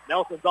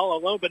 Nelson's all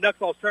alone, but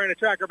Nuxall's trying to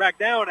track her back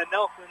down, and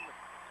Nelson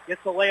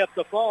gets the layup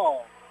to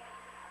fall.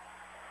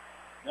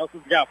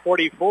 Nelson's got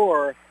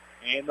 44,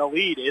 and the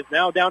lead is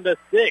now down to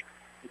 6.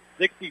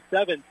 It's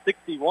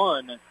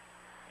 67-61,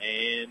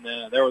 and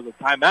there was a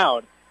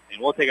timeout,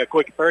 and we'll take a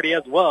quick 30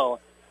 as well.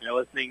 You're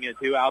listening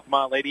to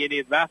Altamont Lady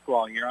Indians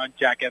basketball here on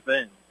Jack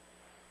FM.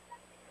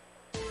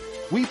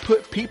 We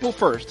put people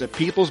first at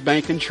People's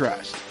Bank and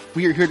Trust.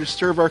 We are here to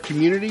serve our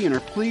community and are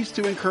pleased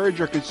to encourage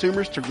our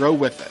consumers to grow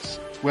with us.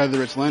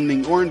 Whether it's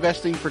lending or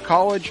investing for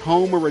college,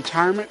 home, or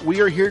retirement, we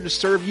are here to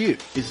serve you.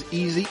 It's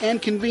easy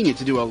and convenient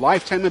to do a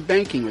lifetime of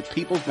banking with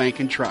People's Bank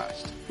and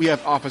Trust. We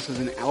have offices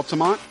in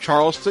Altamont,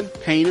 Charleston,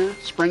 Pana,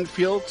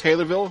 Springfield,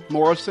 Taylorville,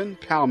 Morrison,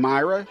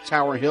 Palmyra,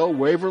 Tower Hill,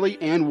 Waverly,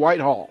 and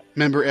Whitehall.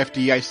 Member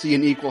FDIC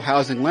and equal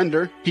housing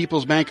lender,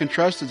 People's Bank and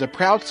Trust is a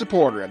proud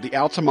supporter of the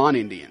Altamont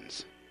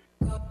Indians.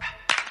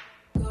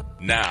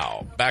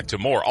 Now, back to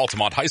more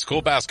Altamont High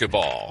School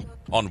basketball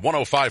on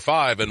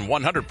 105.5 and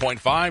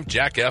 100.5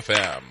 Jack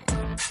FM.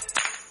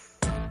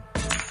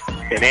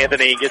 And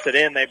Anthony gets it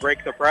in. They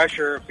break the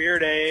pressure.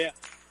 Fearday,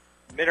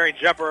 mid-range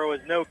jumper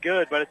was no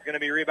good, but it's going to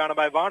be rebounded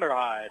by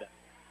Vonderheide.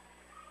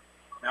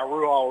 Now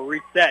Ruhal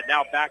reset.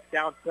 Now back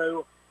down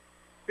to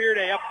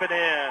Fearday, up and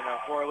in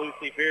for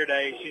Lucy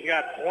Fearday. She's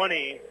got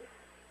 20.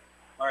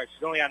 All right,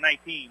 she's only got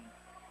 19.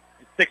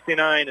 It's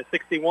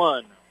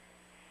 69-61.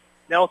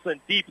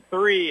 Nelson, deep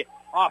three,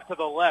 off to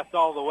the left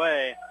all the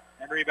way,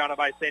 and rebounded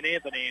by St.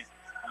 Anthony.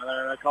 Now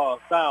they're going to call a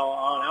foul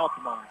on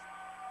Altamont.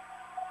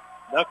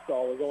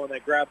 Nuxall was the one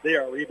that grabbed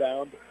their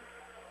rebound.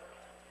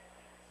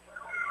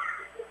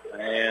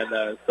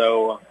 And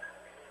so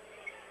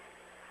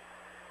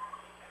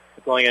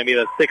it's only going to be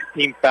the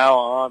 16th foul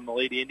on the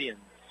Lady Indians.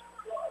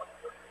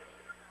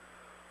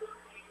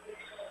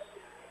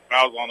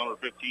 Foul's on number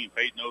 15,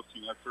 Peyton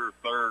Osteen. That's her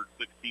third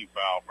 16th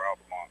foul for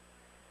Altamont.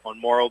 One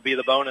more will be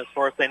the bonus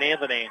for St.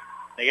 Anthony.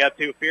 They got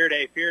to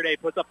Fearday. Fearday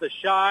puts up the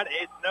shot.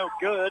 It's no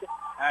good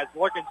as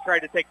Lurkins tried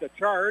to take the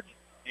charge.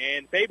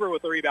 And Faber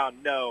with the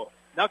rebound, no.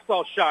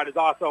 Nuxall's shot is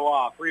also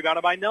off.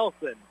 Rebounded by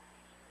Nelson.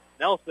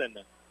 Nelson,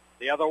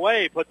 the other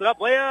way, puts it up.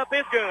 Layup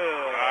is good.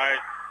 All right.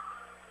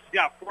 She's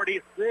got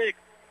 46.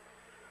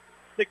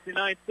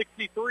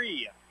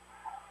 69-63.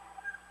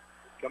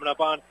 Coming up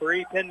on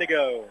 3:10 to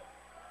go.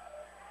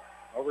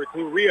 Over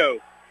to Rios.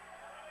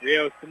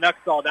 Rios to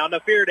Nuxall, down to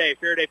Fearday.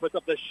 Fearday puts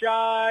up the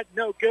shot.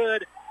 No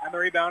good. And the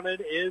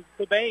rebounded is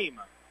to Bame.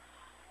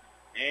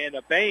 And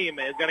Bame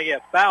is going to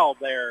get fouled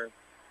there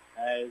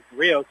as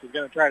Rios is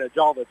going to try to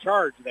jaw the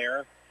charge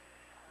there.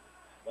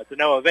 But to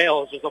no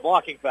avail, it's just a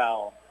blocking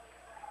foul.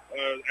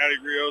 Addie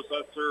Rios,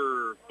 that's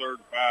her third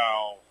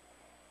foul.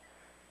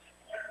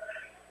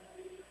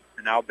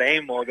 And now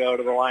Bame will go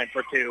to the line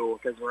for two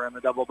because we're in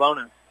the double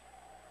bonus.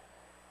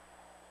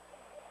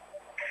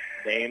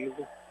 Bame's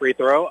free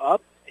throw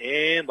up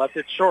and left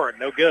it short.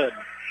 No good.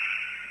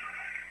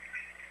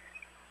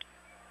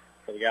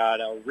 So we got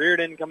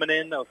Reardon coming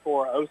in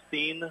for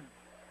Osteen.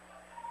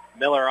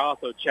 Miller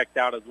also checked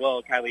out as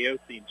well. Kylie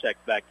Osteen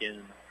checked back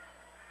in.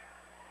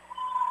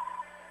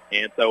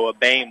 And so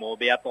Bame will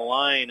be at the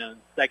line.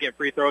 Second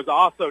free throw is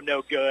also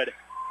no good.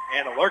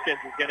 And Lurkins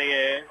is going to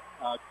get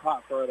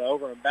caught for the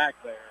over and back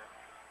there.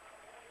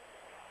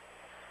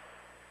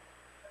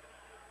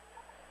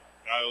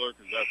 Kylie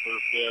Lurkins, that's her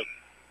fifth.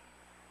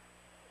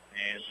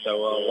 And so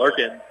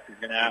Lurkins is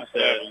going to have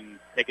to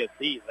take a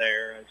seat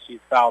there as she's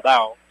fouled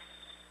out.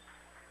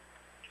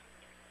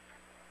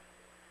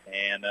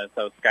 And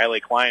so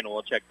Skylie Klein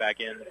will check back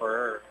in for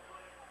her.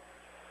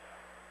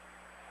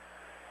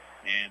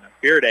 And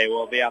Fearday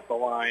will be at the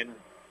line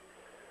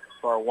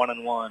for a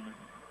 1-and-1.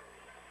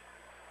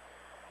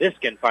 This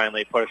can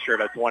finally push her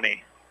to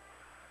 20.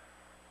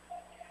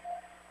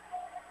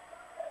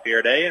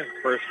 Fearday,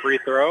 first free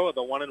throw of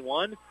the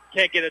 1-and-1.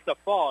 Can't get it to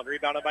fall, and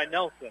rebounded by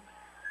Nelson.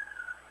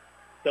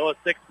 Still a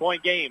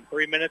 6-point game,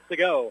 3 minutes to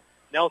go.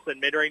 Nelson,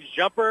 mid-range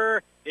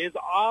jumper is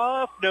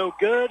off, no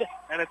good,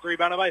 and it's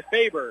rebounded by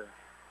Faber.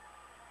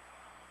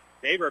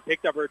 Faber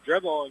picked up her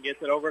dribble and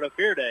gets it over to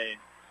Fearday.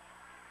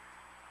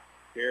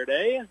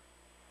 Fearday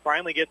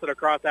finally gets it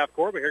across half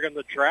court, but here comes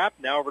the trap.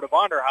 Now over to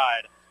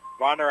Vonderheide.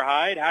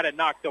 Vonderheide had it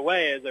knocked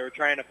away as they were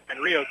trying to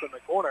find Rios in the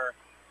corner.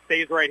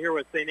 Stays right here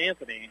with St.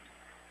 Anthony.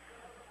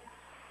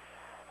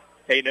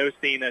 Peyton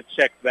Osteen has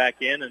checked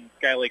back in, and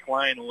Skylie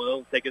Klein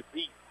will take a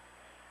seat.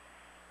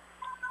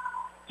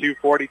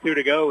 2:42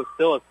 to go.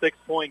 Still a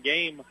 6-point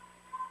game.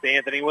 St.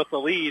 Anthony with the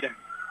lead.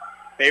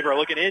 Faber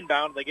looking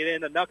inbound. They get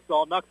into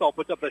Nuxall. Nuxall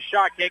puts up the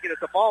shot. Can't get it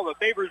to fall, but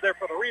Faber's there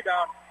for the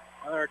rebound.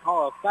 And they're going to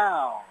call a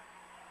foul.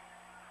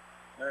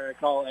 They're going to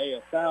call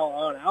a foul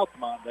on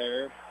Altamont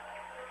there.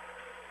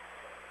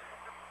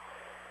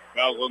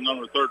 Foul's on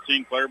number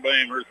 13, Claire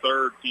Bame, her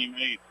third, team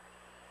 8.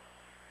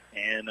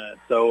 And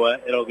so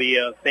it'll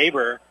be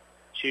Faber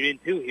shooting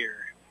 2 here.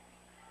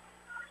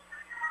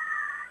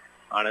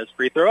 On his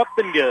free throw, up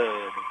and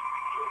good.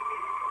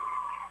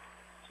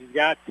 She's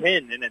got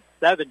 10, and it's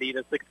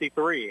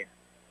 70-63.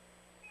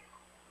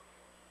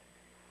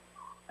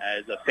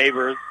 As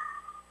Faber's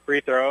free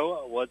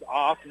throw was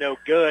off, no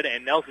good,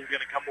 and Nelson's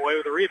going to come away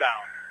with a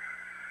rebound.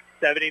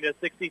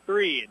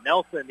 70-63.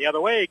 Nelson the other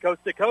way,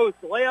 coast to coast.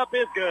 Layup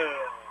is good.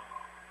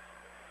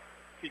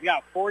 She's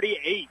got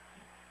 48.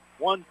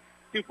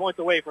 2 points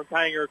away from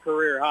tying her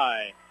career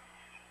high.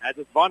 As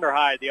it's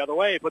Vonderheide the other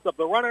way, puts up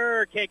the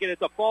runner, can't get it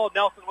to fall.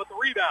 Nelson with the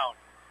rebound.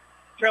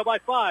 Trailed by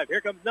 5.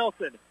 Here comes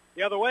Nelson.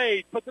 The other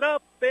way, puts it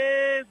up,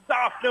 is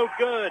off, no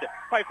good.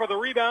 Fight for the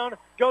rebound,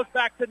 goes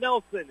back to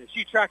Nelson.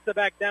 She tracks it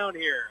back down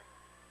here.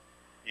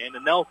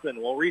 And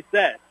Nelson will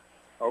reset.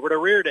 Over to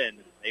Reardon.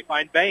 They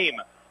find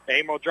Bame.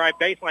 Bame will drive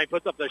baseline,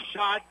 puts up the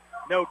shot,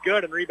 no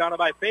good, and rebounded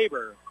by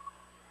Faber.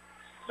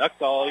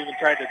 Nuxall even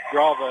tried to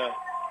draw the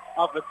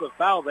offensive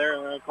foul there,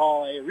 and they're going to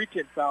call a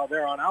reach-in foul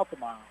there on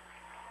Altamont.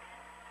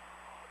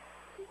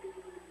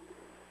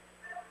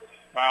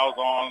 Foul's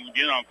on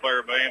again on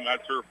Claire Bame.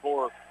 That's her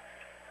fourth.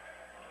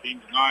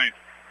 Team's 9th.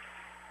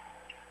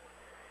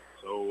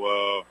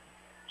 So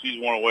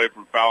she's one away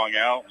from fouling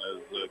out,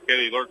 as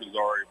Katie Lurkin's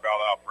already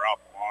fouled out for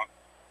Altamont.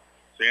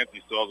 St.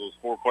 Anthony still has those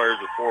 4 players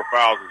with 4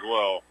 fouls as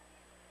well.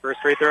 First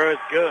free throw is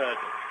good.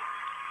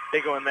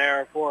 Big one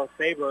there for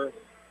Faber.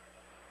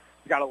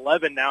 She's got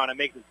 11 now, and it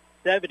makes it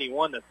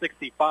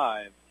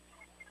 71-65.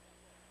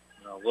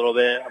 A little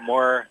bit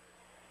more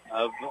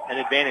of an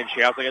advantage.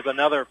 She also gets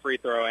another free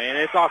throw, and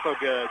it's also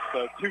good.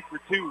 So 2 for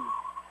 2,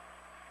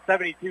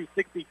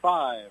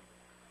 72-65.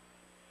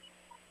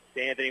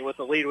 St. Anthony with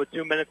the lead with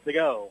 2 minutes to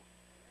go.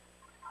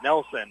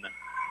 Nelson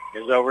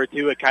is over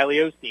to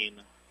Kylie Osteen.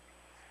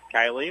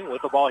 Kylie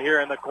with the ball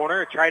here in the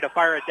corner. Tried to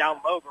fire it down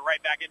low, but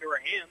right back into her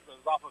hands. It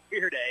was off of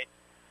Fear Day.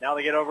 Now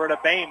they get over to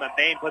Bame, and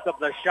Bame puts up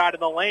the shot in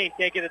the lane.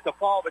 Can't get it to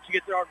fall, but she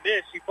gets it on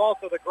miss. She falls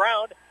to the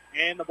ground,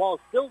 and the ball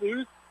is still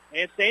loose,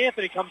 and St.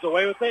 Anthony comes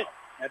away with it.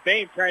 And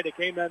Bame tried to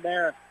came in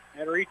there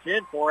and reach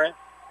in for it,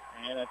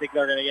 and I think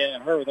they're going to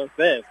get her with her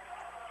 5th.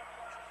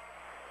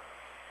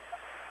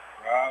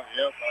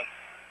 Yep, that's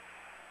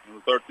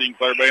number 13,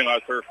 Claire Bame,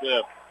 that's her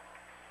 5th.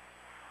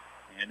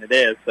 And it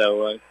is,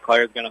 so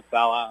Claire's going to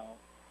foul out.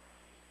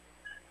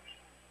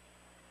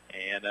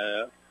 And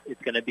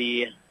it's going to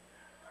be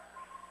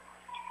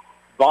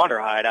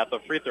Vonderheide at the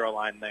free throw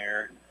line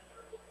there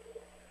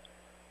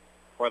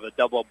for the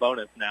double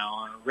bonus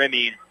now.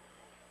 Remy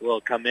will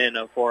come in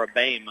for a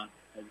Bame,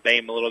 as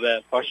Bame a little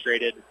bit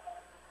frustrated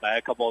by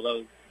a couple of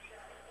those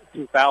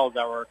 2 fouls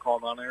that were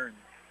called on her. And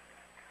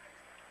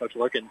Coach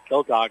Lurkin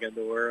still talking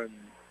to her, and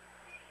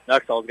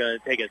Nuxall's going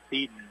to take a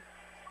seat, and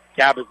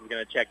Cabas is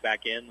going to check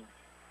back in.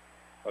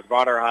 But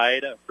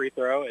Vonderheide, free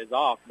throw is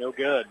off, no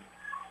good.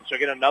 She'll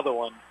get another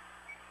one.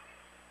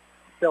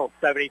 Still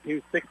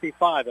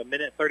 72-65, a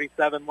minute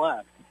 37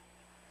 left.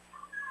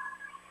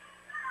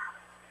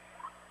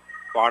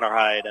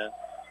 Vonderheide,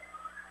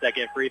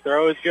 second free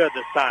throw is good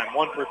this time.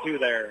 1 for 2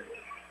 there.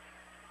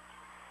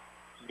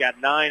 She's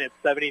got 9 at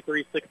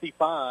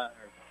 73-65.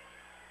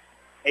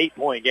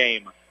 8-point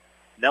game.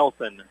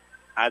 Nelson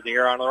has it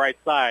here on the right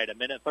side. A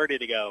minute 30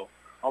 to go.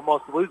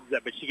 Almost loses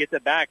it, but she gets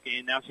it back,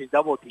 and now she's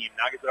double-teamed.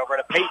 Now gets it over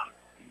to Peyton.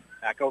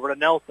 Back over to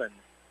Nelson.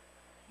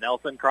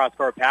 Nelson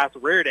cross-court pass.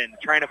 Reardon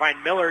trying to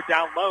find Miller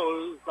down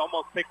low. It's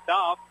almost picked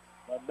off.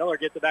 But Miller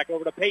gets it back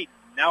over to Peyton.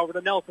 Now over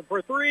to Nelson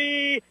for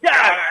 3.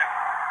 Yes!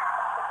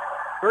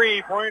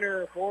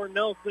 3-pointer for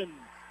Nelson.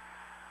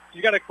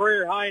 She's got a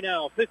career high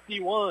now,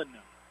 51.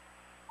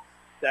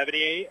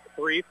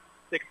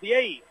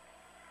 78-68.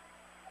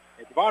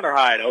 It's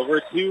Vonderheide over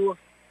to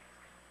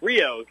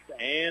Rios.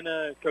 And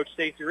Coach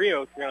Stacy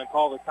Rios is going to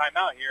call the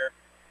timeout here.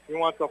 He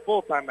wants a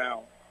full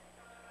timeout.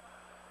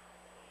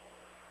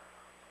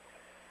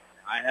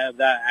 I have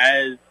that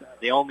as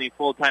the only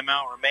full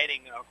timeout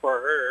remaining for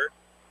her.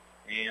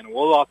 And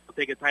we'll also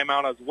take a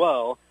timeout as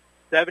well.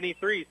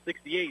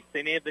 73-68,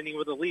 St. Anthony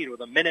with the lead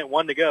with a minute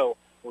 1 to go.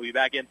 We'll be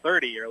back in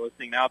 30. You're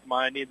listening to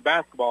Altamont Indians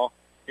basketball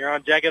here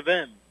on Jack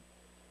FM.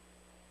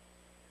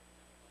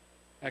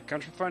 At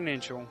Country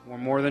Financial, we're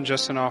more than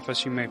just an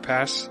office you may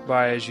pass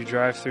by as you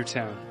drive through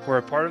town. We're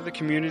a part of the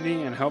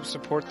community and help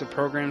support the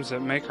programs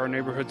that make our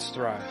neighborhoods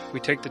thrive. We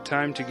take the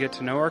time to get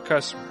to know our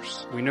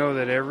customers. We know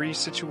that every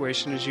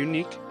situation is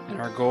unique, and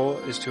our goal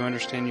is to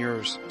understand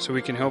yours so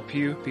we can help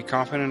you be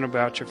confident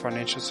about your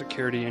financial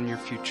security and your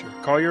future.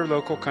 Call your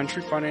local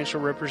Country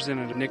Financial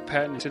representative, Nick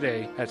Patton,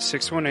 today at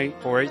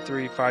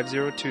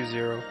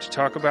 618-483-5020 to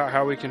talk about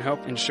how we can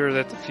help ensure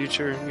that the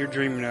future you're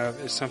dreaming of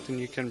is something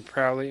you can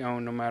proudly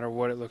own no matter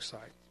what it looks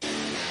like.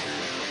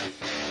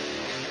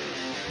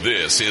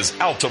 This is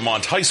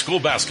Altamont High School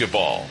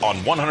basketball on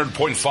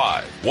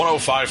 100.5,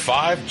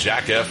 105.5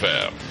 Jack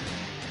FM.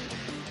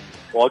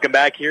 Welcome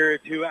back here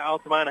to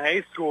Altamont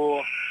High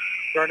School.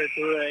 Turned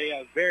into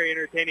a very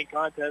entertaining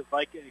contest,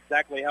 like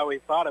exactly how we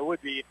thought it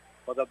would be,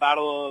 with a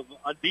battle of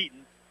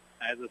unbeaten,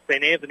 as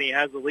St. Anthony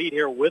has the lead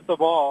here with the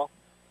ball,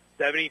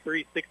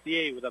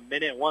 73-68 with a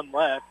minute 1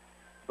 left.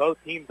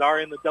 Both teams are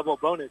in the double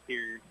bonus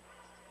here.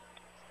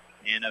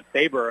 And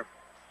Faber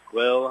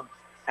will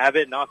have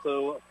it, and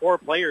also 4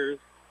 players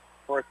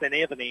for St.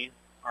 Anthony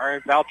are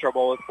in foul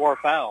trouble with 4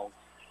 fouls.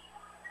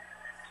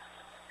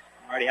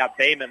 Already have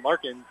Bame and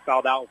Larkin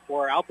fouled out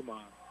for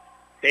Altamont.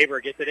 Faber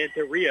gets it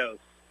into Rios.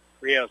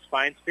 Rios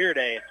finds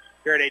Fearday.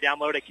 Fearday down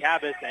low to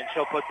Cabas, and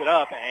she'll put it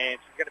up, and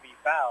she's going to be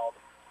fouled.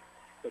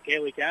 So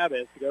Kaylee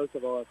Cabas goes to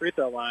the free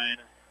throw line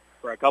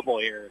for a couple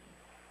here.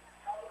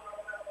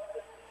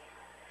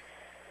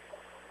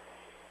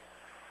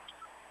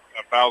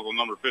 That foul's on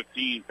number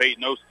 15,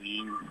 Peyton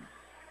Osteen.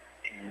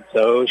 And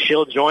so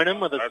she'll join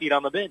him with a seat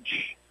on the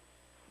bench.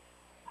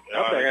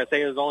 Yeah, They're going to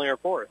say it was only her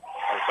 4th.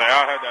 I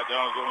had that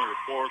down as only her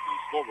 4th, and the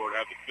scoreboard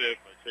had the 5th. I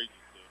changed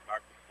it to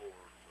back to 4. So.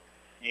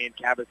 And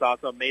Cabas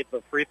also made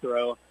the free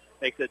throw,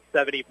 makes it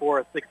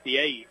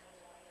 74-68.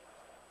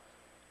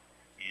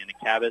 And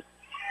Cabas,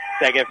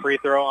 second free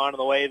throw on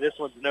the way. This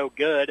one's no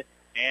good.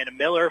 And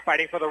Miller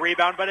fighting for the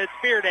rebound, but it's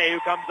Fearday who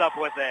comes up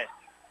with it.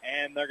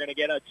 And they're going to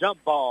get a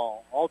jump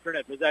ball.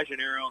 Alternate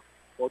possession arrow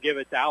will give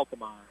it to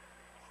Altamont.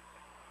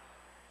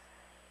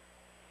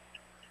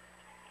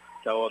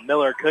 So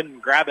Miller couldn't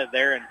grab it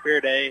there, and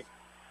Fearday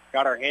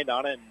got her hand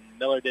on it and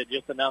Miller did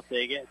just enough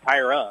to tie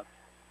her up.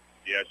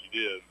 Yeah, she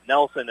did.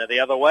 Nelson the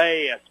other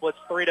way. Splits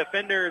 3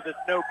 defenders. It's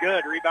no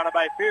good. Rebounded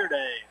by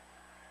Fearday.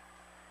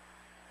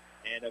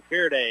 And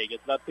Fearday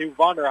gets up to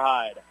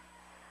Vonderheide.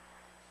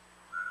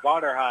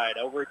 Vonderheide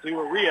over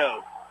to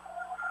Rios.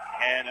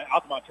 And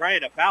Altamont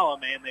trying to foul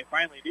him, and they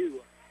finally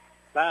do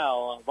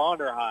foul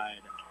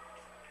Vonderheide.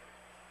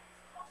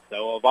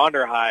 So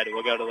Vonderheide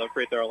will go to the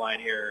free throw line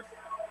here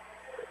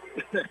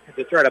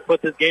to try to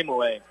put this game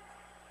away.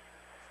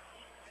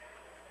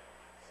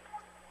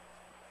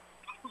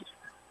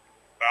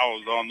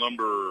 Foul is on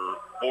number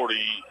 40,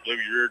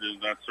 Libby Reardon.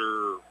 That's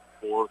her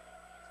 4th,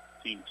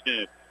 team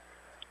 10.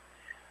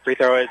 Free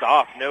throw is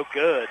off. No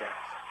good.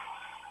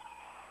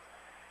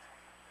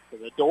 So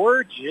the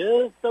door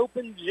just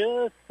opened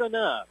just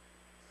enough.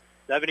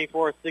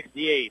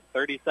 74-68,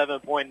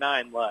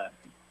 37.9 left.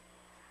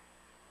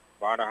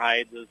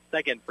 Vonderheide's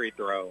second free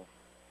throw.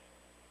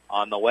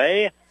 On the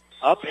way,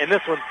 up, and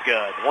this one's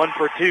good. 1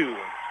 for 2.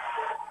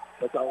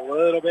 That's a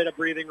little bit of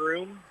breathing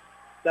room.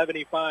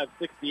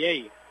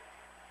 75-68.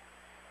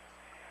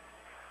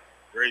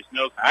 Grace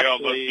Nelson,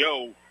 Actually, let's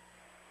go.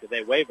 Did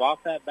they wave off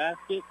that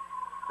basket?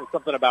 Or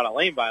something about a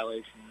lane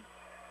violation?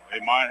 They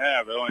might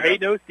have.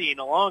 Peyton Osteen,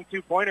 a long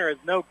two-pointer is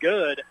no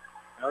good.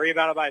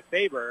 Rebounded by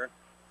Faber.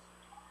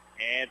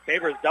 And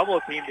Faber's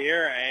double-teamed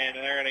here, and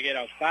they're going to get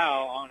a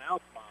foul on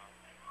Altamont.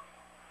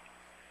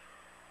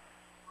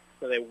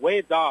 So they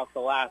waved off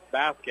the last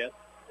basket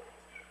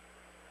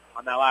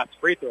on that last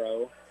free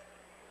throw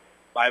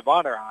by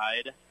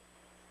Vonderheide.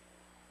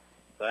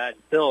 So that's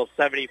still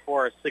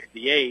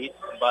 74-68,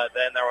 but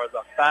then there was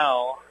a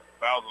foul.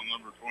 Foul's on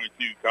number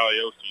 22, Kylie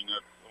Osteen.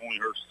 That's only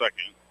her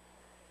second.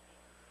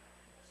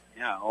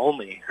 Yeah,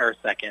 only her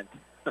second.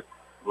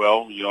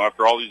 Well,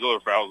 after all these other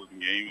fouls in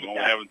the game,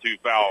 only having 2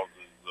 fouls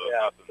is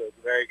nothing. So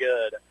it's very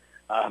good.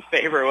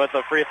 Faber with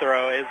the free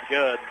throw is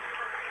good.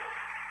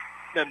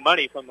 Been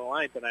money from the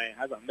line tonight.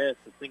 Hasn't missed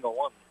a single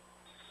one.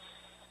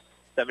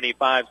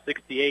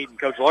 75-68, and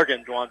Coach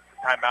Lorgans wants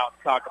timeout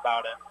to talk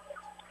about it.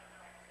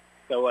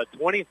 So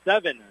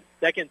 27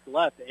 seconds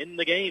left in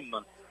the game.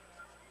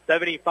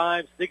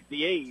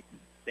 75-68.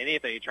 St.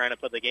 Anthony trying to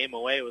put the game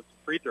away with some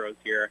free throws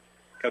here.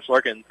 Coach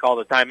Lorgans called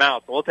a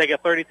timeout. So we'll take a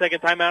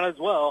 30-second timeout as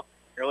well.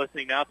 You're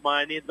listening to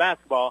Altamont Indians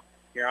basketball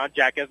here on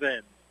Jack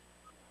FM.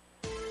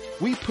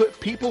 We put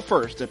people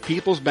first at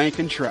People's Bank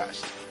and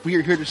Trust. We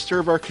are here to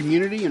serve our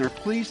community and are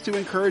pleased to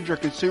encourage our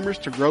consumers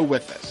to grow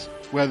with us.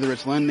 Whether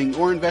it's lending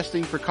or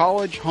investing for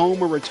college,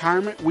 home, or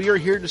retirement, we are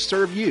here to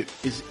serve you.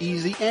 It's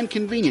easy and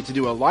convenient to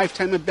do a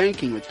lifetime of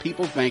banking with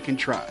People's Bank and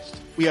Trust.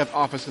 We have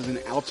offices in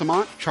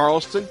Altamont,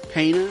 Charleston,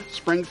 Pana,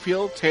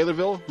 Springfield,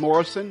 Taylorville,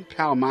 Morrison,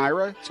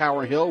 Palmyra,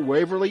 Tower Hill,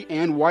 Waverly,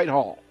 and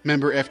Whitehall.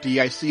 Member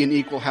FDIC and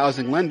equal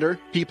housing lender,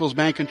 People's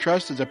Bank and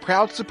Trust is a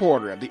proud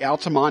supporter of the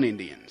Altamont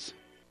Indians.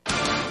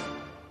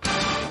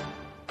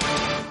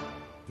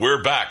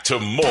 We're back to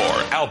more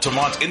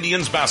Altamont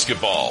Indians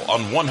basketball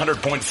on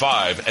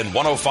 100.5 and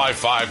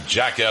 105.5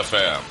 Jack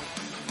FM.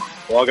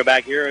 Welcome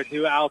back here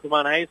to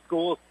Altamont High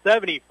School.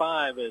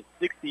 75-68,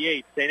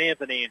 St.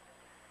 Anthony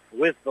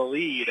with the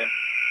lead.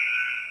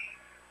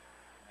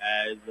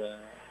 As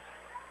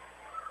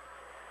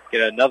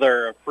get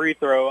another free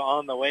throw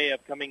on the way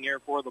of coming here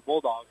for the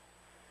Bulldogs.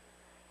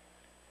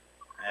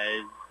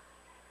 As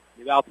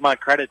give Altamont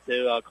credit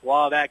to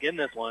claw back in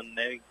this one.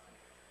 They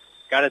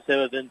got it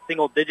to within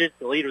single digits.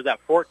 The lead was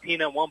at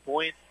 14 at one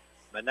point.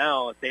 But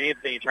now St.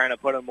 Anthony trying to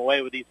put them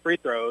away with these free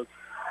throws.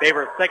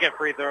 Favor's second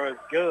free throw is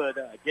good.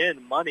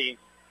 Again, Money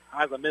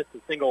hasn't missed a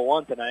single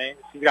one tonight.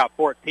 She's got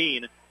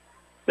 14.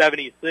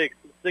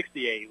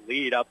 76-68.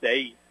 Lead up to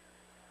 8.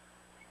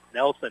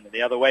 Nelson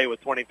the other way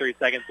with 23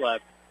 seconds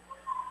left.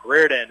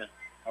 Reardon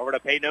over to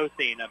Peyton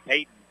Osteen.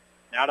 Peyton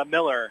now to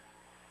Miller.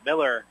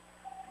 Miller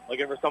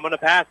looking for someone to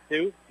pass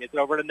to. Gets it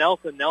over to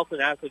Nelson. Nelson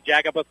has to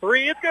jack up a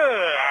three. It's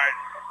good.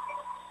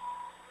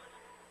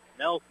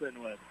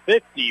 Nelson with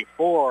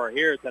 54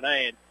 here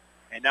tonight.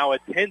 And now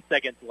with 10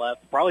 seconds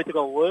left. Probably took a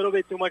little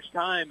bit too much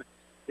time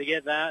to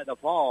get that the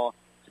ball.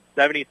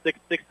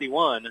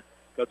 76-61.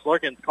 Coach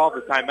Lorkins called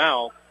the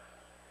timeout.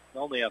 It's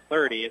only a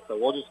 30, so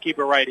we'll just keep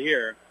it right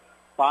here.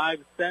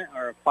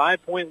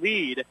 5-point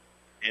lead,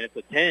 and it's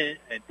a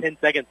 10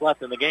 seconds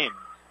left in the game.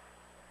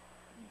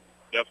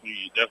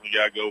 Definitely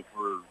got to go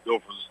for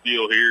the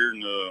steal here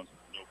and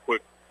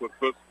quick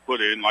put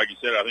in. Like you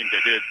said, I think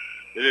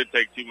they did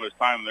take too much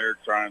time there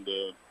trying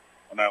to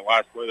on that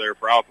last play there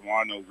for Altamont.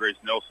 I know Grace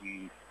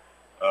Nelson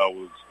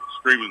was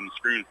screaming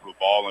for the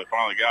ball, and they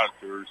finally got it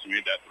to her. She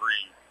made that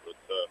three, but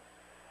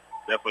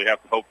definitely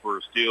have to hope for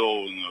a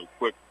steal and a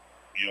quick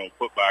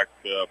putback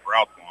for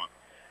Altamont.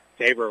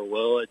 Faber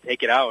will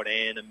take it out,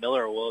 and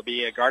Miller will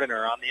be a guarding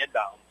her on the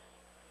inbound.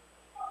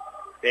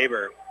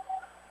 Faber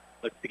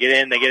looks to get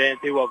in. They get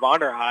into a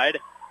Vonderheide,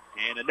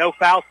 and a no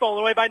foul stolen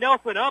away by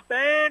Nelson. Up,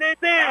 and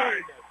it's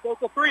in. So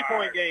it's a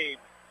three-point game,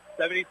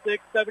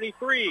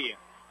 76-73.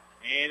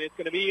 And it's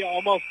going to be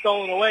almost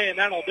stolen away, and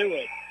that'll do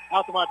it.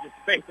 Altamont just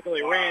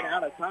basically ran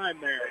out of time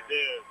there. They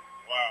did.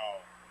 Wow.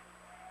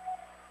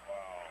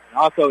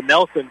 Also,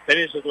 Nelson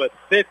finishes with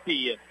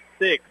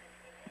 56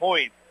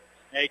 points,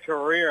 a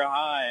career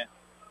high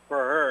for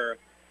her.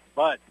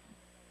 But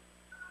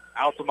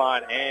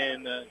Altamont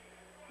and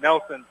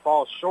Nelson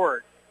fall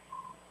short.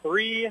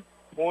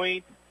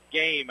 3-point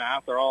game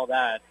after all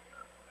that.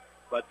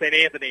 But St.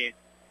 Anthony,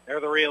 they're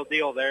the real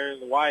deal. They're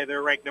why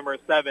they're ranked number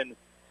 7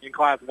 in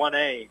Class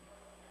 1A.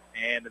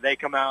 And they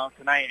come out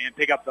tonight and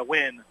pick up the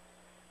win.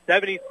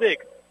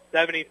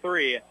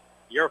 76-73,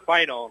 your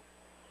final.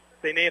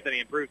 St.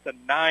 Anthony improves to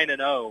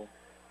 9-0.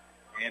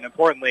 And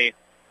importantly,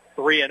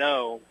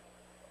 3-0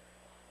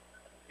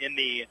 in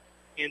the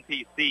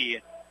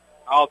NTC.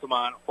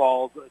 Altamont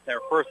falls their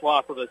first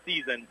loss of the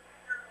season,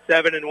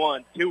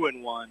 7-1,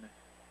 2-1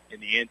 in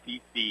the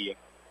NTC.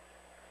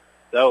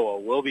 So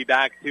we'll be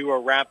back to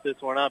wrap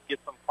this one up, get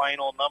some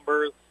final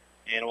numbers,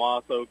 and we'll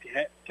also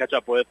catch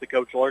up with the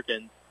Coach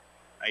Lurkins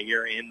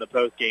here in the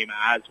post game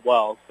as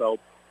well. So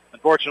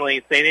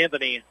unfortunately, St.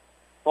 Anthony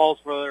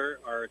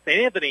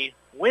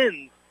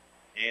wins,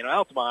 and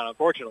Altamont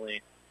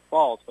unfortunately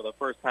falls for the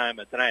first time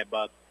tonight.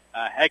 But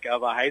a heck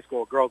of a high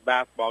school girls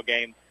basketball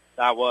game.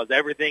 That was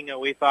everything that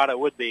we thought it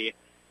would be,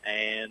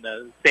 and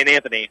St.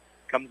 Anthony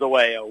comes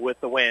away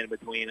with the win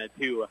between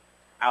two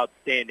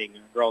outstanding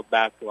girls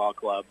basketball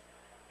clubs.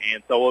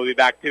 And so we'll be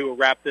back to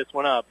wrap this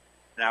one up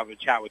and have a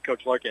chat with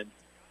Coach Lurkins.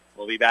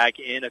 We'll be back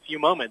in a few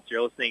moments.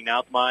 You're listening to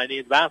Altamont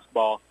Indians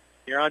basketball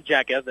here on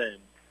Jack FM.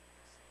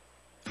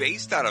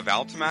 Based out of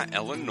Altamont,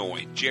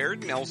 Illinois,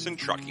 Jared Nelson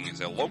Trucking is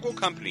a local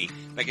company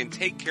that can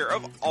take care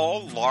of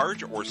all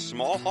large or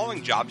small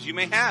hauling jobs you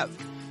may have.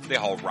 They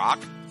haul rock,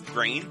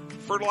 grain,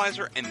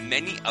 fertilizer, and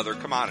many other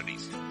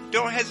commodities.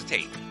 Don't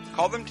hesitate.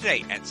 Call them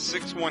today at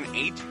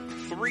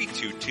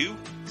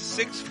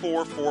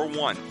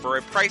 618-322-6441 for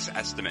a price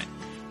estimate.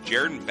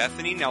 Jared and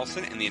Bethany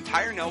Nelson and the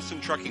entire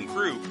Nelson Trucking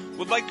crew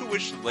would like to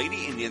wish the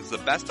Lady Indians the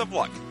best of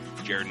luck.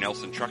 Jared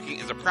Nelson Trucking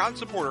is a proud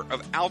supporter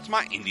of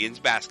Altamont Indians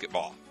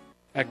basketball.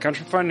 At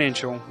Country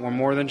Financial, we're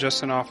more than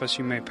just an office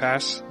you may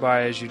pass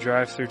by as you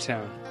drive through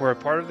town. We're a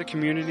part of the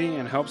community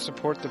and help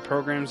support the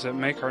programs that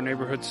make our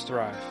neighborhoods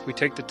thrive. We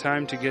take the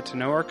time to get to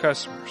know our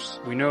customers.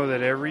 We know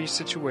that every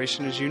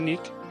situation is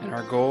unique, and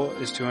our goal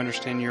is to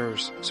understand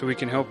yours so we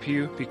can help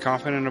you be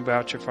confident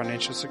about your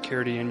financial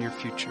security and your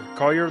future.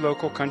 Call your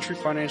local Country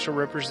Financial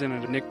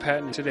representative, Nick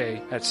Patton,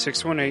 today at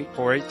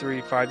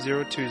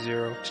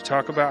 618-483-5020 to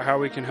talk about how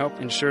we can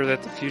help ensure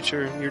that the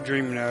future you're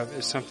dreaming of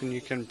is something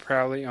you can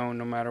proudly own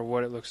no matter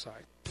what it looks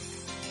like.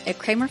 At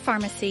Kramer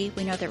Pharmacy,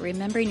 we know that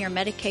remembering your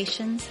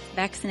medications,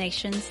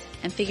 vaccinations,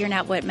 and figuring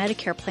out what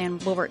Medicare plan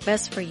will work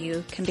best for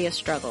you can be a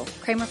struggle.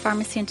 Kramer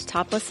Pharmacy and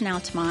Teutopolis and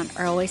Altamont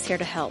are always here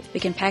to help.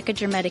 We can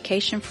package your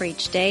medication for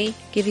each day,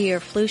 give you your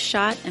flu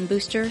shot and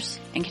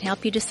boosters, and can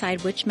help you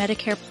decide which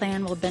Medicare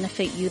plan will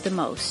benefit you the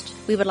most.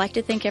 We would like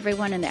to thank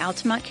everyone in the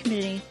Altamont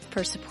community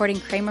for supporting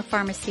Kramer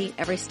Pharmacy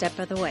every step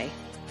of the way.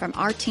 From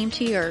our team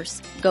to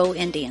yours, go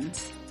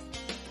Indians.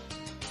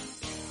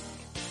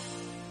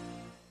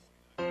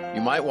 You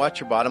might watch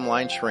your bottom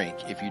line shrink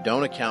if you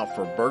don't account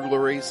for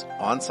burglaries,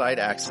 on-site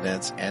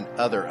accidents, and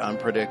other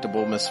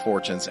unpredictable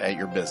misfortunes at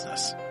your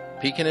business.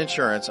 Pekin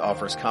Insurance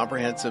offers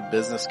comprehensive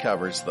business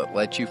coverage that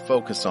lets you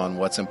focus on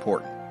what's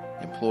important: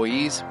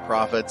 employees,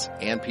 profits,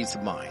 and peace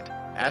of mind.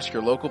 Ask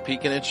your local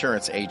Pekin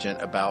Insurance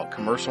agent about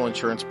commercial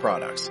insurance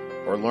products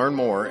or learn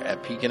more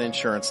at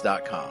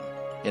pekininsurance.com.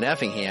 In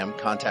Effingham,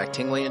 contact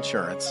Tingley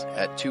Insurance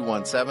at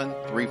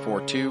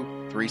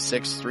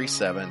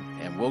 217-342-3637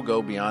 and we'll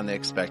go beyond the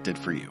expected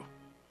for you.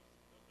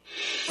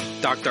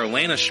 Dr.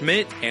 Lana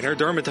Schmidt and her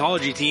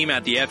dermatology team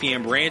at the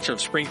Effingham branch of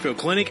Springfield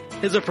Clinic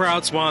is a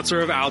proud sponsor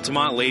of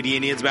Altamont Lady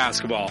Indians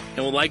basketball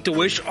and would like to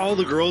wish all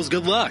the girls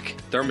good luck.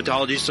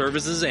 Dermatology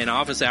services and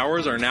office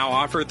hours are now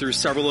offered through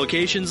several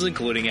locations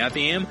including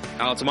Effingham,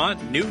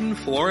 Altamont, Newton,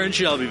 Flora, and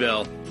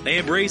Shelbyville. They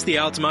embrace the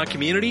Altamont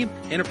community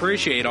and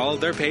appreciate all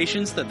of their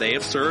patients that they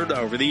have served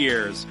over the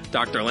years.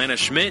 Dr. Lana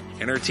Schmidt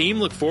and her team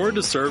look forward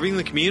to serving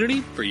the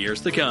community for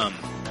years to come.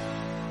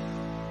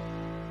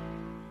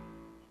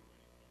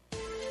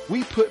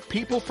 We put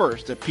people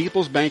first at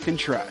People's Bank and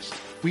Trust.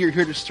 We are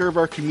here to serve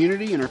our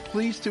community and are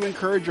pleased to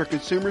encourage our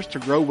consumers to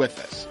grow with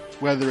us.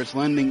 Whether it's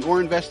lending or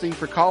investing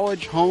for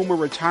college, home, or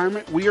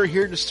retirement, we are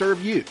here to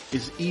serve you.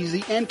 It's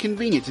easy and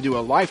convenient to do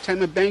a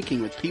lifetime of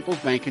banking with People's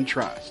Bank and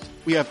Trust.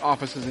 We have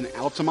offices in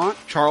Altamont,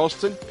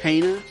 Charleston,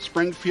 Pana,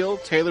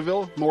 Springfield,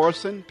 Taylorville,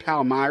 Morrison,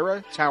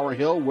 Palmyra, Tower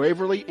Hill,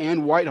 Waverly,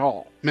 and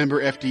Whitehall.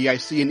 Member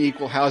FDIC and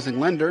equal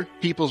housing lender,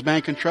 People's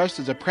Bank and Trust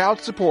is a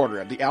proud supporter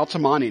of the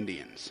Altamont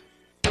Indians.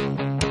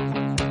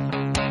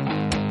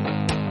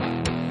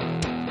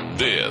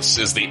 This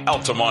is the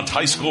Altamont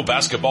High School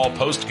Basketball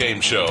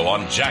Post-Game Show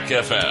on Jack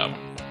FM.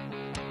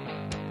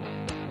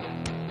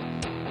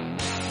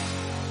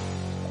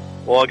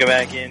 Welcome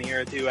back in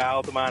here to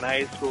Altamont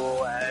High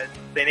School as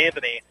St.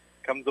 Anthony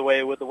comes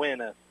away with the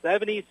win,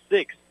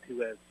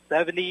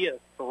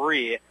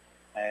 76-73,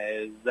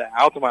 as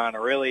Altamont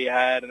really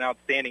had an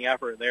outstanding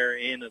effort there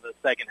in the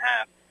second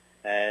half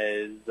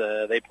as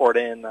they poured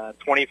in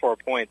 24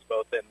 points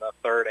both in the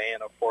third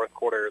and fourth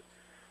quarters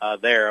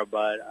there,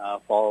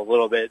 but fall a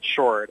little bit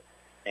short,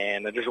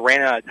 and just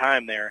ran out of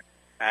time there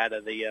at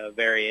the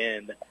very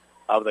end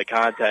of the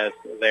contest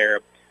there.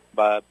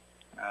 But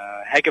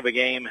heck of a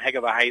game, heck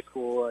of a high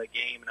school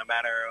game, no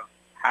matter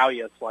how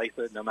you slice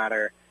it, no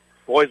matter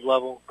boys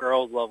level,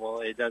 girls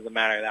level, it doesn't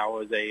matter. That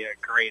was a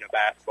great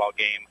basketball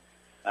game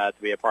to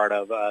be a part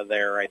of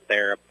there, right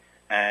there,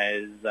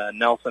 as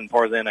Nelson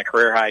pours in a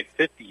career-high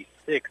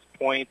 56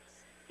 points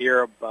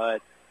here,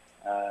 but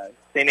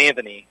St.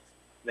 Anthony,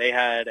 they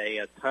had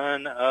a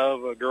ton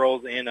of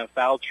girls in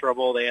foul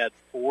trouble. They had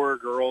 4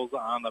 girls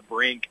on the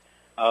brink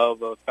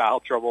of foul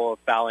trouble,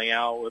 fouling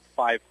out with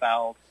 5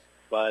 fouls,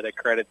 but a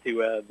credit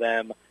to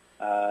them.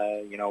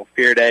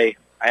 Fear Day,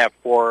 I have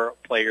 4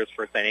 players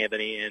for St.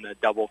 Anthony in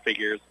double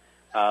figures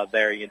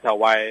there. You can tell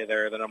why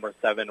they're the number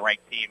 7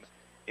 ranked team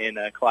in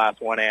Class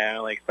 1A. I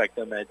only expect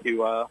them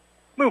to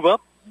move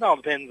up. It all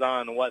depends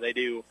on what they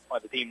do,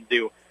 what the teams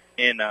do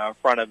in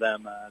front of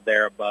them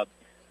there. But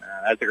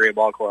that's a great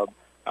ball club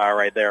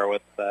right there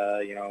with,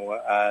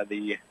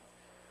 the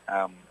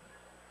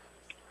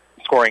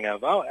scoring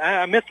of,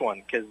 I missed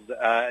one because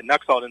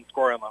Nuxall didn't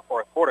score in the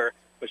fourth quarter,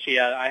 but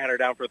I had her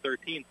down for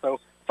 13. So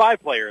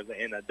 5 players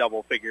in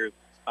double figures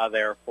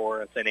there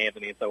for St.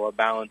 Anthony. So a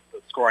balanced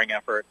scoring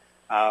effort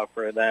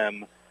for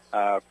them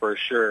for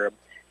sure.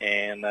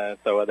 And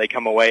so they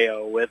come away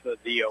with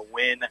the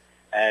win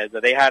as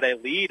they had a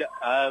lead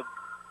of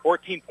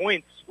 14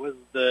 points was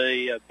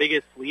the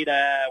biggest lead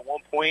at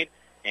one point.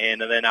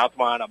 And then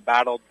Altamont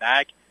battled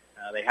back.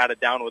 They had it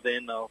down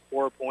within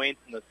 4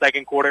 points in the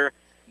second quarter.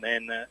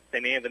 And then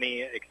St.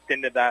 Anthony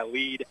extended that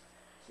lead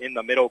in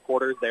the middle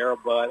quarters there.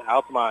 But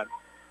Altamont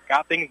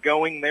got things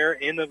going there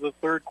into the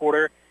third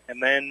quarter.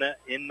 And then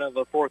in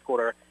the fourth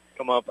quarter,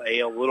 come up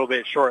a little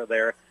bit short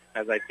there,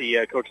 as I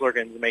see Coach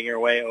Lurkins making her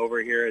way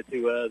over here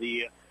to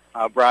the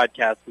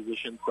broadcast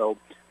position. So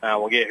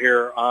we'll get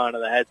here on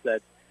the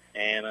headsets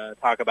and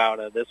talk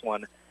about this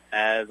one,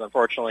 as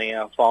unfortunately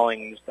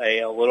falling just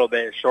a little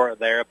bit short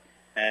there,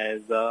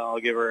 as I'll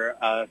give her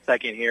a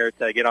second here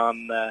to get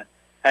on the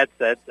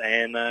headsets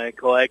and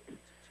collect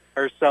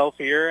herself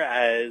here,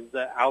 as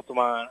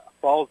Altamont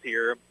falls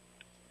here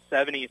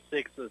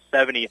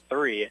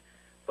 76-73.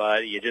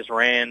 But you just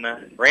ran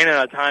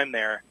out of time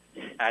there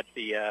at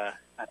the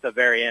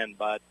very end.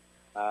 But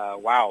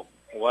wow,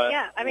 what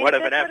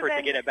of an effort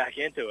to get it back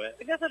into it.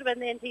 If this would have been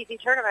the NTC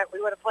tournament, we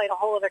would have played a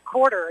whole other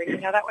quarter.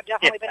 That would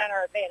definitely been in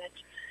our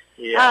advantage.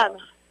 Yeah.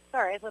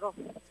 Sorry, a little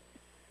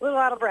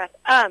out of breath.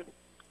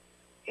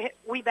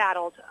 We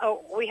battled.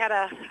 We had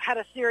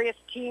a serious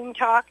team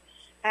talk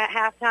at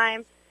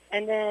halftime,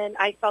 and then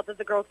I felt that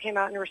the girls came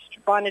out and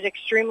responded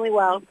extremely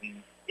well. Mm-hmm.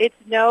 It's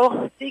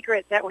no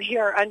secret that we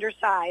are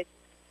undersized.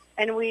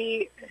 And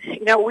we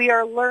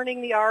are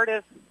learning the art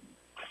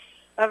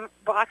of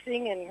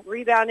boxing and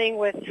rebounding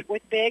with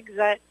bigs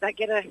that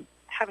get to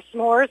have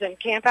s'mores and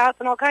campouts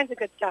and all kinds of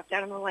good stuff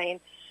down in the lane.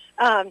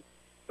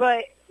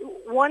 But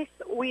once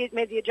we had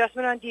made the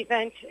adjustment on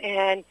defense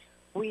and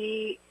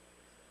we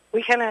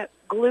kind of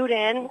glued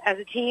in as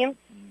a team,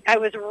 I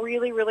was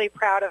really, really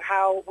proud of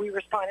how we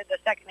responded the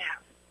second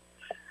half.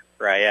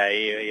 Right, yeah,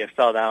 you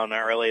fell down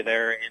early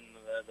there in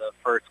the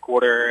first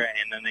quarter,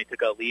 and then they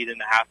took a lead in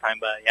the halftime.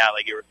 But, yeah,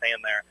 like you were saying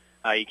there,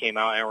 you came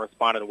out and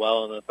responded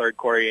well in the third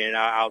quarter. You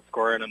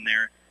outscored them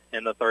there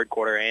in the third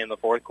quarter and the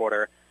fourth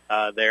quarter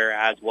there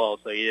as well.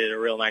 So you did a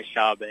real nice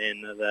job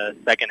in the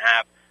second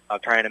half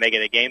of trying to make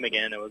it a game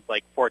again. It was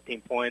like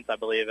 14 points, I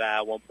believe,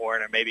 at one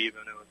point, or maybe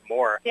even it was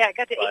more. Yeah, it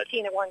got to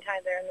 18 at one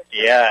time there in the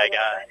second half.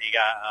 Yeah, you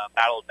got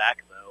battled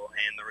back, though,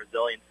 and the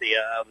resiliency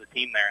of the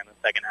team there in the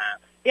second half.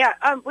 Yeah,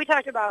 we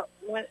talked about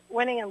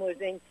winning and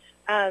losing.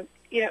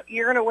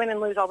 You're going to win and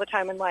lose all the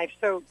time in life.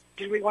 So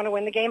do we want to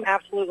win the game?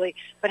 Absolutely.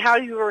 But how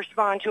do you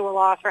respond to a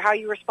loss or how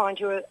you respond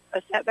to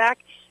a setback,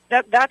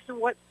 that's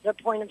what the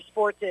point of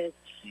sports is.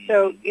 Mm-hmm.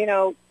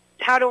 So,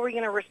 how are we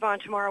going to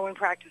respond tomorrow in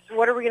practice?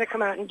 What are we going to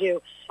come out and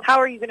do? How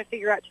are you going to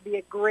figure out to be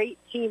a great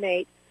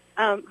teammate?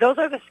 Those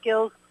are the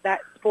skills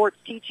that sports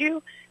teach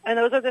you, and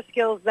those are the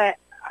skills that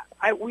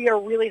we are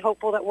really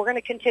hopeful that we're going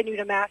to continue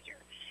to master.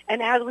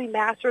 And as we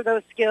master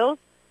those skills,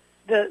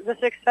 the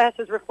success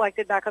is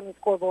reflected back on the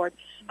scoreboard.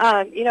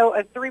 A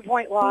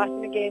 3-point loss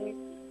in a game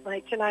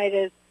like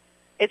tonight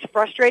it's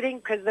frustrating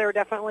because there are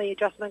definitely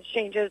adjustments,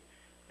 changes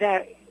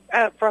that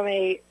from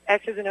a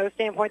X's and O's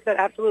standpoint that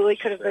absolutely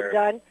could have been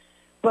done.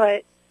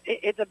 But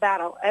it's a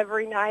battle.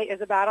 Every night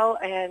is a battle,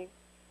 and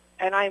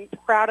I'm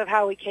proud of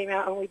how we came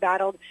out and we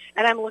battled.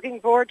 And I'm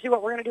looking forward to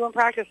what we're going to do in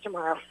practice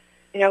tomorrow.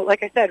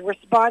 Like I said,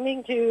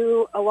 responding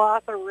to a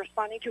loss or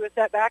responding to a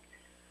setback,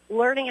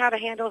 learning how to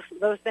handle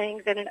those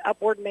things in an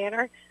upward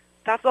manner,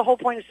 that's the whole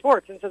point of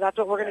sports, and so that's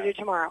what we're going to do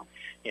tomorrow.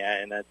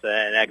 Yeah, and that's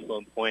an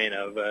excellent point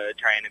of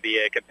trying to be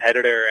a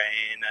competitor,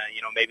 and,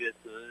 maybe this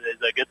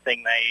is a good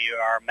thing that you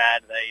are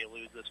mad that you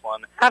lose this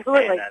one.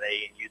 Absolutely. And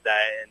they use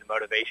that in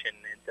motivation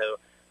into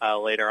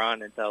later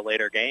on, into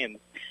later games.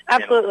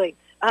 Absolutely.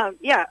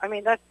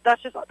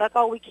 That's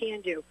all we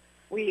can do.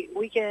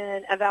 We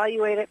can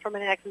evaluate it from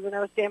an X's and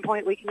O's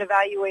standpoint. We can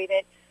evaluate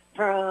it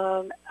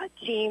from a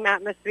team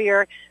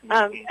atmosphere,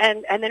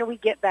 and then we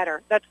get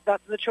better. That's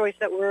the choice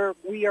that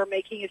we are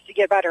making, is to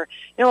get better.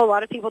 A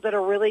lot of people did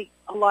a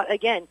lot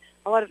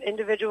of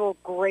individual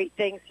great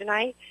things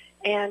tonight,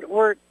 and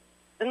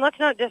let's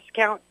not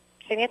discount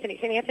St. Anthony.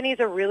 St. Anthony is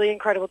a really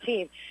incredible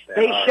team.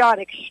 They shot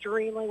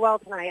extremely well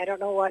tonight. I don't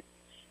know what,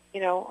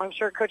 I'm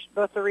sure Coach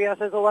both the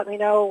Rioses will let me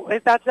know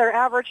if that's their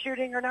average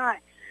shooting or not.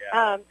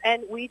 Yeah.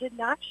 And we did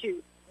not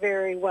shoot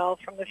very well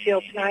from the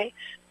field tonight.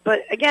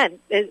 But again,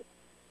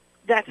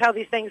 that's how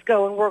these things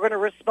go, and we're going to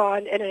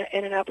respond in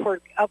an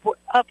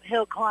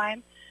uphill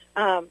climb.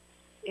 It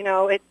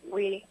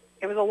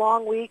was a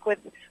long week with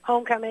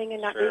homecoming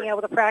and not being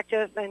able to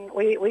practice, and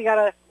we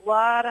got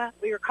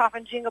we were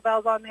coughing jingle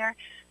bells on there.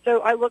 So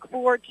I look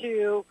forward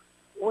to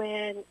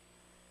the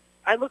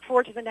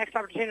next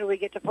opportunity we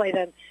get to play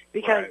them,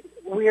 because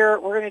we're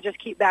going to just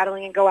keep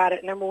battling and go at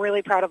it, and I'm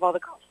really proud of all the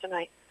girls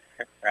tonight.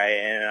 Right,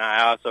 and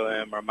I also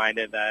am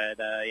reminded that,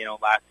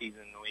 last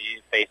season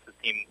we faced this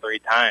team 3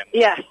 times.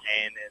 Yes.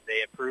 And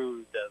they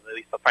approved, at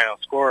least the final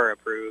score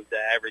approved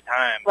every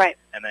time. Right.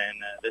 And then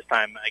this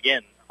time,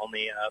 again,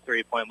 only a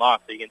 3-point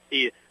loss. So you can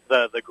see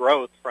the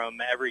growth from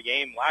every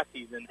game last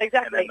season.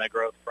 Exactly. And then the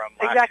growth from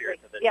last year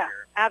to this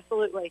year.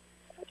 Absolutely.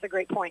 That's a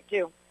great point,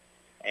 too.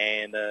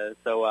 And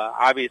so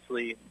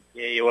obviously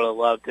you would have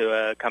loved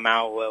to come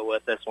out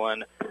with this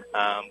one,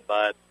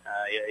 but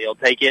you'll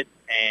take it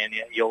and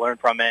you'll learn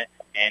from it,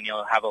 and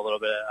you'll have a little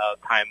bit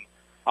of time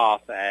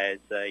off as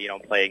you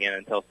don't play again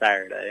until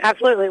Saturday.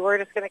 Absolutely. We're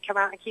just going to come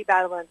out and keep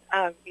battling.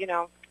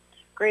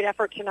 Great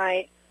effort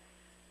tonight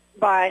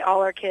by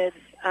all our kids.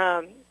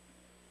 And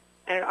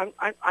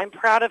I'm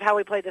proud of how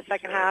we played the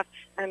second half,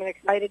 and I'm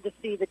excited to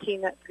see the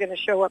team that's going to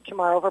show up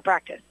tomorrow for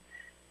practice.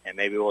 And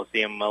maybe we'll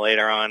see them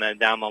later on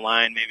down the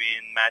line, maybe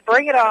in match.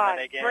 Bring it on.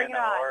 Again, Bring it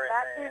on.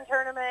 Back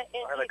tournament,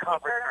 or the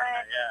conference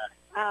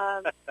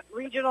tournament,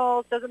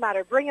 regionals, doesn't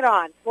matter. Bring it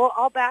on.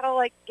 I'll battle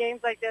like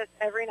games like this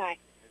every night.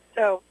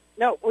 So,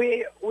 no,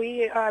 we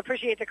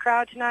appreciate the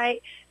crowd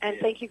tonight, and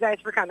thank you guys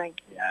for coming.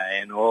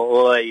 Yeah, and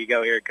we'll let you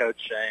go here,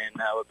 Coach,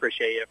 and we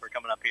appreciate you for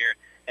coming up here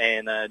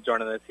and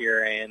joining us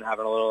here and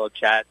having a little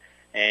chat,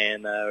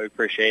 and we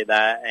appreciate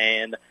that.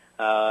 And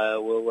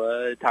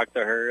we'll talk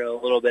to her a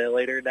little bit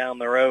later down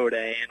the road,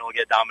 and we'll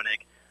get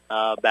Dominic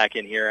back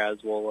in here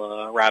as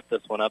we'll wrap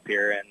this one up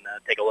here and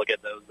take a look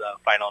at those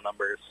final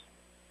numbers.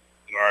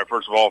 All right,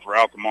 first of all, for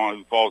Altamont,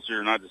 who falls here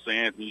tonight to St.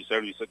 Anthony,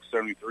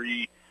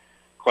 76-73.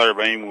 Claire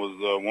Bain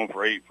was 1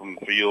 for 8 from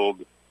the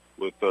field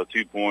with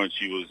 2 points.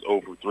 She was 0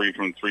 for 3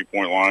 from the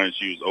three-point line.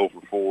 She was 0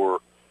 for 4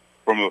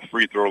 from the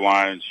free throw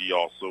line. She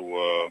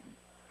also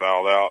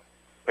fouled out.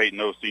 Peyton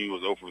Osteen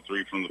was 0 for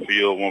 3 from the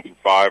field, 1 for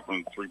 5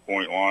 from the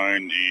three-point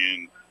line,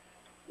 and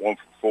 1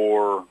 for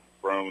 4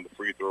 from the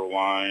free throw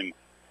line.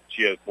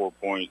 She had 4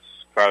 points.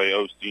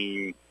 Kylie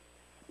Osteen,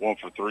 1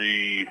 for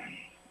 3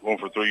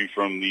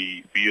 from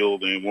the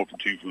field, and 1 for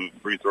 2 from the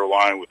free throw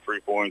line with 3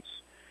 points.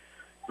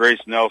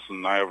 Grace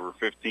Nelson, I have her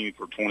 15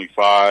 for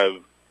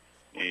 25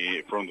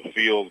 from the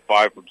field,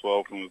 5 for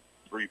 12 from the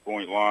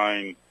three-point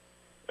line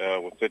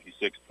with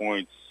 56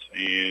 points,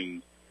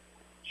 and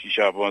she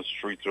shot a bunch of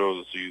free throws.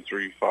 Let's see,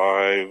 3,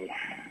 5,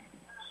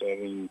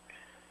 7,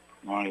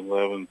 9,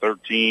 11,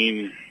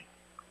 13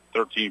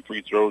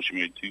 free throws. She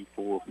made 2,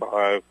 4,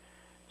 5,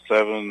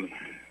 7,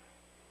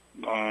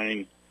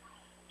 9,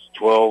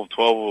 12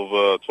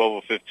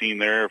 of 15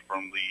 there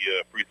from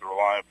the free throw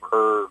line for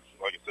her.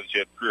 Like I said, she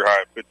had a career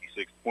high of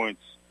 56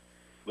 points.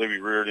 Libby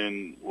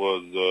Reardon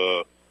was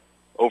 0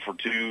 for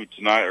 2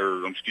 tonight,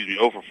 0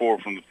 for 4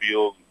 from the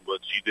field, but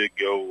she did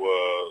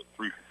go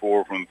 3 for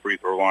 4 from the free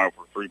throw line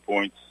for 3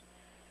 points.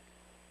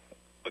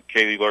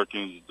 Kaylee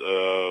Larkins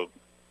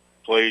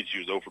played. She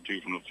was 0 for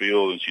 2 from the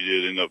field, and she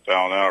did end up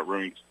fouling out.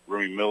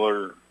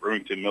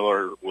 Remington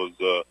Miller was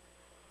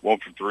 1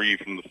 for 3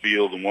 from the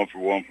field and 1 for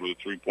 1 for the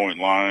three-point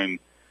line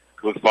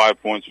with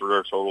 5 points for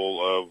a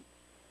total of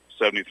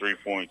 73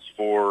 points.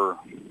 For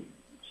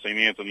St.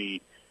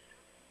 Anthony,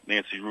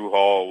 Nancy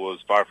Ruhal was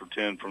 5 for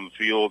 10 from the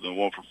field and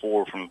 1 for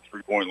 4 from the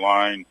three-point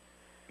line,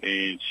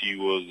 and she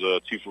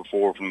was 2 for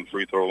 4 from the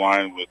free throw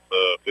line with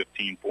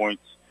 15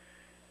 points.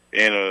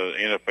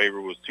 Anna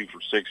Faber was 2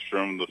 for 6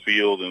 from the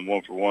field and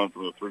 1 for 1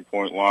 from the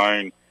three-point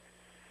line,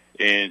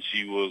 and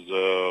she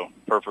was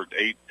perfect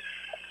 8. Is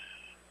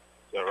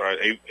that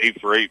right? 8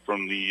 for 8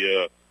 from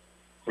the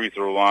free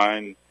throw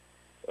line.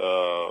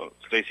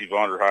 Stacy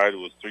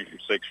Vonderheide was 3 for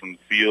 6 from the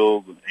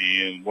field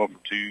and 1 for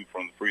 2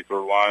 from the free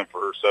throw line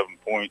for her 7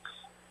 points.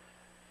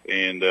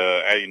 And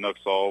Addie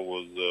Nuxall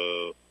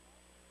was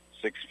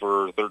 6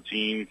 for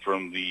 13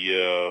 from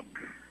the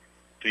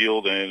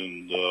field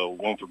and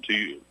 1 for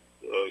 3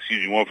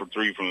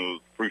 from the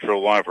free throw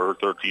line for her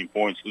 13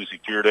 points. Lucy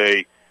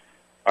Tierday,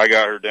 I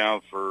got her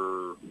down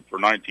for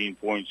 19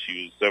 points.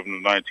 She was 7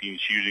 of 19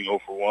 shooting, 0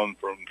 for 1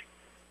 from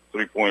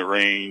three-point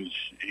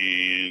range,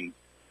 and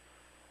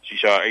she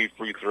shot 8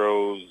 free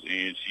throws,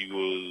 and she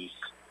was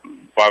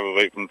 5 of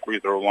 8 from the free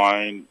throw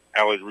line.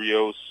 Allie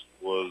Rios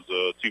was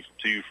 2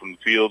 for 2 from the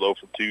field, 0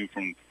 for 2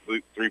 from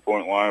the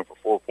three-point line for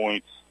 4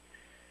 points.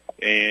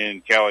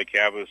 And Callie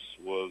Cabas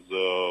was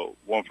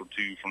 1 for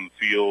 2 from the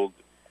field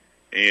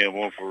and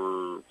 1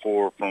 for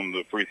 4 from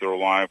the free throw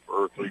line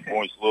for her 3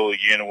 points. Lily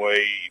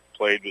Ganaway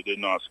played but did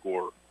not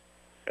score.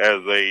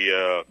 As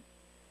St.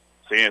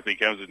 Anthony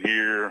comes in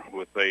here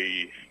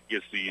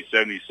gets the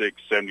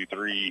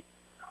 76-73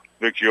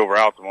 victory over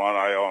Altamont.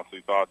 I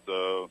honestly thought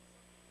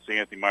St.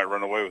 Anthony might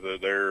run away with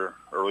it there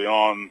early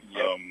on.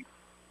 Yep.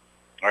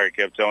 I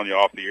kept telling you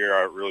off the air,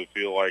 I really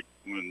feel like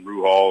when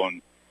Ruhal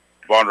and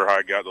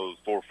Vonderheide got those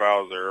 4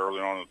 fouls there early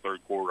on in the third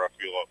quarter, I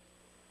feel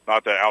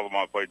not that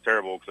Altamont played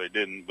terrible because they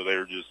didn't, but they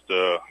were just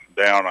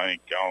down, I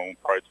think,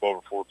 probably 12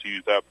 or 14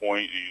 at that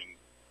point, and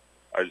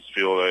I just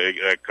feel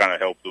that kind of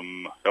helped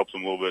them a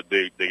little bit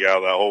dig out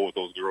of that hole with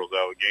those girls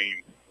out of the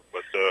game.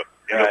 But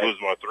ended up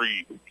losing by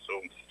 3.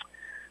 So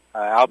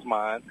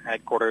Altamont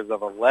had quarters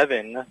of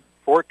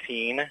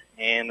 11-14,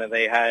 and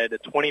they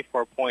had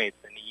 24 points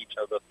in each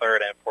of the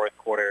third and fourth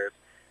quarters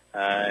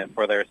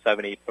for their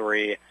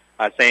 73.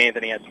 St.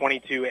 Anthony had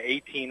 22,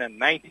 18, and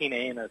 19,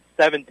 and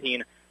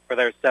 17 for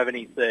their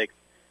 76.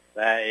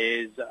 That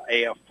is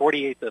a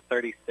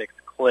 48-36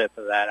 clip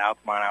that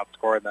Altamont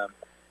outscored them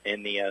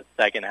in the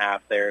second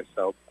half there.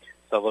 So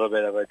it's a little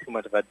bit of too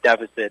much of a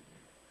deficit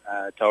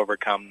to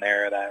overcome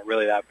there. That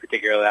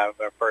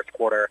first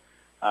quarter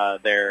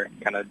there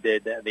kind of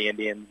did the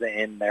Indians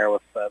in there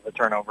with the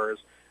turnovers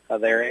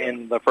there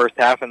in the first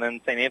half, and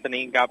then St.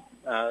 Anthony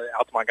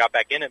Altamont got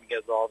back in it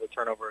because of all the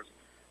turnovers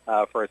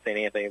for St.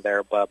 Anthony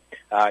there. But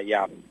St.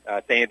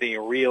 Anthony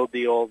real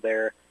deal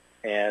there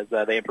as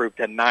they improved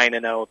to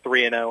 9-0,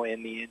 3-0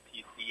 in the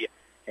NTC,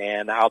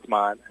 and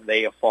Altamont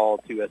they fall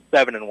to a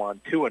 7-1,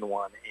 2-1 in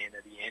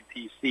the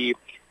NTC.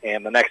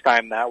 And the next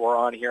time that we're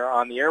on here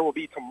on the air will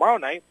be tomorrow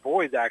night,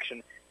 boys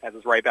action, as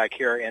it's right back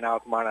here in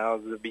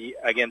Altamont. It'll be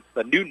against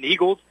the Newton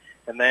Eagles,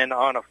 and then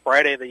on a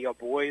Friday the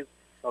boys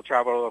they'll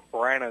travel to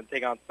Farina and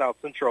take on South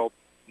Central.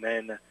 And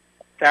then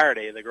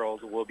Saturday the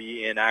girls will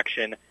be in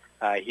action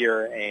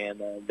here,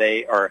 and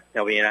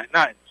they'll be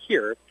not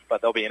here,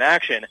 but they'll be in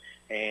action,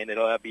 and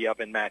it'll be up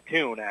in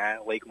Mattoon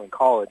at Lakeland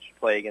College to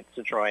play against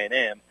Central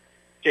A&M.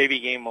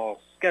 JV game will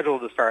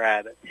scheduled to start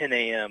at 10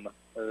 a.m.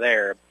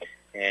 there,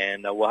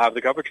 and we'll have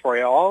the coverage for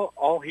you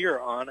all here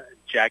on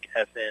Jack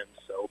FM.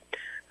 So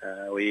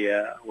we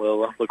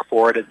will look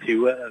forward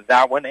to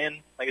that one, and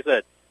like I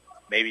said,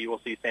 maybe we'll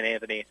see St.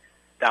 Anthony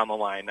down the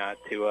line, not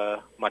too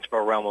much of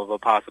a realm of a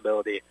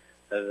possibility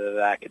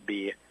that could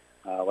be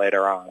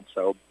later on.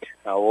 So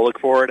we'll look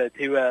forward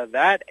to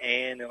that,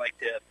 and I'd like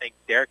to thank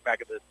Derek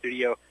back at the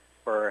studio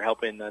for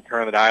helping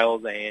turn the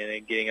dials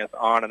and getting us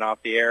on and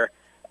off the air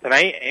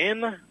tonight.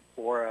 And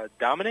for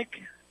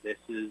Dominic, this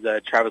is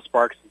Travis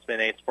Sparks. It's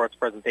been a sports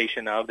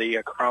presentation of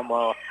the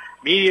Cromwell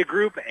Media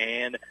Group,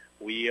 and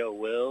we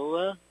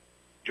will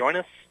join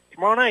us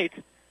tomorrow night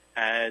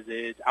as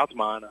is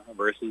Altamont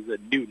versus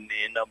Newton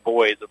in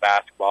boys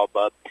basketball.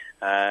 But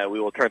we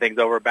will turn things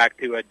over back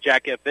to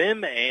Jack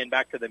FM and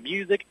back to the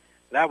music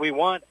that we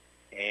want.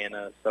 And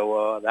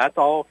so that's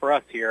all for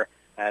us here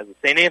as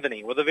St.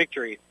 Anthony with a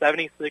victory,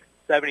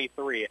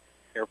 76-73,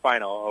 their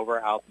final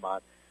over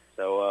Altamont.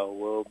 So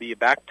we'll be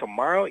back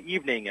tomorrow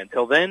evening.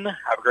 Until then,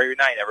 have a great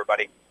night,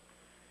 everybody.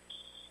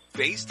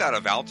 Based out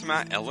of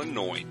Altamont,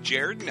 Illinois,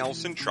 Jared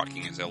Nelson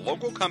Trucking is a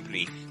local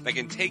company that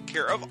can take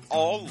care of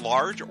all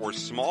large or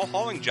small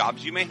hauling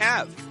jobs you may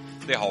have.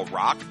 They haul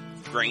rock,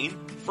 grain,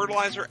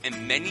 fertilizer,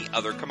 and many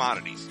other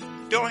commodities.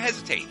 Don't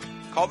hesitate.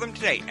 Call them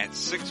today at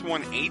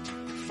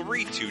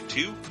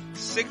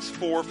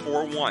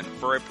 618-322-6441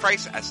 for a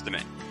price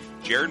estimate.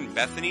 Jared and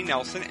Bethany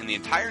Nelson and the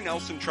entire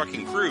Nelson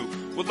Trucking crew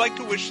would like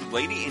to wish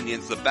Lady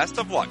Indians the best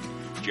of luck.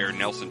 Jared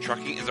Nelson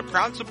Trucking is a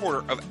proud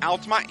supporter of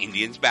Altamont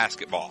Indians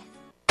basketball.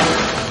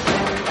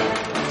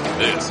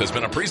 This has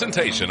been a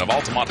presentation of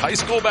Altamont High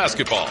School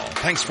basketball.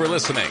 Thanks for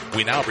listening.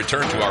 We now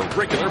return to our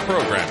regular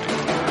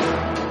programming.